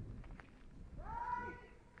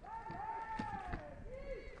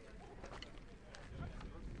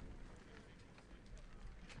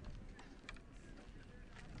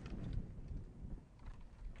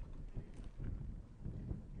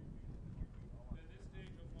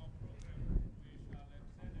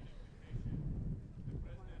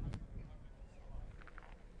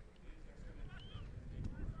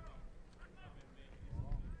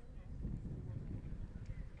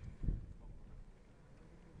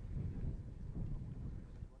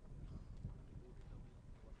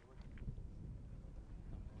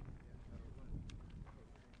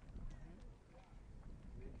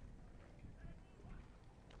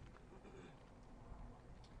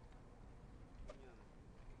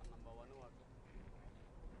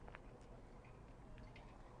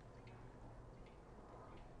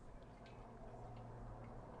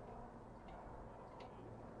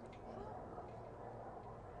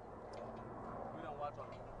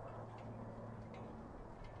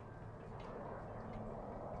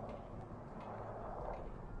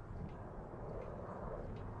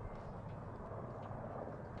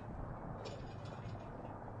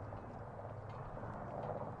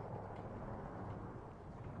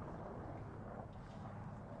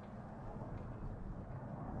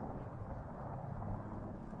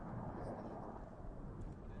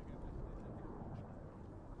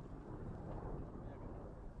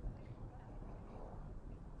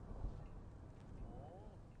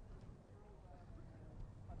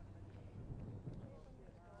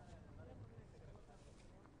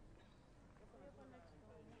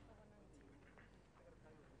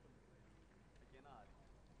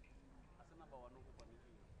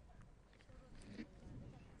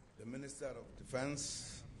 The Minister of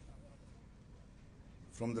Defense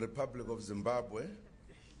from the Republic of Zimbabwe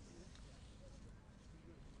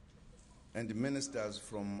and ministers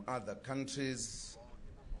from other countries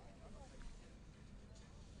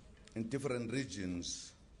in different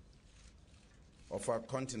regions of our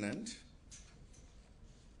continent,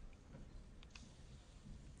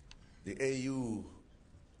 the AU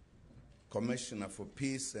Commissioner for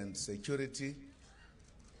Peace and Security,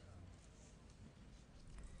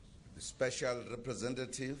 the Special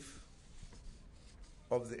Representative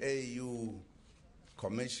of the AU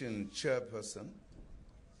Commission Chairperson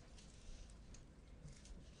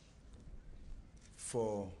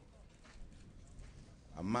for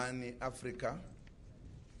AMANI Africa,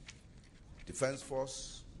 Defense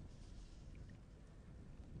Force,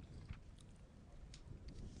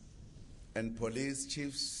 and police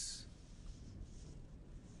chiefs,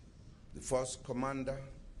 the Force Commander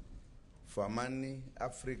for AMANI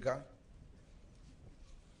Africa,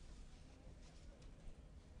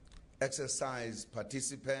 exercise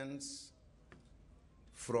participants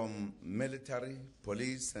from military,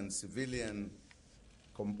 police, and civilian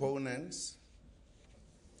components,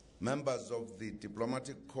 members of the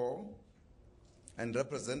diplomatic corps, and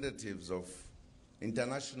representatives of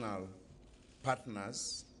international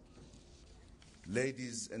partners,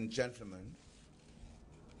 ladies and gentlemen,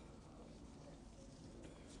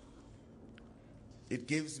 it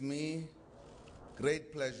gives me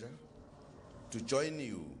great pleasure to join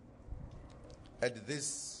you at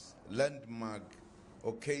this landmark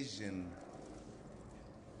occasion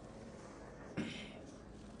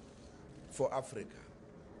for Africa.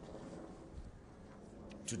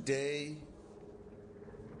 Today,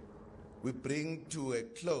 we bring to a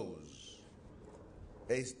close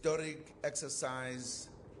a historic exercise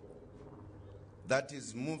that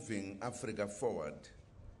is moving Africa forward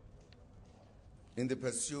in the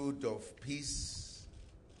pursuit of peace,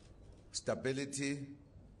 stability,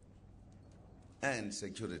 and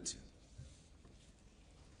security.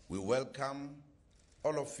 We welcome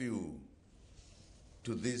all of you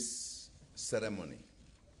to this ceremony.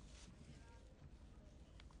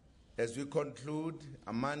 As we conclude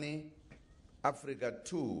AMANI Africa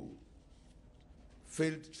 2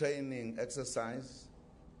 field training exercise,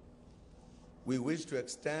 we wish to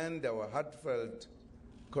extend our heartfelt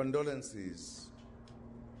condolences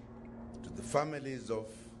to the families of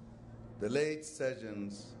the late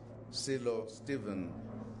Sergeants Silo Stephen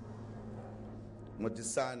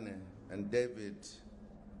Motisane and David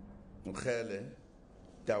Mkhele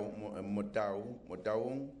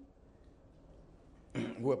Motaung,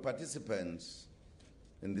 who were participants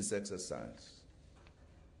in this exercise.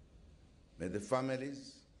 May the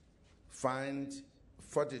families find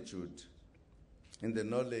fortitude in the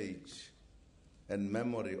knowledge and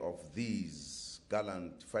memory of these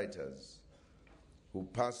gallant fighters who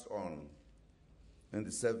passed on in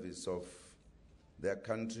the service of their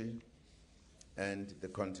country and the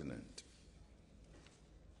continent.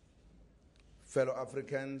 fellow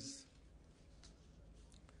Africans,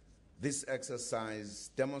 this exercise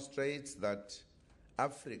demonstrates that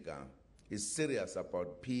Africa is serious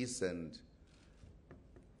about peace and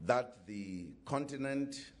that the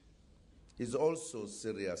continent is also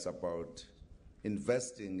serious about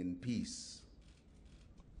investing in peace.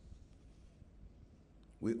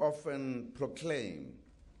 We often proclaim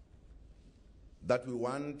that we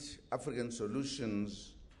want African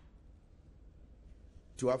solutions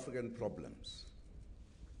to African problems.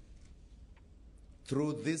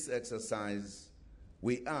 Through this exercise,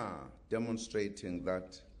 we are demonstrating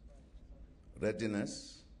that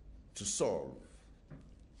readiness to solve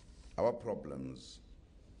our problems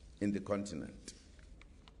in the continent.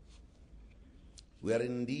 We are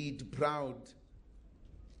indeed proud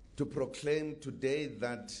to proclaim today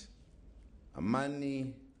that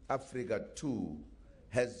AMANI Africa 2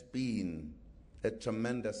 has been a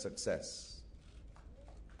tremendous success.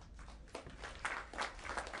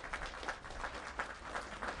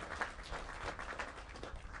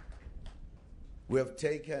 We have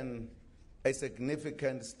taken a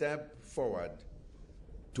significant step forward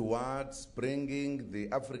towards bringing the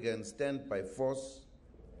African Standby Force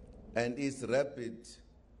and its rapid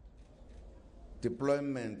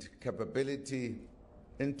deployment capability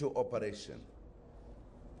into operation.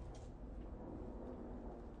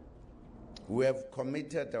 We have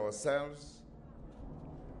committed ourselves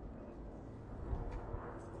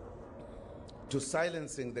to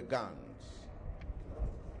silencing the guns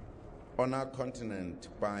on our continent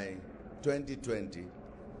by 2020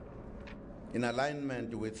 in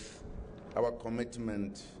alignment with our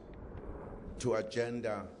commitment to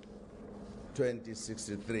Agenda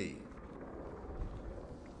 2063.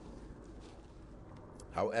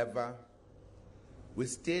 However, we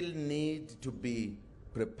still need to be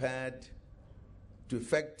prepared to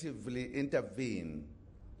effectively intervene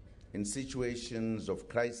in situations of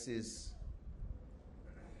crisis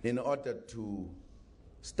in order to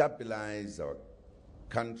stabilize our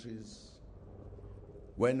countries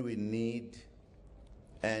when we need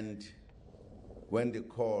and when the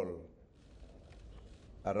call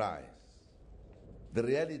arises. The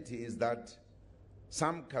reality is that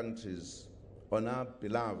some countries on our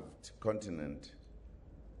beloved continent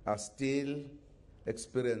are still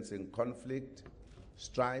experiencing conflict,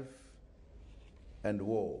 strife, and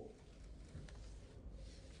war.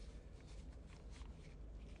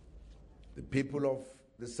 The people of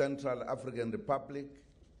the Central African Republic,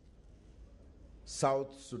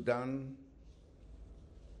 South Sudan,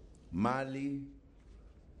 Mali,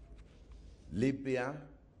 Libya,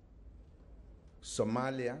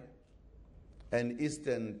 Somalia, and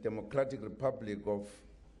Eastern Democratic Republic of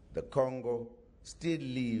the Congo still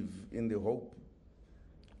live in the hope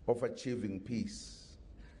of achieving peace.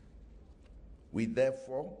 We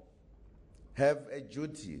therefore have a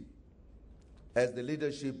duty as the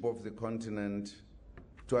leadership of the continent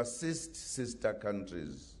to assist sister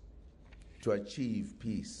countries to achieve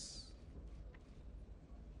peace.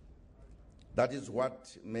 That is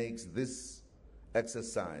what makes this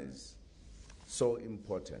exercise so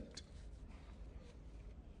important.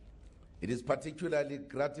 It is particularly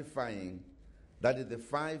gratifying that the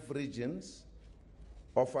 5 regions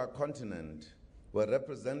of our continent were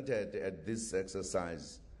represented at this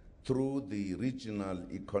exercise through the regional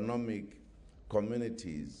economic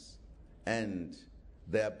communities and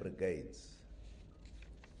their brigades.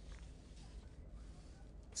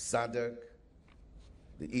 SADC,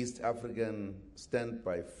 the East African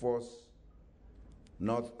Standby Force,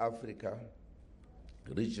 North Africa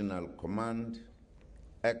Regional Command,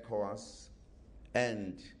 ECOWAS,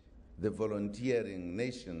 and the volunteering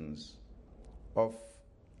nations of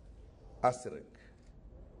ASRIC.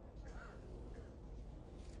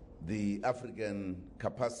 The African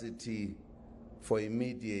Capacity for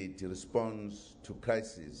Immediate Response to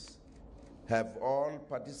Crisis have all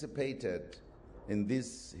participated in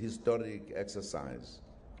this historic exercise,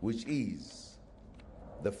 which is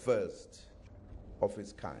the first of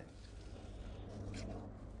its kind.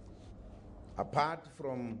 Apart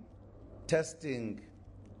from testing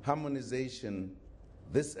harmonization,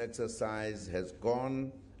 this exercise has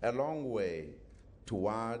gone a long way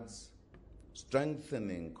towards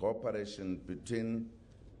strengthening cooperation between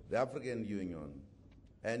the African Union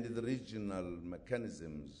and the regional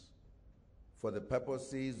mechanisms for the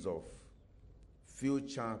purposes of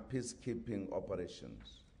future peacekeeping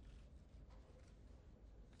operations.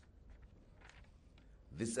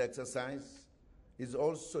 This exercise is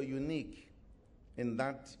also unique in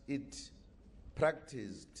that it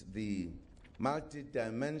practiced the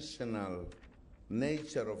multidimensional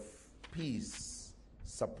nature of peace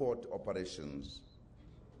support operations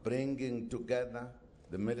bringing together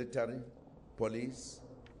the military, police,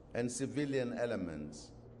 and civilian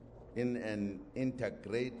elements in an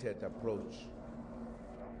integrated approach.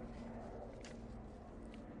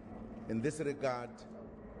 In this regard,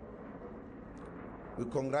 we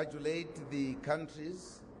congratulate the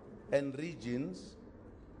countries and regions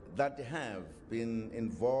that have been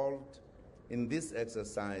involved in this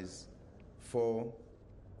exercise for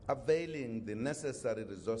availing the necessary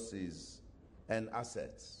resources and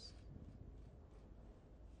assets.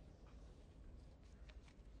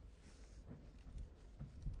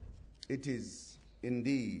 It is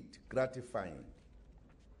indeed gratifying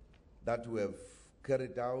that we have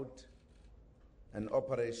carried out an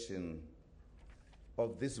operation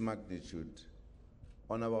of this magnitude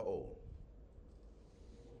on our own.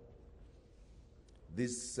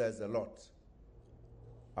 This says a lot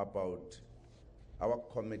about our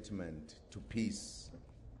commitment to peace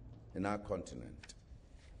in our continent.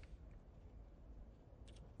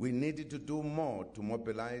 We needed to do more to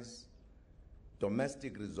mobilize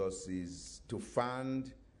domestic resources to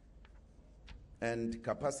fund and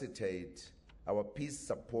capacitate our peace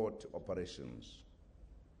support operations.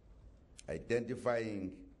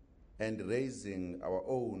 Identifying and raising our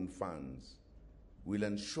own funds will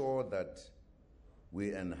ensure that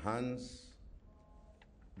we enhance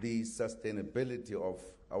the sustainability of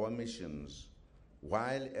our missions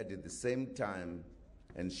while at the same time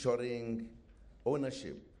ensuring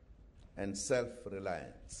ownership and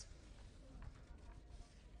self-reliance.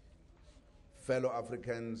 Fellow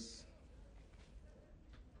Africans,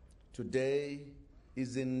 today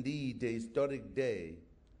is indeed a historic day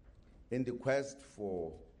in the quest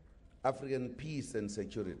for African peace and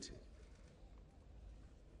security.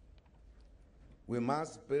 We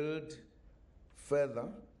must build further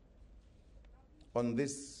on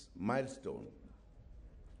this milestone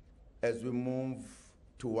as we move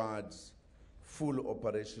towards full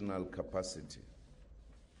operational capacity.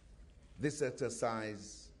 This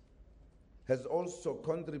exercise has also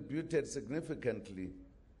contributed significantly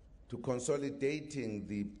to consolidating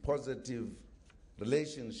the positive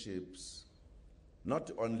relationships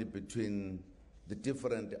not only between the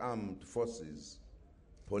different armed forces,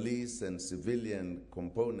 police and civilian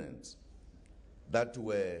components that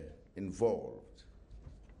were involved,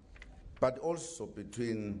 but also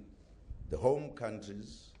between the home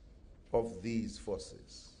countries of these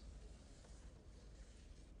forces.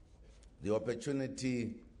 The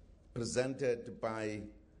opportunity presented by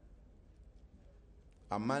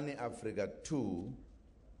AMANI Africa 2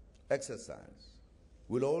 exercise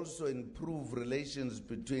will also improve relations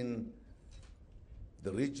between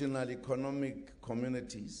the regional economic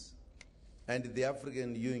communities and the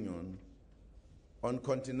African Union on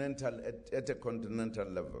at a continental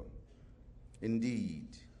level. Indeed,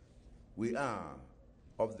 we are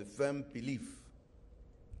of the firm belief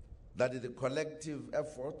that the collective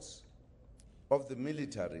efforts of the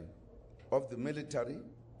military,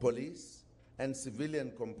 police, and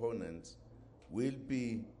civilian components will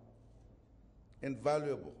be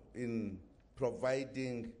invaluable in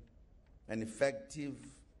providing an effective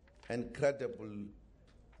and credible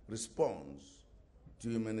response to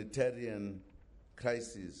humanitarian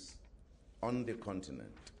crisis on the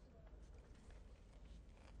continent.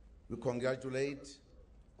 We congratulate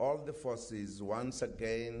all the forces once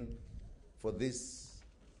again for this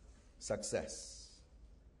success.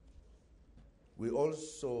 We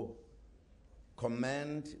also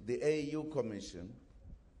commend the AU Commission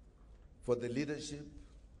for the leadership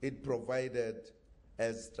it provided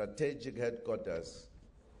as strategic headquarters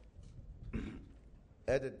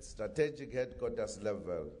at its strategic headquarters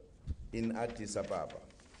level in Addis Ababa.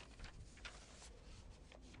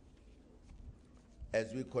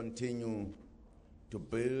 As we continue to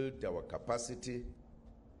build our capacity,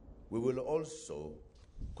 we will also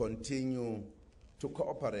continue to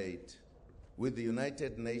cooperate with the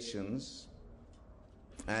United Nations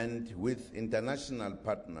and with international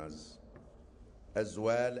partners, as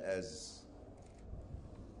well as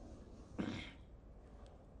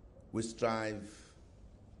we strive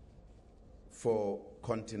for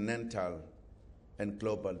continental and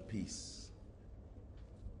global peace.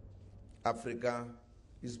 Africa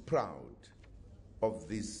is proud of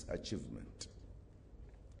this achievement.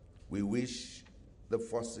 We wish the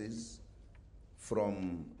forces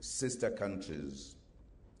from sister countries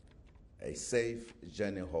a safe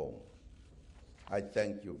journey home. I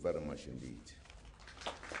thank you very much indeed.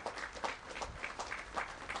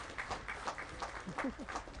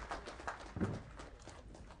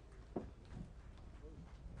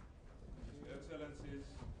 Excellencies,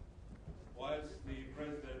 whilst the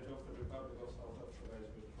President of the Republic of South Africa has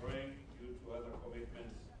been referring you to other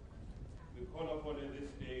commitments we call upon at this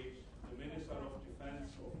stage the Minister of Defense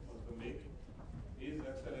of Mozambique, His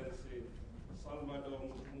Excellency Salvador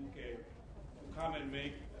Muke, to come and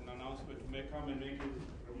make an announcement, come and make his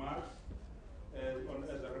remarks as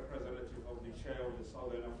a representative of the chair of the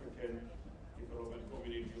Southern African Development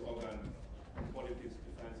Community Organ on Politics,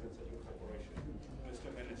 Defense and Security Cooperation. Mr.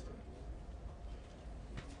 Minister.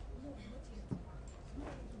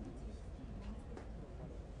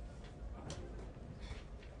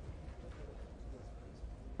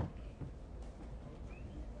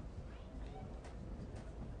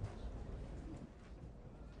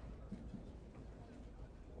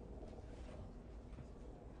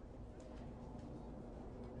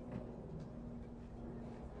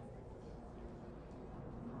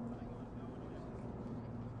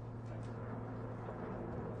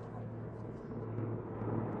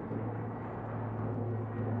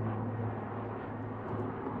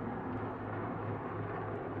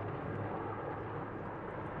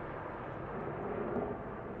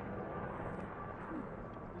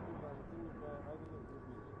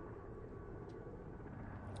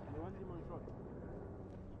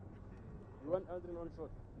 You want Aldrin on shot?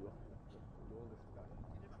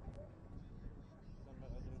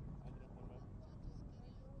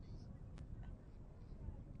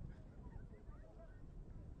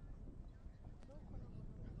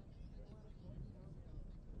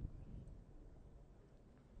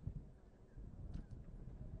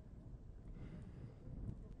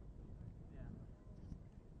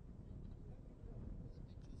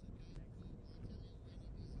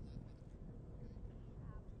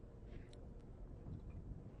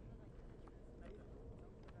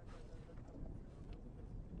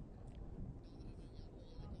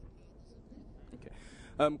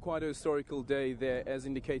 Quite a historical day there, as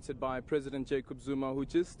indicated by President Jacob Zuma, who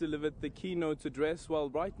just delivered the keynote address.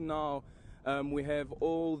 Well, right now we have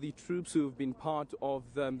all the troops who have been part of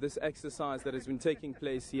this exercise that has been taking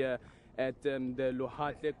place here at the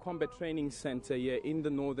Lohatlha Combat Training Center here in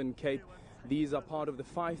the Northern Cape. These are part of the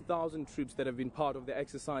 5,000 troops that have been part of the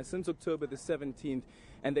exercise since October the 17th,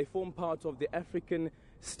 and they form part of the African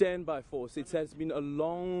Standby Force. It has been a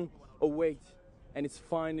long await, and it's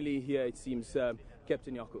finally here, it seems.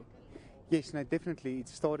 Captain Yaku. Yes, no, definitely. It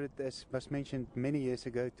started, as was mentioned, many years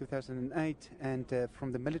ago, 2008, and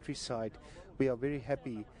from the military side, we are very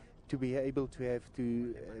happy to be able to have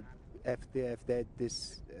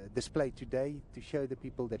this display today to show the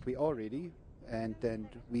people that we are ready and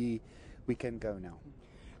we can go now.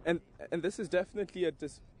 And this is definitely a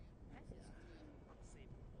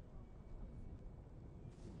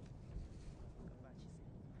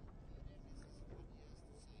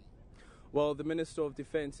Well, the Minister of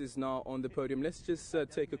Defense is now on the podium. Let's just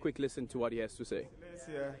take a quick listen to what he has to say.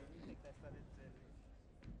 Excelência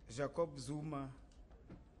Jacob Zuma,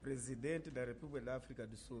 Presidente da República da África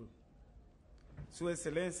do Sul. Sua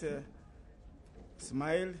Excelência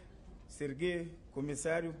Ismail Serguei,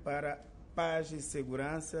 Comissário para Paz e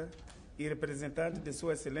Segurança e representante de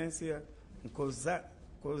Sua Excelência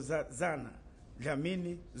Nkosazana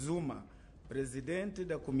Dlamini Zuma, Presidente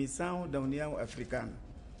da Comissão da União Africana.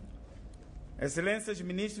 Excelências,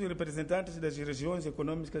 ministros e representantes das regiões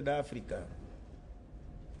econômicas da África,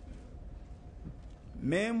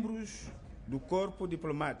 membros do corpo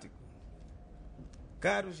diplomático,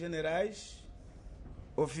 caros generais,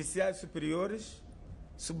 oficiais superiores,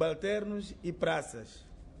 subalternos e praças,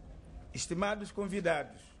 estimados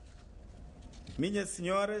convidados, minhas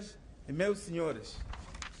senhoras e meus senhores.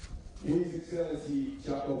 His Excellency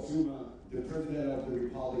Jacob Zuma, the President of the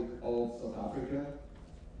Republic of South Africa,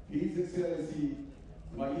 His Excellency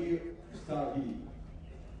Mahir Starhi,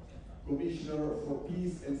 Commissioner for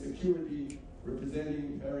Peace and Security,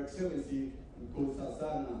 representing Her Excellency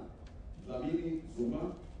Nkosazana Dlamini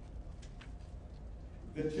Zuma,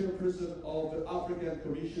 the Chairperson of the African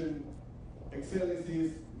Commission,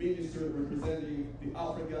 Excellencies Minister representing the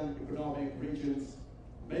African Economic Regions,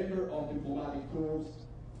 Member of Diplomatic Corps,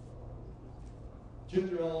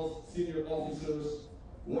 Generals, Senior Officers,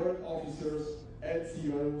 Warrant Officers,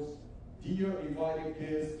 NCOs, dear invited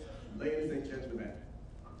guests, ladies and gentlemen.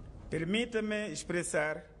 Permita-me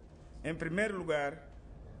expressar, em primeiro lugar,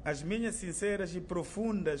 as minhas sinceras e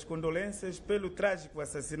profundas condolências pelo trágico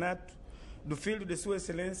assassinato do filho de Sua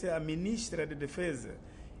Excelência, a Ministra de Defesa,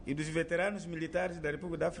 e dos veteranos militares da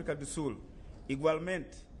República da África do Sul.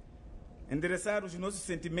 Igualmente, endereçar os nossos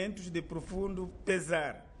sentimentos de profundo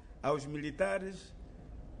pesar aos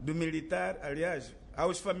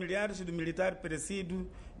aos familiares do militar perecido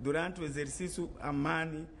durante o exercício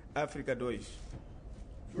AMANI Africa 2.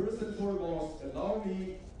 First and foremost, allow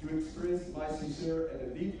me to express my sincere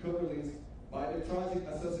and deep condolence by the tragic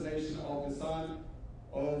assassination of the son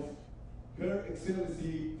of Her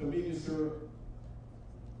Excellency, the Minister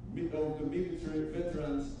of the Military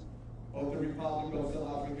Veterans of the Republic of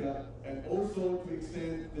South Africa, and also to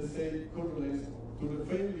extend the same condolence to the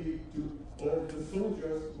family of the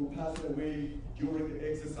soldiers who passed away during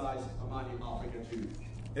the exercise AMANI Africa 2.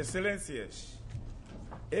 Excelências,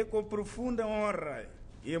 é com profunda honra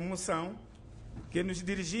e emoção que nos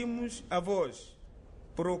dirigimos a vós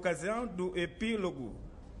por ocasião do epílogo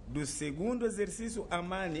do segundo exercício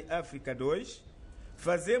AMANI Africa 2,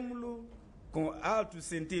 fazemos-lo com alto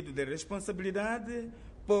sentido de responsabilidade,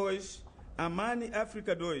 pois AMANI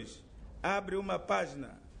Africa 2 abre uma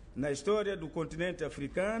página na história do continente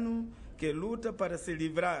africano que luta para se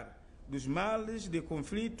livrar dos males de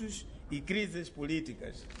conflitos e crises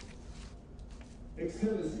políticas.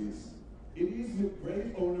 Excellencies, it is with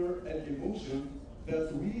great honor and emotion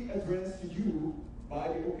that we address to you by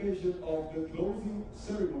the occasion of the closing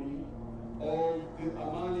ceremony of the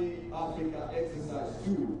AMANI Africa Exercise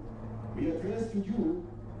 2. We address to you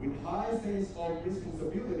with high sense of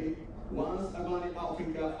responsibility once AMANI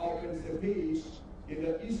Africa opens a page in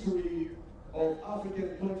the history of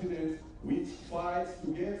African continent which fights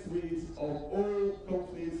to get rid of all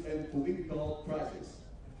conflicts and political crises.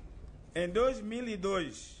 Em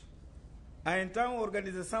 2002, a então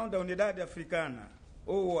Organização da Unidade Africana,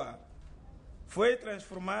 OUA, foi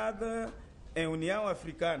transformada em União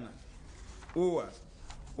Africana, UA.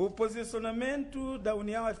 O posicionamento da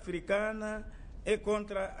União Africana é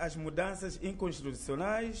contra as mudanças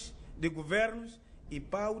inconstitucionais de governos e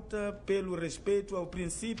pauta pelo respeito ao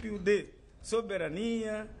princípio de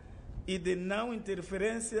soberania e de não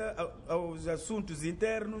interferência aos assuntos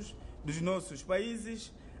internos dos nossos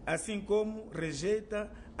países, assim como rejeita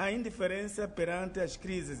a indiferença perante as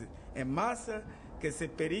crises em massa que se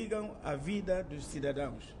perigam a vida dos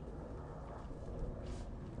cidadãos.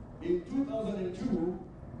 In 2002,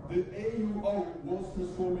 the AUO was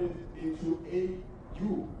transformed into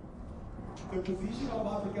AU. The position of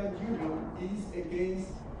African Union is against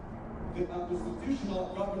the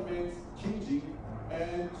unconstitutional government changing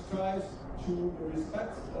and strives to the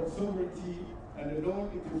respect of sovereignty and the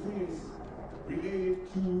non-interference related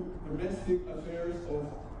to domestic affairs of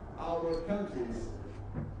our countries,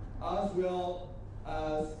 as well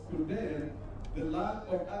as condemn the lack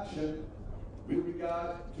of action with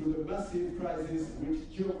regard to the massive crisis which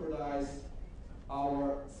jeopardize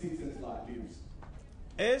our citizens' lives.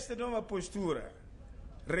 Esta nova postura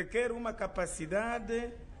requer uma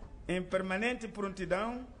capacidade em permanente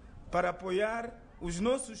prontidão para apoiar os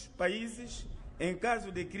nossos países em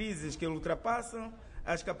caso de crises que ultrapassam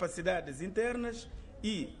as capacidades internas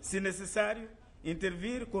e, se necessário,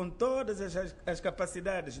 intervir com todas as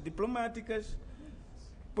capacidades diplomáticas,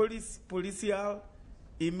 policial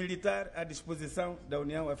e militar à disposição da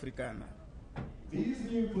União Africana. This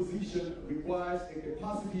new position requires a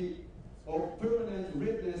capacity of permanent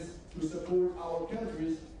readiness to support our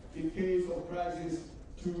countries in case of crisis,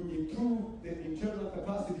 to improve the internal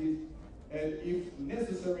capacity and, if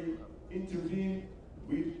necessary, intervene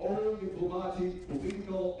with all diplomatic,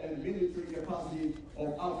 political and military capacity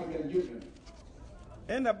of African Union.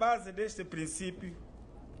 É na base deste princípio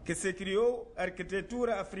que se criou a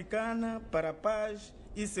arquitetura africana para a paz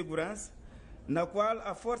e segurança, na qual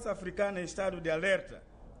a Força Africana em estado de alerta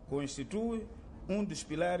constitui dos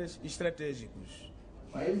pilares estratégicos.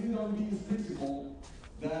 Based on this principle,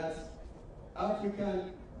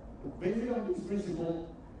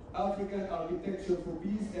 African architecture for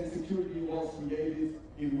peace and security was created,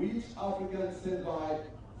 in which African standby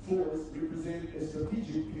force represents a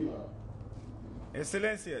strategic pillar.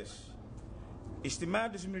 Excelências,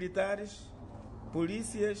 estimados militares,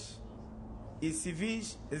 polícias e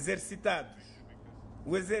civis exercitados,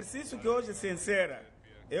 o exercício que hoje se encerra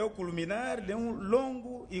é o culminar de um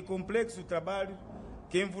longo e complexo trabalho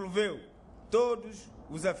que envolveu todos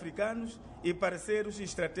os africanos e parceiros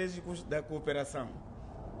estratégicos da cooperação.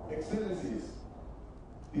 Excellencies,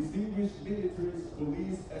 distinguished militaries,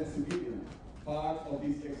 police and civilian part of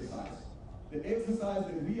this exercise. The exercise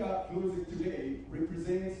that we are closing today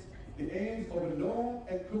represents the end of a long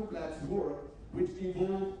and complex work which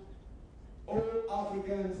involved all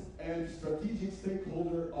Africans and strategic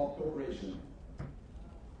stakeholders of cooperation.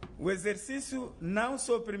 O exercício não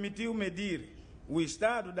só permitiu medir o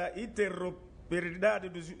estado da interoperabilidade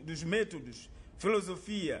dos métodos,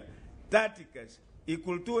 filosofia, táticas e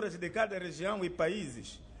culturas de cada região e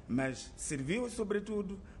países, mas serviu,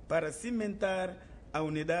 sobretudo, para cimentar a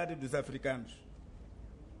unidade dos africanos.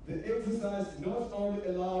 The exercise not only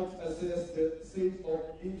allowed to assess the state of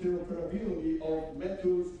interoperability of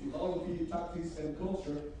methods, philosophy, tactics, and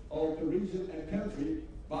culture of the region and country,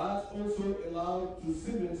 but also allowed to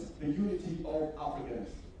cement the unity of Africans.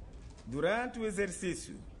 Durante o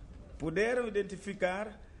exercício, puderam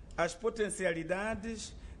identificar as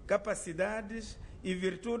potencialidades, capacidades e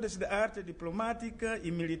virtudes da arte diplomática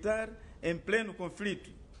e militar em pleno conflito,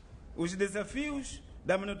 os desafios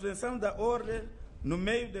da manutenção da ordem no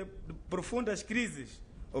meio de profundas crises,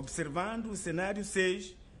 observando o cenário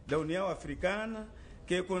 6 da União Africana,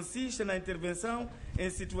 que consiste na intervenção em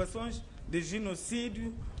situações de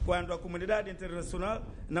genocídio quando a comunidade internacional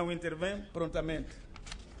não intervém prontamente.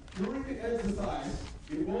 During the exercise,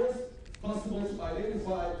 it was possible to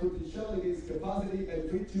identify potentialities, capacity,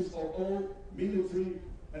 and virtues of all military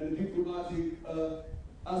and diplomatic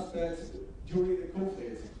aspects during the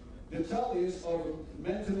conflict. The challenge of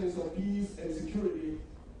maintenance of peace and security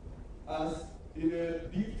as in a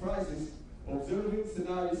deep crisis, observing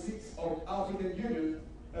scenario 6 of African Union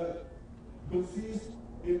consists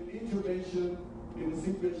in intervention in a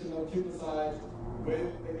situation of genocide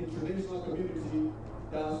when the international community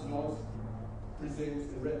does not present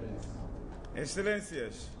readiness.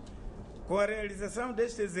 Excelências, com a realização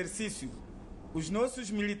deste exercício, os nossos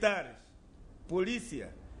militares,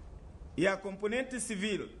 polícia e a componente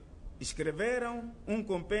civil escreveram um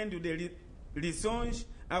compêndio de lições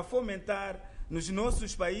a fomentar nos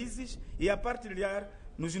nossos países e a partilhar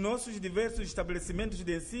nos nossos diversos estabelecimentos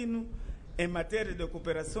de ensino em matéria de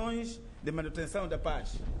cooperações de manutenção da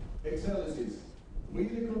paz. Excellencies, with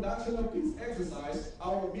the conduction of this exercise,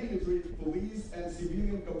 our military, police, and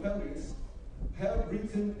civilian components have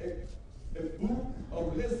written a book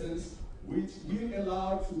of lessons which will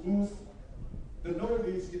allow to boost the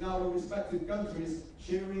knowledge in our respective countries,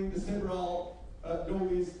 sharing the several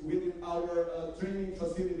knowledge within our training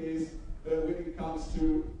facilities when it comes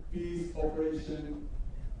to peace operation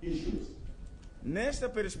issues. Nesta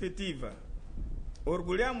perspectiva,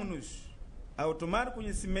 orgulhamos-nos ao tomar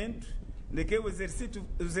conhecimento de que o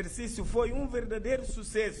exercício foi um verdadeiro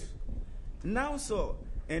sucesso, não só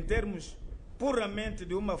em termos puramente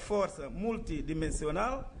de uma força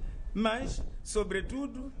multidimensional, mas,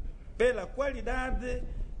 sobretudo, pela qualidade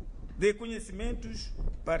de conhecimentos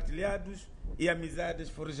partilhados e amizades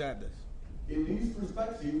forjadas. In this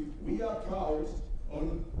perspective, we are proud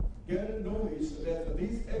on getting knowledge that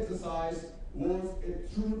this exercise was a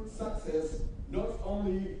true success, not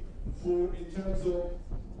only in terms of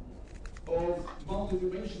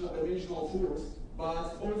multidimensional force,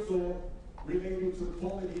 but also related to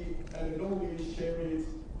quality and knowledge shared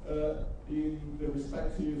in the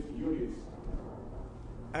respective units.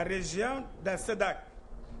 A região da SADC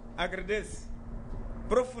agradece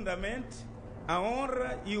profundamente a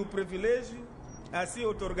honra e o privilégio a si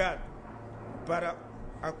otorgado para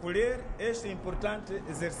acolher este importante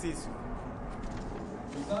exercício.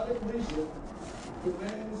 The SADC region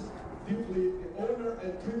commends deeply the honor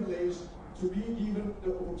and privilege to be given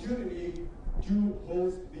the opportunity to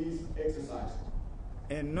host this exercise.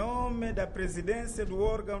 Em nome da presidência do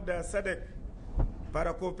órgão da SADC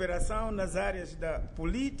para a cooperação nas áreas da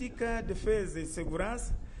política, defesa e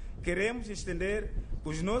segurança, queremos estender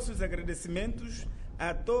os nossos agradecimentos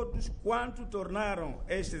a todos quanto tornaram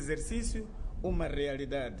este exercício uma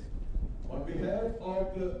realidade. On behalf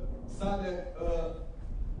of the SADC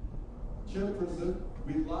chairperson,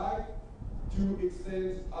 we'd like to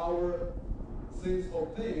extend our sense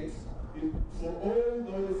of thanks for all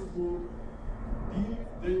those who did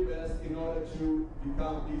their best in order to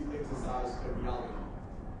become this exercise a reality.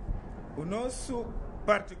 O nosso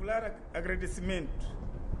particular agradecimento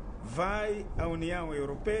vai à União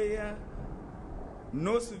Europeia,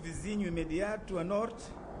 nosso vizinho imediato a norte,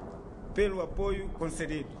 pelo apoio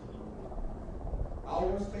concedido.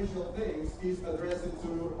 Our special thanks is addressed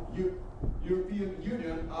to European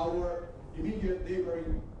Union, our immediate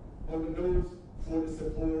neighboring on the north, for the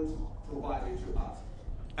support provided to us.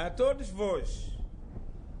 A todos vós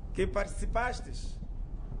que participastes,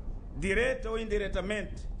 direta ou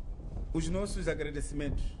indiretamente, os nossos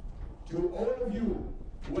agradecimentos. To all of you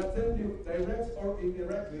who attended, direct or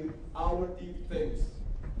indirectly, our deep thanks.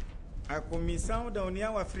 A Comissão da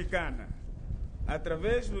União Africana,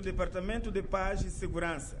 através do Departamento de Paz e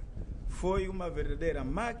Segurança, foi uma verdadeira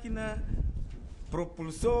máquina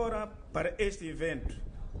propulsora para este evento.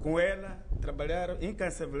 Com ela, trabalharam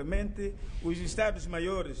incansavelmente os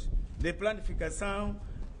Estados-Maiores de planificação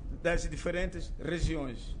das diferentes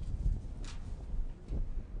regiões.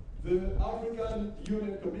 The African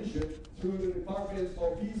Union Commission, through the Department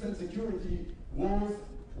of Peace and Security, was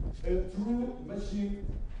a true machine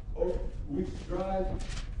which drives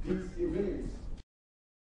these events